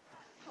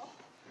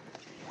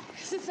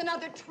 Is this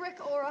another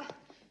trick, Aura?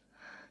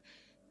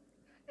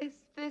 Is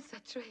this a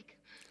trick?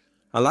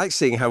 I like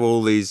seeing how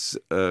all these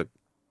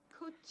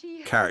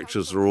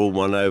characters are all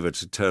won over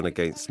to turn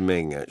against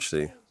Ming,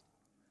 actually.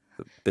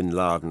 The Bin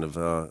Laden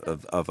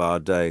of our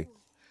day.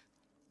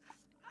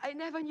 I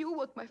never knew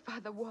what my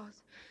father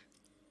was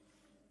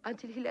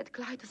until he let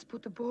Clytus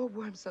put the boar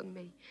worms on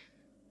me.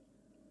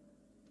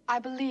 I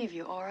believe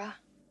you, Aura.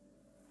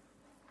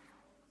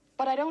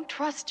 But I don't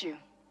trust you.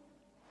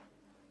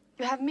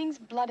 You have Ming's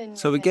blood in you.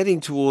 So we're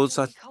getting towards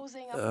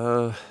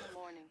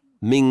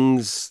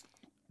Ming's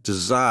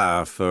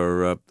desire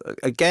for...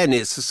 again,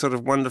 it's a sort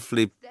of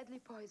wonderfully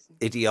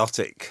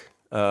idiotic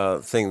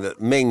thing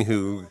that Ming,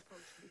 who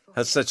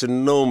has such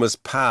enormous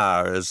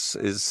power,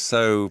 is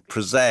so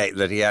prosaic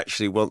that he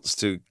actually wants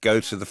to go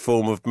to the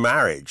form of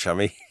marriage. I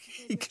mean,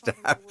 he could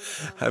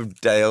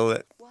have Dale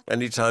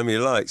anytime he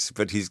likes,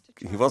 but he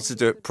wants to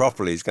do it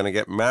properly. He's going to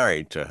get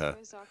married to her.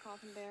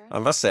 I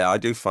must say, I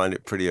do find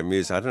it pretty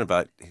amusing. I don't know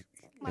about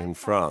in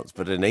France,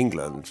 but in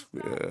England,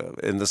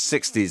 in the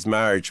 60s,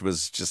 marriage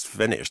was just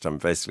finished.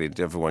 Basically,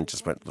 everyone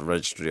just went to the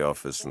registry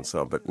office and so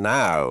on. But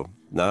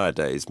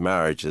nowadays,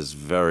 marriage is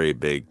very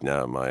big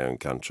now in my own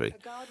country.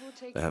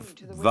 They have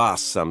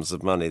vast sums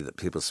of money that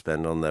people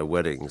spend on their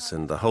weddings,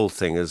 and the whole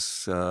thing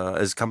has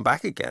come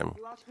back again.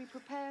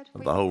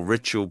 The whole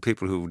ritual,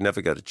 people who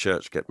never go to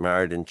church get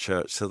married in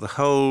church. So the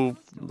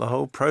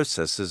whole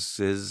process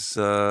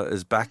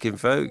is back in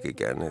vogue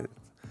again.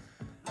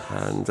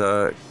 And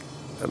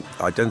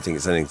I don't think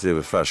it's anything to do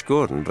with Flash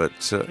Gordon,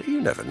 but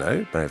you never know.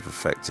 It may have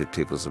affected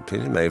people's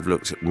opinion. May have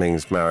looked at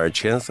Ming's marriage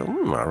here and thought,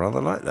 I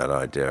rather like that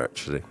idea,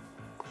 actually.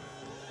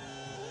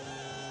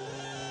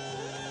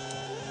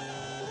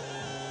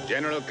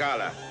 General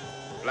Kala,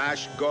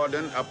 Flash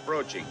Gordon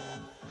approaching.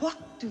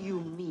 What do you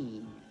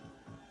mean?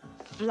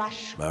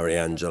 Flash...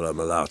 Mariangela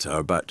Malata are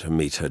about to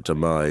meet her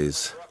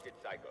demise.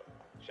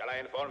 Shall I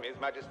inform His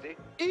Majesty?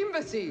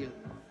 Imbecile!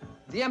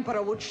 The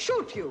Emperor would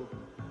shoot you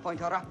for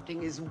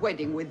interrupting his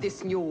wedding with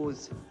this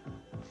news.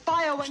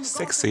 Fire when... She's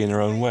sexy in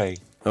her own way.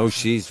 Oh,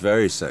 she's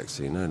very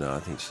sexy. No, I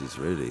think she's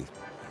really...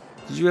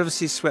 Did you ever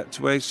see Swept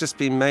Away? It's just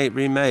been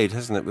remade,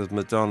 hasn't it, with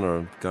Madonna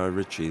and Guy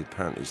Ritchie.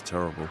 Apparently it's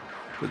terrible.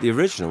 But the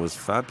original was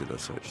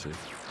fabulous, actually.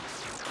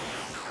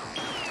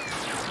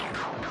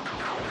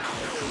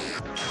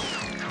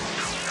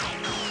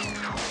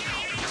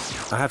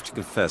 I have to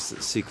confess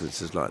that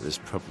sequences like this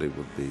probably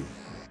would be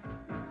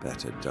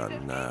better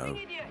done now.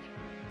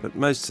 But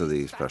most of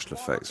the special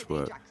effects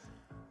work.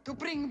 To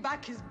bring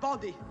back his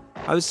body.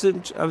 I was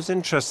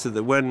interested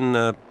that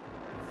when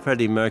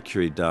Freddie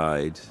Mercury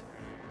died,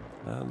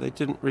 they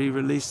didn't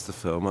re-release the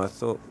film. I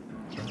thought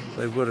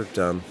they would have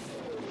done.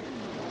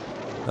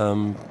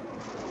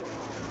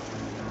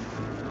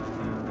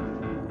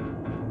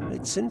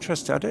 It's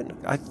interesting.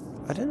 I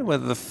don't know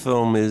whether the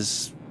film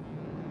is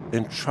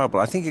in trouble.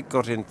 I think it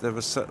got in. There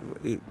was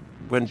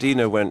when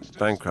Dino went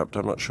bankrupt.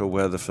 I'm not sure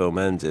where the film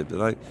ended,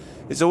 but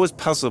it's always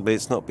puzzled me.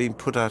 It's not being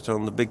put out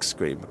on the big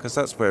screen because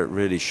that's where it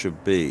really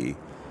should be.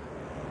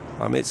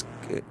 I mean,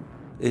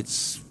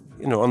 it's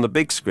on the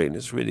big screen,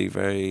 it's really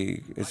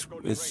very,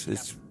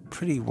 it's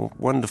pretty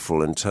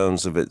wonderful in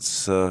terms of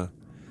its,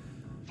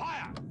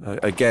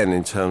 again,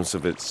 in terms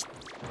of its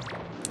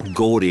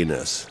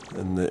gaudiness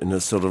in a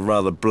sort of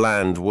rather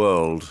bland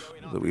world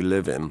that we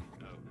live in.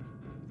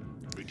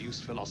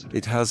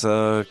 It has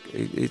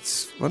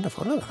it's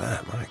wonderful. Look at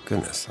that, my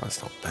goodness,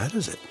 that's not bad,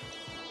 is it?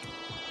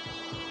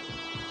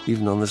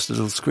 Even on this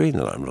little screen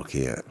that I'm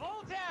looking at.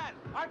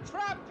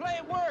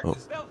 Oh.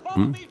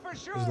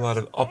 There's a lot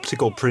of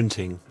optical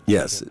printing.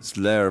 Yes, it's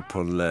layer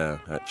upon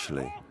layer,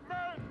 actually.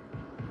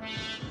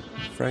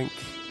 Frank.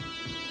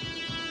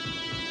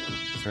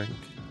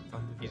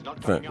 He's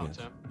not coming out,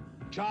 sir.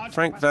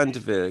 Frank van der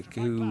Veer,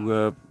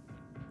 who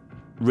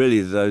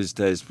really those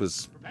days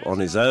was on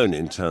his own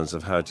in terms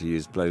of how to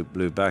use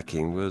blue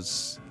backing,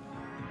 was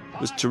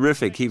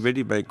terrific. He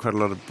really made quite a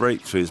lot of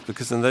breakthroughs,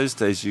 because in those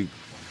days you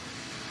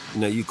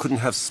couldn't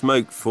have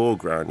smoke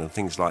foreground and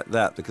things like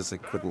that, because they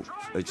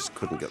just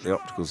couldn't get the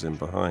opticals in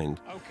behind.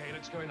 Okay,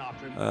 let's go in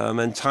after him.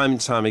 And time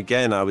and time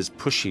again, I was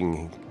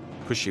pushing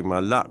my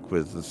luck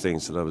with the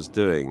things that I was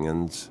doing,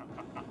 and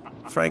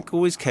Frank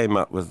always came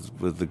up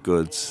with the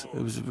goods.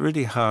 It was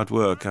really hard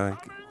work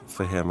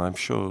for him, I'm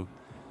sure.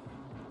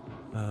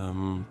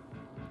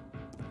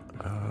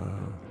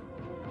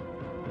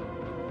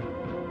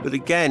 But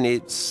again,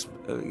 it's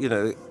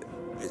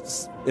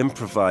it's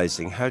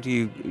improvising. How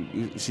do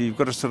so you've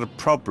got a sort of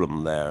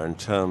problem there in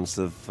terms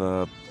of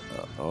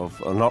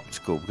an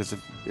optical, because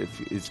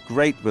if it's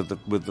great with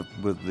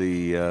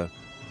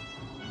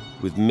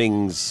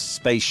Ming's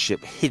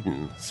spaceship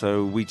hidden,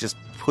 so we just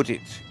put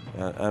it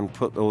and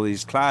put all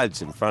these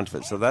clouds in front of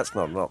it. So that's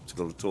not an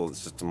optical at all.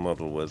 It's just a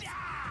model with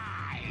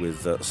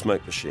a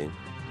smoke machine.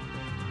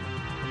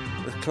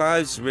 The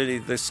clouds really,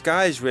 the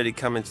skies really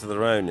come into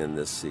their own in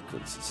this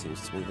sequence, it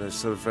seems to me. They're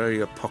sort of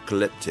very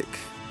apocalyptic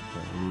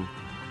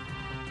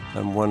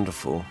and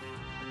wonderful.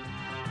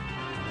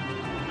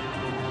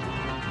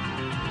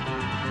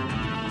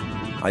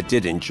 I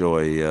did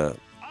enjoy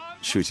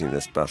shooting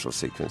this battle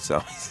sequence.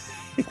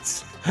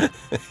 It's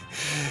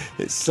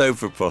so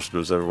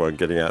preposterous, everyone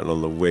getting out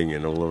on the wing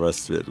and all the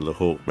rest of it, and the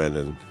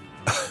Hawkmen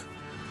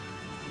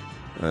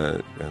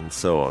and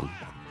so on.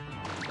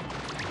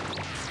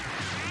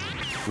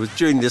 It was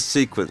during this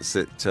sequence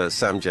that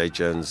Sam J.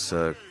 Jones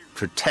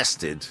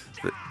protested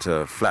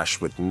that Flash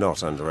would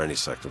not, under any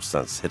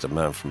circumstance, hit a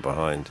man from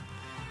behind.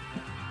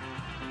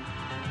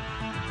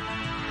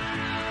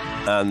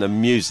 And the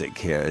music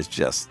here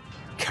just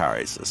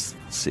carries this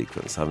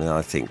sequence. I mean,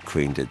 I think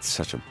Queen did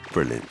such a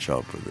brilliant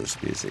job with this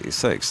music. It's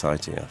so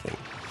exciting, I think.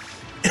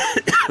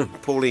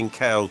 Pauline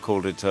Kael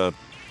called it a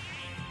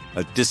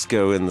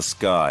disco in the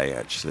sky,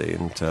 actually,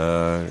 and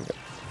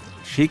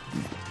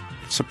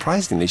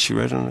surprisingly, she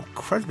wrote an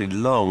incredibly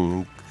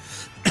long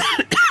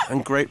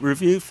and great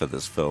review for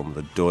this film,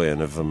 the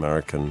doyen of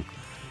American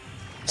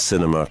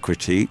cinema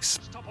critiques.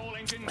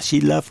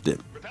 She loved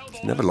it.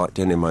 She never liked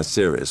any of my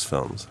serious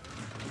films.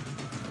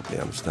 Probably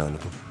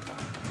understandable.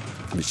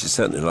 But she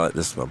certainly liked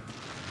this one.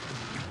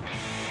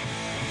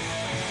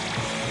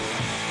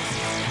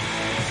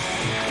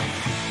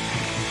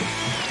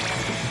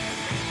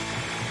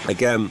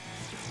 Again,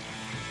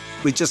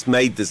 we just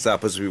made this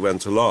up as we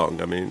went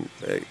along. I mean,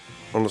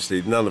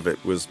 honestly, none of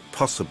it was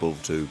possible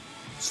to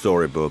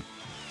storyboard.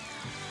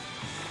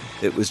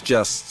 It was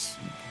just,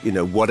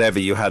 whatever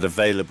you had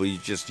available, you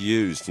just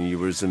used, and you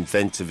were as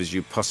inventive as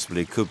you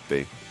possibly could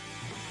be.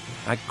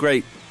 I had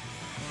great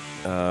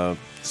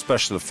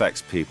special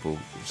effects people,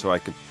 so I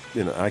could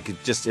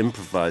just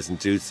improvise and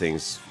do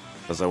things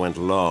as I went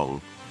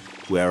along,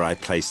 where I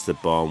placed the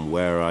bomb,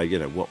 where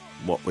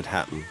what would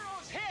happen.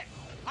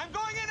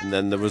 And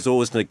then there was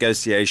always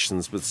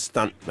negotiations with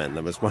stuntmen.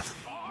 There was one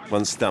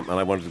stuntman,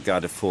 I wanted the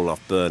guy to fall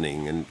off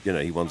burning, and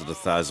he wanted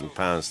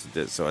 £1,000 to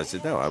do it. So I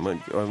said, no, I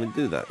won't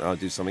do that. I'll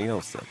do something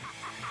else then.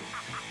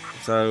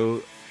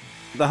 So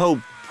the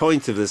whole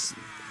point of this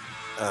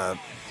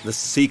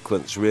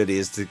sequence really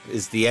is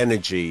the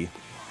energy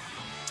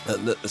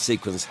that the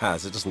sequence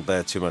has. It doesn't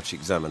bear too much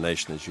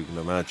examination, as you can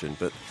imagine,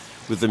 but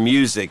with the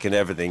music and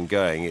everything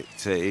going,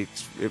 it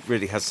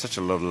really has such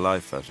a lot of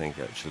life, I think,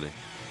 actually.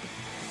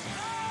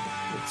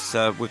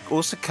 We're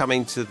also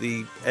coming to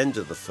the end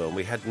of the film.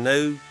 We had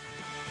no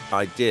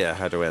idea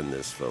how to end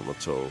this film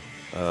at all.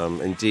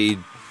 Indeed,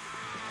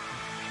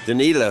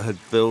 Danilo had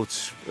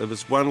built. There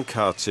was one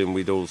cartoon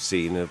we'd all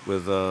seen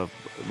with a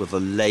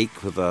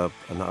lake with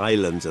an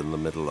island in the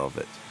middle of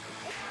it,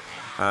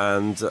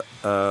 and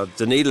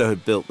Danilo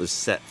had built this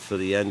set for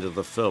the end of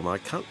the film. I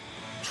can't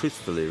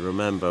truthfully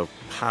remember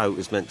how it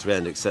was meant to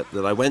end, except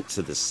that I went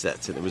to this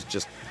set and it was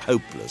just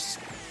hopeless.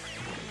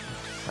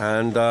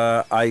 And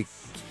I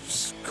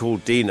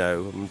called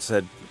Dino and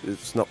said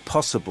it's not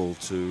possible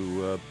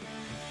to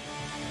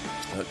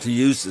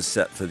use the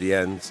set for the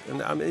end.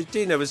 And I mean,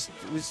 Dino was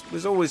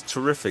always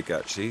terrific.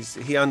 Actually,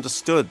 he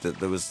understood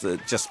that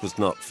it just was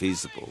not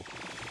feasible.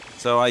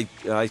 So I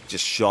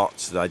just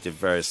shot. And I did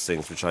various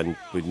things which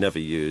we'd never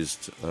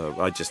used.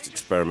 I just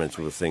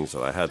experimented with things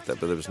that I had there,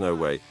 but there was no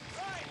way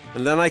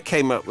And then I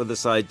came up with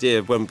this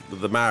idea when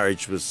the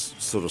marriage was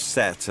sort of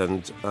set,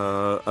 and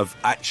of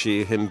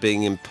actually him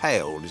being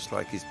impaled. It's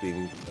like he's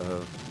been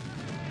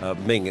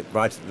Ming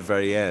right at the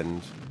very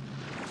end.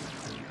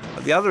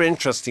 The other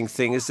interesting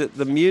thing is that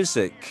the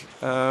music,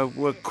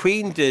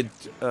 Queen did,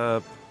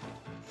 I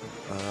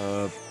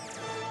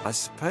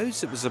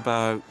suppose it was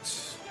about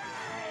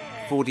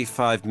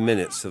 45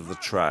 minutes of the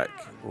track,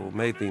 or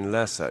maybe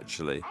less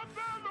actually.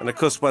 And of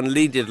course, Wan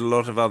Lee did a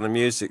lot of other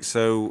music,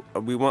 so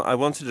I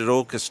wanted it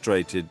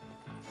orchestrated,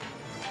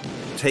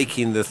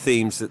 taking the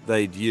themes that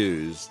they'd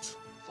used.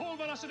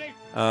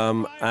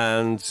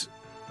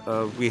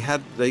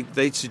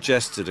 They'd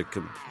suggested a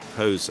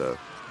composer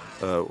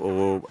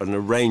or an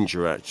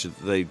arranger,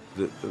 actually,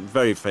 a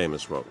very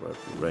famous rock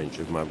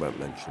arranger, whom I won't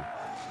mention.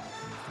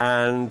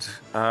 And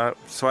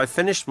so I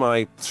finished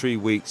my 3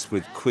 weeks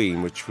with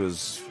Queen,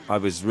 I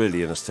was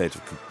really in a state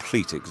of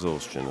complete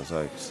exhaustion, as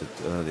I said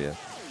earlier.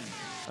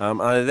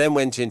 I then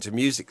went into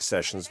music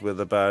sessions with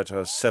about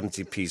a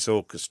 70-piece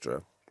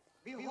orchestra,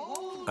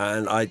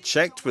 and I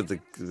checked with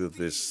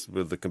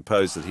the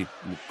composer that he'd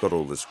got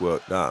all this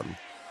work done.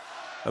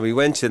 And we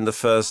went in the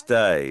first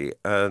day,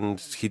 and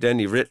he'd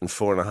only written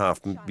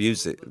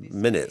 4.5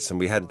 minutes, and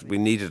we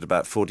needed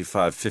about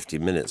 45, 50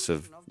 minutes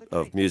of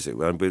music,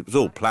 and it was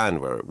all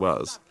planned where it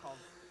was.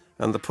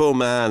 And the poor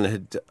man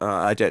had,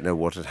 I don't know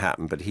what had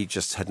happened, but he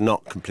just had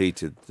not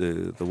completed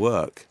the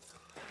work.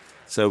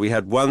 So we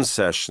had one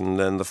session,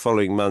 then the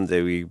following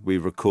Monday we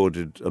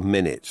recorded a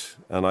minute,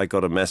 and I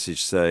got a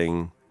message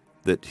saying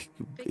that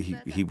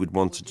he would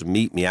wanted to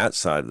meet me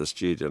outside of the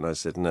studio, and I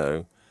said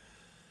no,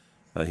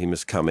 he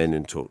must come in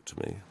and talk to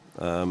me.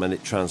 And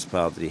it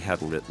transpired that he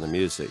hadn't written the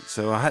music.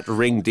 So I had to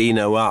ring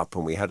Dino up,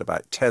 and we had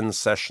about 10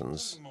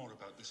 sessions.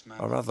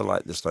 I rather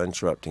like this. I'm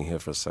interrupting here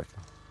for a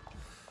second.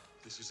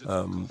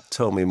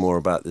 Tell me more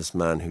about this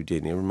man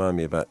Houdini. Remind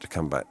me to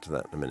come back to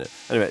that in a minute.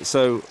 Anyway,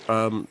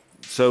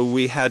 so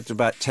we had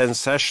about 10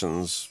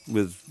 sessions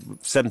with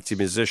 70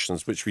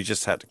 musicians, which we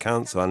just had to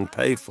cancel and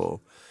pay for.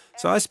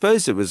 So I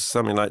suppose it was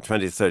something like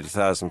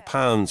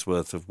 £20,000-30,000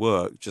 worth of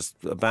work just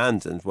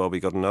abandoned while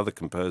we got another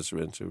composer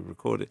in to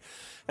record it.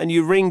 And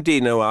you ring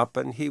Dino up,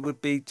 and he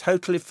would be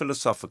totally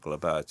philosophical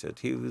about it.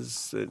 He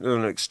was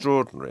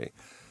extraordinary.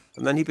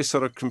 And then he'd be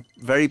sort of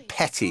very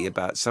petty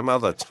about some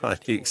other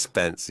tiny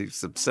expense. He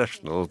was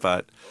obsessional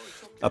about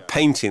a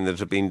painting that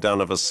had been done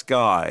of a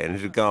sky, and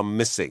it had gone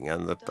missing.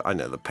 And I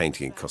know the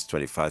painting cost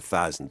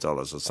 $25,000,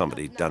 or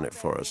somebody had done it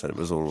for us, and it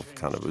was all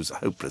it was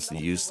hopeless and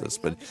useless.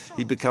 But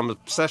he'd become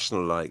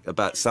obsessional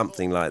about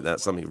something like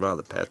that, something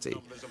rather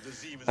petty.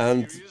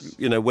 And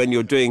when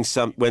you're doing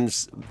when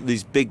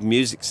these big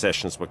music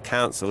sessions were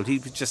cancelled, he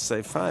would just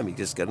say, "Fine, we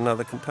just get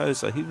another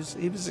composer." He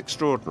was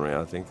extraordinary,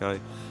 I think.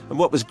 And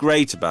what was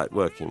great about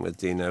working with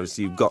Dino is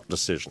you got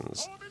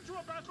decisions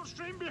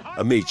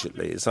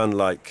immediately. It's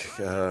unlike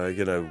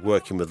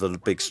working with the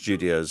big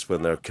studios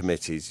when there are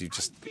committees.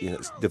 It's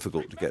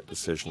difficult to get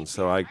decisions.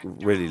 So I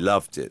really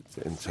loved it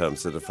in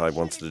terms that if I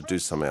wanted to do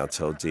something, I'd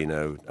tell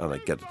Dino, and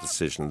I'd get a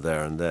decision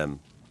there and then.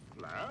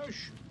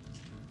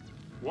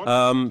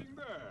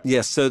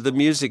 Yes, so the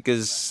music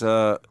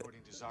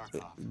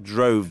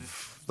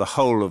drove the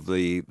whole of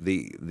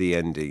the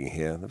ending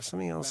here. There was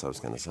something else I was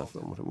going to say. I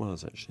forgot what it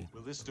was, actually.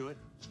 Will this do it?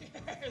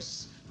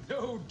 Yes,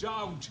 no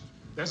doubt.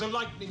 There's a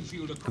lightning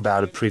field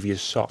about a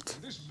previous shot.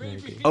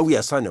 Maybe. Oh,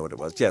 yes, I know what it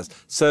was, yes.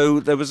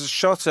 So there was a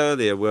shot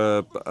earlier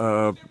where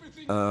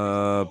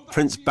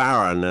Prince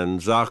Baron and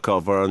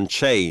Zarkov are on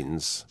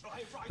chains.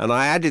 And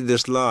I added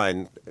this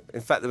line.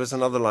 In fact, there was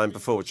another line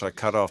before which I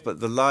cut off, but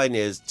the line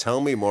is,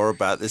 "Tell me more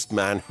about this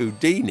man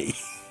Houdini."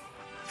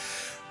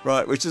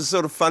 Right, which is a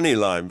sort of funny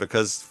line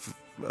because,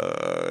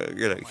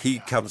 he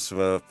comes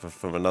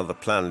from another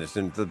planet,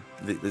 and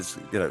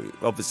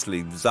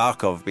obviously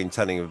Zarkov had been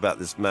telling him about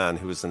this man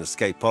who was an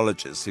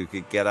escapologist who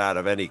could get out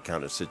of any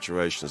kind of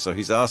situation. So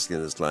he's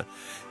asking this line.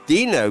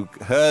 Dino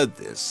heard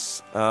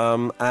this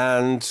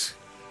and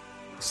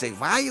said,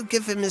 "Why you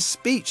give him his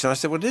speech?" And I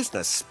said, "Well, it isn't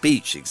a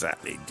speech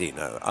exactly,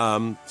 Dino."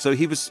 So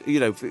he was,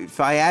 if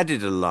I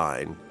added a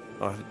line,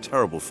 I had a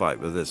terrible fight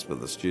with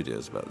the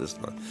studios about this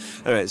line.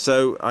 Anyway,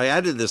 so I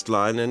added this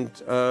line, and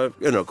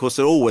of course,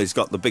 it always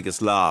got the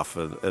biggest laugh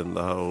in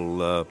the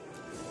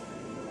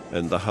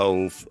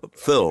whole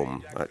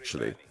film.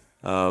 Actually,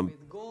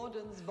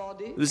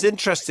 it was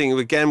interesting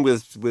again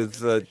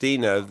with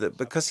Dino that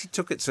because he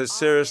took it so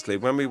seriously.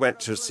 When we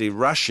went to see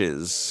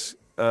Rushes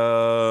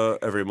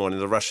every morning,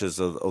 the Rushes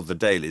or the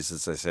dailies,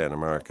 as they say in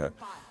America,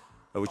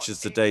 which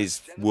is the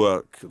day's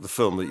work, the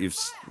film that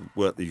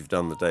you've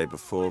done the day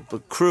before. The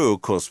crew,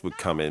 of course, would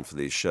come in for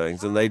these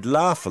showings, and they'd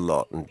laugh a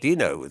lot. And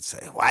Dino would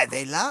say, "Why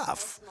they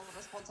laugh?"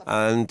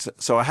 And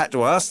so I had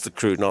to ask the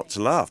crew not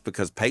to laugh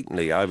because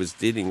patently I was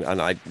dealing,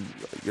 and I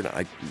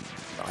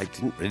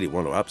didn't really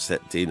want to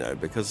upset Dino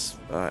because,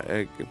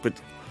 but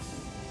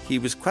he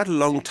was quite a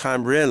long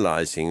time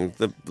realizing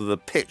the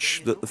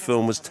pitch that the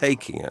film was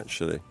taking,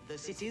 actually. The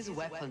city's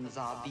weapons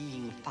are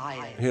being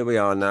fired. Here we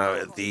are now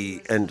at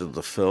the end of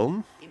the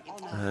film,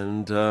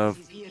 and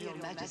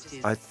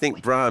I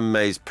think Brian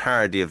May's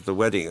parody of the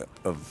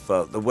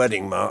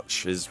wedding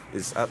march is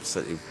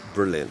absolutely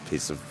brilliant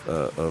piece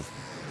of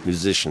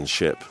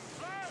musicianship.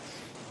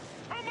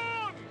 Come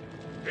on!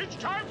 It's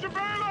time to bail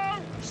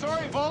out!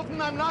 Sorry,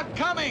 Bolton, I'm not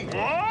coming.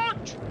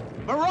 What?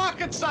 My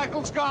rocket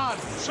cycle's gone.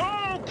 So,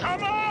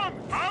 come on!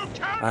 I'll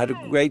carry I had a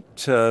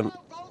great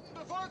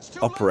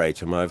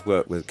operator. I've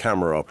worked with a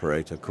camera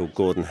operator called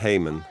Gordon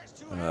Hayman,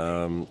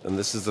 and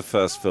this is the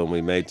first film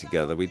we made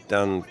together. We'd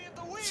done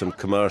some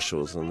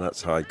commercials, and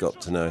that's how I got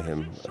to know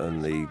him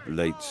in the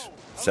late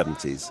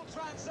 70s.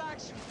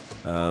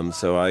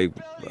 So I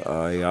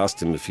asked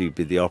him if he'd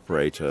be the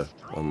operator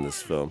on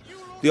this film.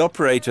 The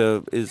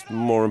operator is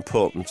more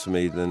important to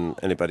me than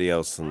anybody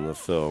else in the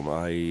film.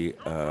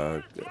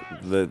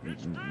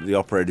 The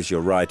operator is your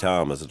right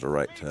arm as a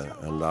director,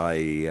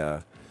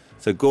 and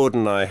so Gordon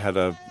and I had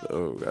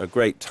a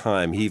great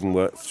time. He even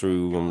worked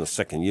through on the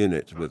second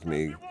unit with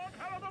me,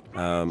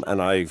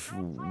 and I've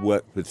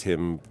worked with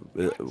him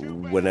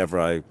whenever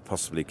I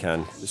possibly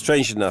can.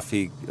 Strange enough,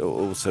 he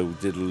also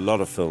did a lot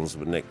of films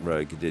with Nick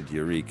Roeg. He did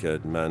Eureka,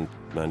 Man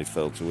Who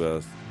Fell to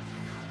Earth.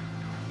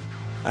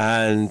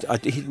 And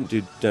he didn't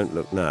do Don't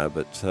Look Now,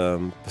 but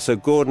so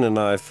Gordon and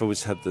I have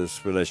always had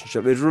this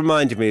relationship. It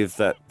reminded me of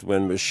that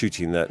when we were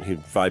shooting that, he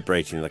was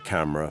vibrating the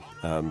camera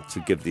to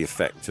give the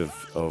effect of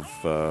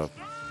the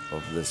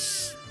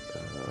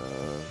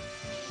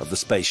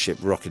spaceship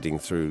rocketing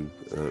through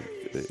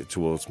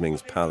towards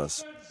Ming's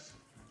palace.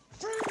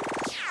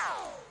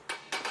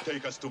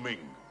 Take us to Ming.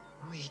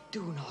 We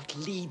do not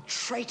lead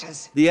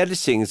traitors. The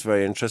editing is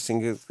very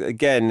interesting.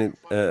 Again,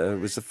 it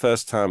was the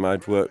first time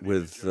I'd worked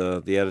with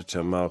the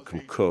editor,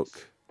 Malcolm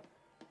Cook.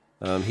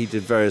 He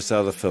did various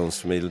other films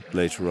for me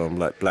later on,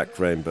 like Black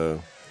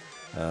Rainbow.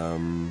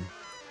 And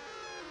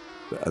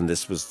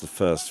this was the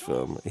first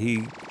film.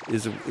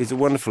 He's a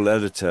wonderful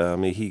editor. I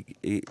mean, he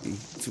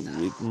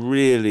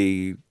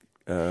really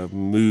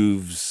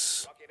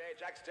moves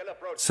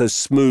so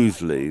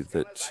smoothly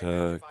that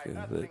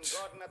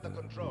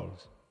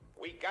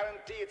We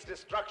guarantee its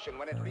destruction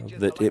when it reaches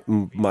that it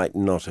might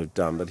not have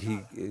done, but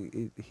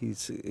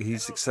he's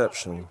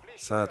exceptional.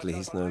 Sadly,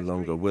 he's no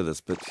longer with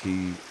us, but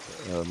he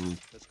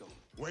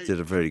did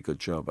a very good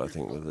job, I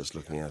think, with us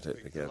looking at it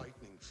again.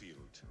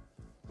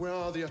 Where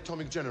are the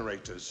atomic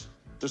generators?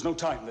 There's no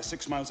time. They're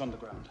 6 miles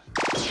underground.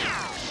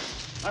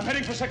 I'm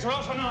heading for Sector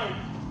Alpha 9.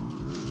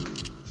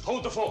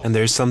 Hold the fort. And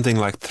there's something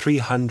like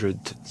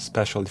 300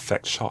 special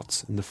effect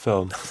shots in the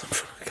film.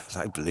 God,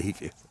 I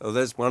believe you. Oh,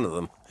 there's one of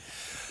them.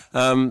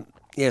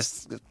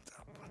 Yes,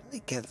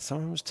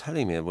 someone was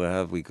telling me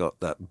where we got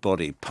that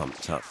body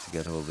pumped up to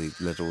let all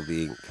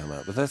the ink come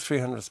out. But there's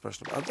 300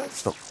 special. Oh,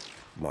 that's not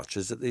much,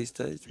 is it, these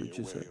days? Would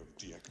you say?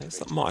 It's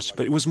not much,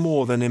 but it was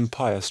more than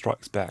Empire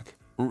Strikes Back.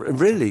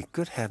 Really?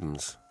 Good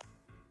heavens!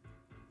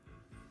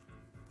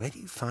 Where do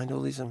you find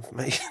all this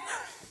information?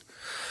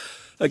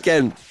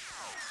 Again,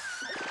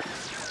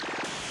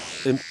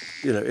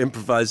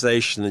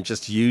 improvisation and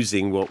just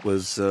using what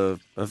was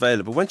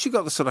available. Once you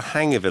got the sort of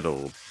hang of it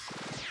all,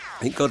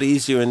 it got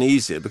easier and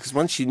easier, because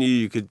once you knew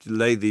you could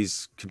lay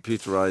these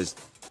computerized,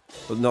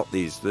 well, not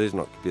these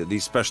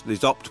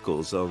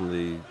opticals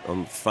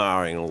on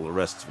firing and all the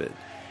rest of it,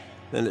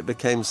 then it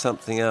became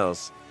something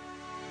else.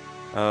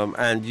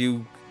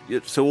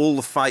 So all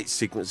the fight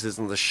sequences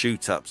and the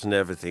shoot-ups and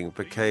everything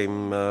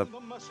became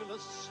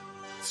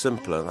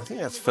simpler. I think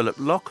that's Philip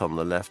Locke on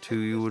the left, who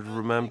you would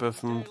remember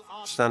from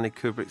Stanley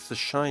Kubrick's The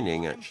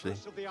Shining, actually,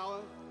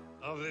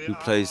 who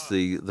plays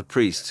the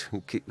priest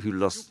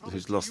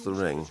who's lost the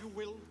ring.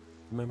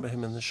 Remember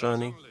him in The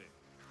Shining?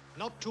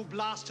 Not to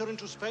blast her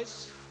into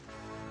space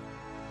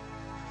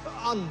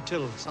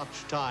until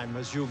such time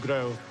as you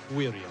grow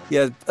weary of.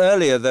 Yeah,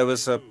 earlier there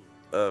was a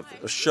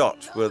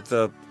shot with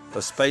a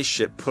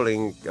spaceship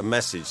pulling a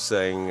message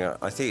saying,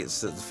 I think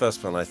it's the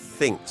first one, I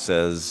think,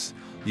 says,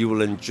 "You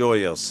will enjoy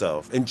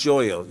yourself.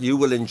 You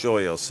will enjoy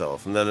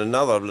yourself." And then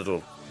another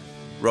little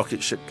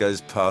rocket ship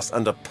goes past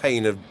under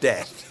pain of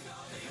death.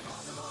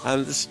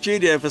 And the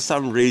studio, for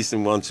some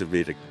reason, wanted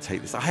me to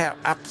take this. I have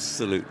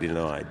absolutely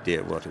no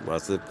idea what it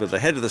was, but the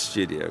head of the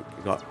studio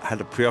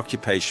had a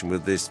preoccupation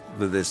with this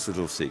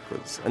little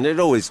sequence, and it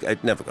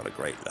never got a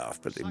great laugh,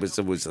 but it was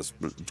always a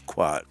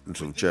quiet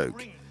little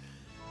joke.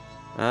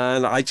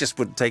 And I just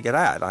wouldn't take it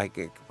out.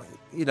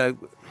 You're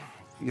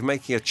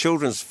making a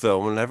children's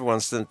film, and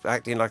everyone's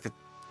acting like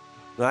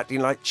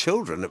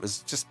children. It was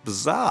just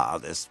bizarre,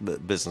 this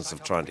business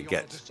of trying to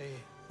get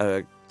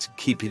to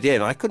keep it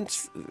in. I couldn't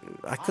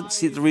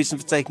see the reason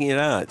for taking it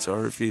out, so I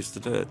refused to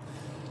do it.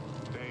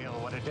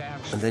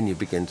 And then you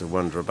begin to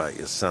wonder about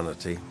your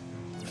sanity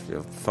if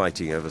you're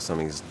fighting over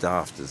something as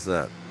daft as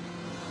that.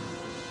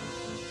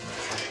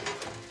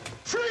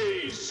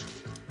 Freeze!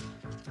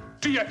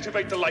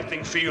 Deactivate the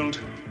lightning field.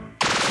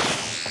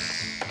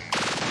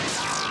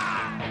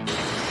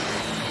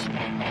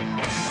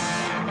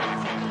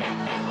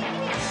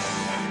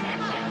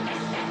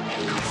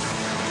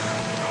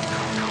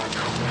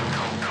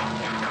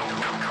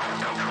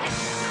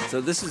 So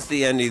this is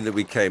the ending that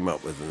we came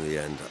up with in the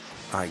end.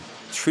 I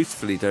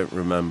truthfully don't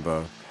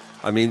remember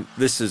I mean,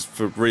 this is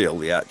for real,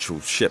 the actual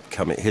ship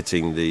coming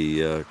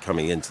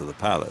into the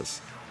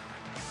palace.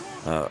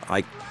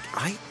 I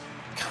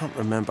can't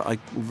remember. I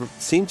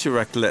seem to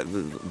recollect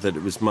that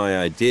it was my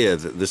idea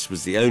that this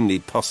was the only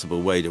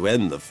possible way to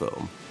end the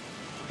film.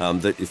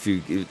 That if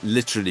you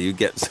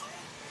get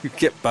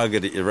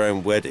buggered at your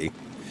own wedding.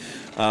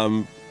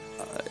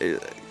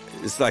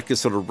 It's like a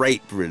sort of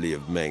rape, really,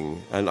 of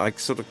Ming, and it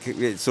sort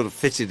of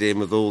fitted in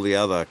with all the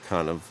other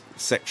kind of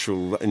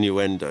sexual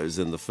innuendos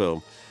in the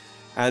film,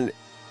 and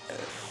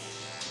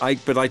I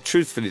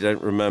truthfully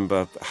don't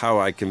remember how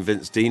I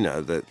convinced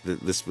Dino that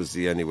this was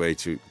the only way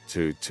to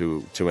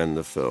end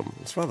the film.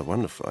 It's rather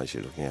wonderful,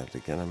 actually, looking at it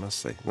again, I must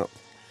say.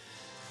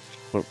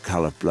 What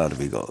colour blood have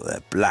we got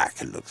there?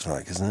 Black, it looks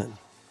like, isn't it?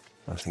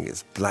 I think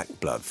it's black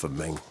blood for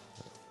Ming.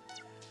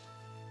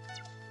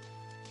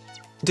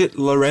 Did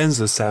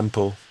Lorenzo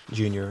Sample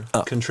Jr.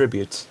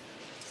 contribute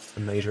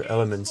the major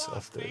elements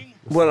of the...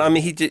 Well, I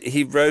mean,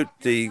 he wrote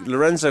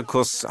Lorenzo, of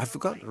course, I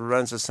forgot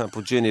Lorenzo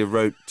Sample Jr.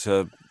 wrote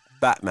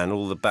Batman,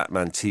 all the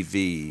Batman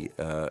TV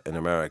in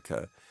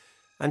America.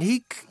 And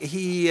he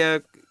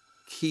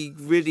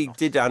really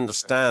did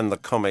understand the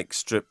comic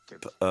strip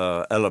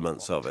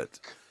elements of it.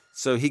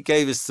 So he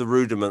gave us the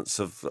rudiments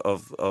of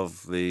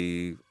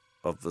the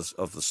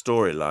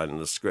storyline and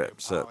the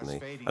script,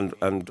 certainly, and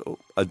on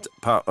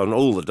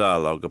all the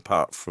dialogue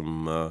apart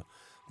from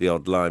the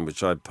odd line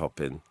which I'd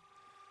pop in.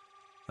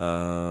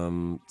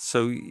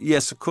 So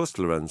yes, of course,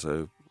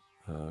 Lorenzo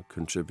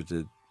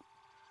contributed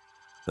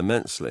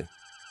immensely.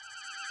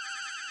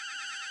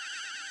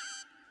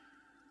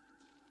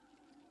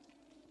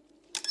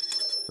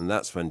 And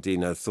that's when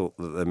Dino thought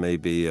that there may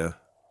be a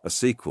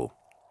sequel,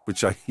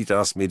 which he'd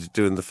asked me to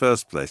do in the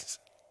first place.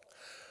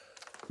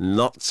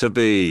 Not to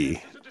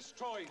be.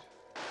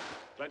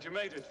 Glad you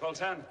made it,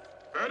 Voltan.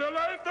 Better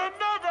late than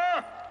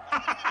never!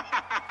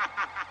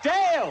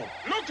 Dale!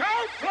 Look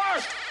out,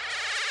 Flash!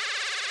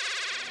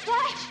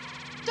 Flash!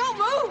 Don't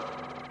move!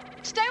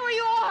 Stay where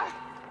you are!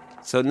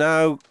 So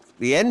now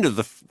the end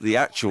of the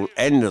actual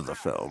end of the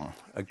film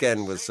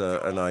again was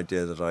an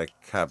idea that I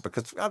had,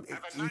 because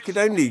you could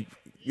only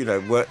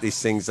work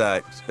these things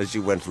out as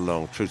you went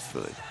along,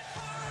 truthfully.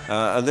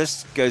 And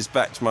this goes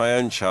back to my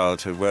own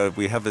childhood, where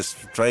we have this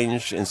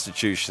strange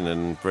institution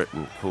in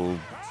Britain called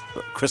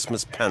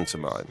Christmas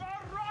pantomime,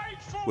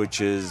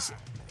 which is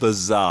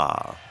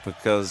bizarre,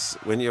 because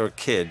when you're a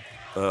kid,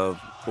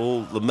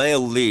 all the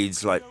male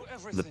leads, like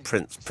the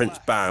Prince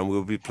Baron,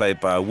 will be played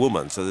by a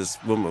woman. So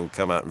this woman will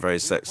come out in very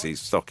sexy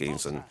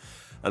stockings, and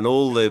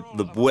all the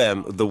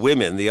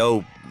women, the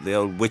old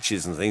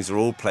witches and things, are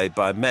all played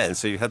by men.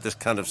 So you had this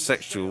kind of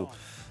sexual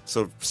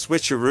sort of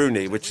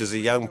switcheroony, which as a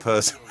young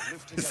person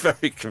is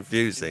very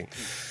confusing.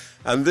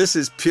 And this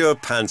is pure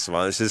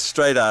pantomime. This is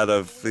straight out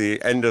of the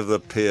end of the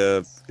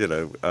pier,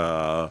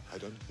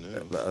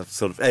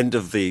 sort of end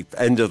of the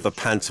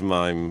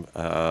pantomime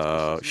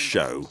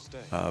show.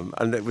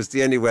 And it was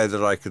the only way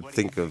that I could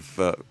think of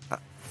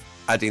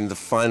adding the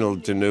final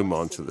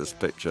denouement to this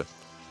picture.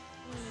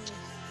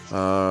 It's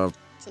a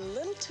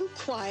little too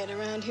quiet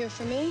around here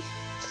for me.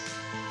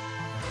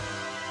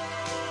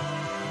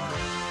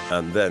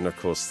 And then, of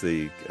course,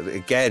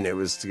 again, it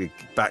was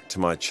back to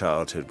my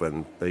childhood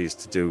when they used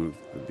to do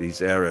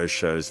these aero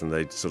shows and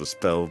they'd sort of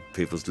spell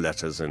people's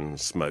letters in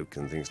smoke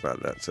and things like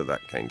that. So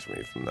that came to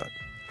me from that.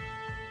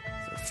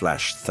 So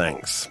Flash,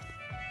 thanks.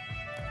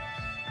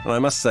 And I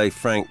must say,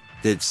 Frank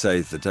did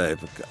save the day,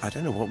 but I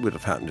don't know what would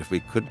have happened if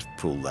we could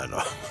pull that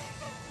off.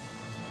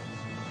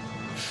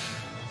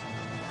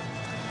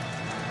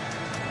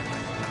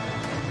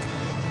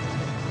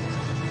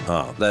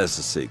 There's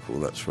the sequel,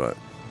 that's right.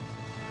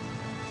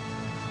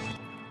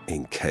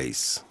 In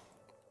case.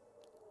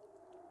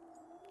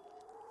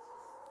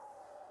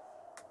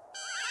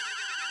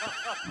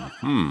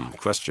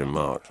 Question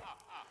mark.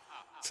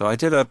 So I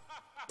did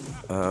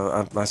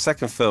my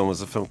second film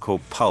was a film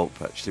called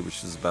Pulp, actually,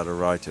 which was about a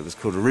writer.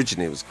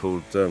 Originally it was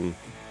called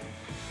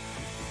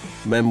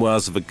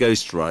Memoirs of a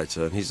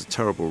Ghostwriter, and he's a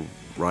terrible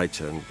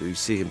writer, and you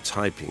see him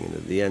typing, and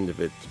at the end of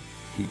it,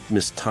 he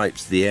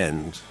mistypes the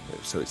end.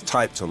 So it's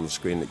typed on the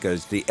screen, it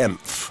goes the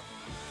emph.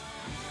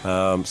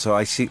 So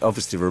I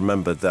obviously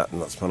remembered that, and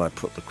that's when I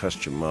put the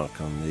question mark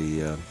on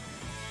the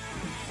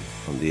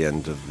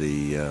end of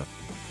the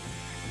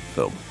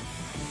film.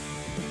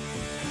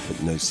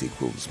 But no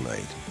sequel was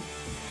made.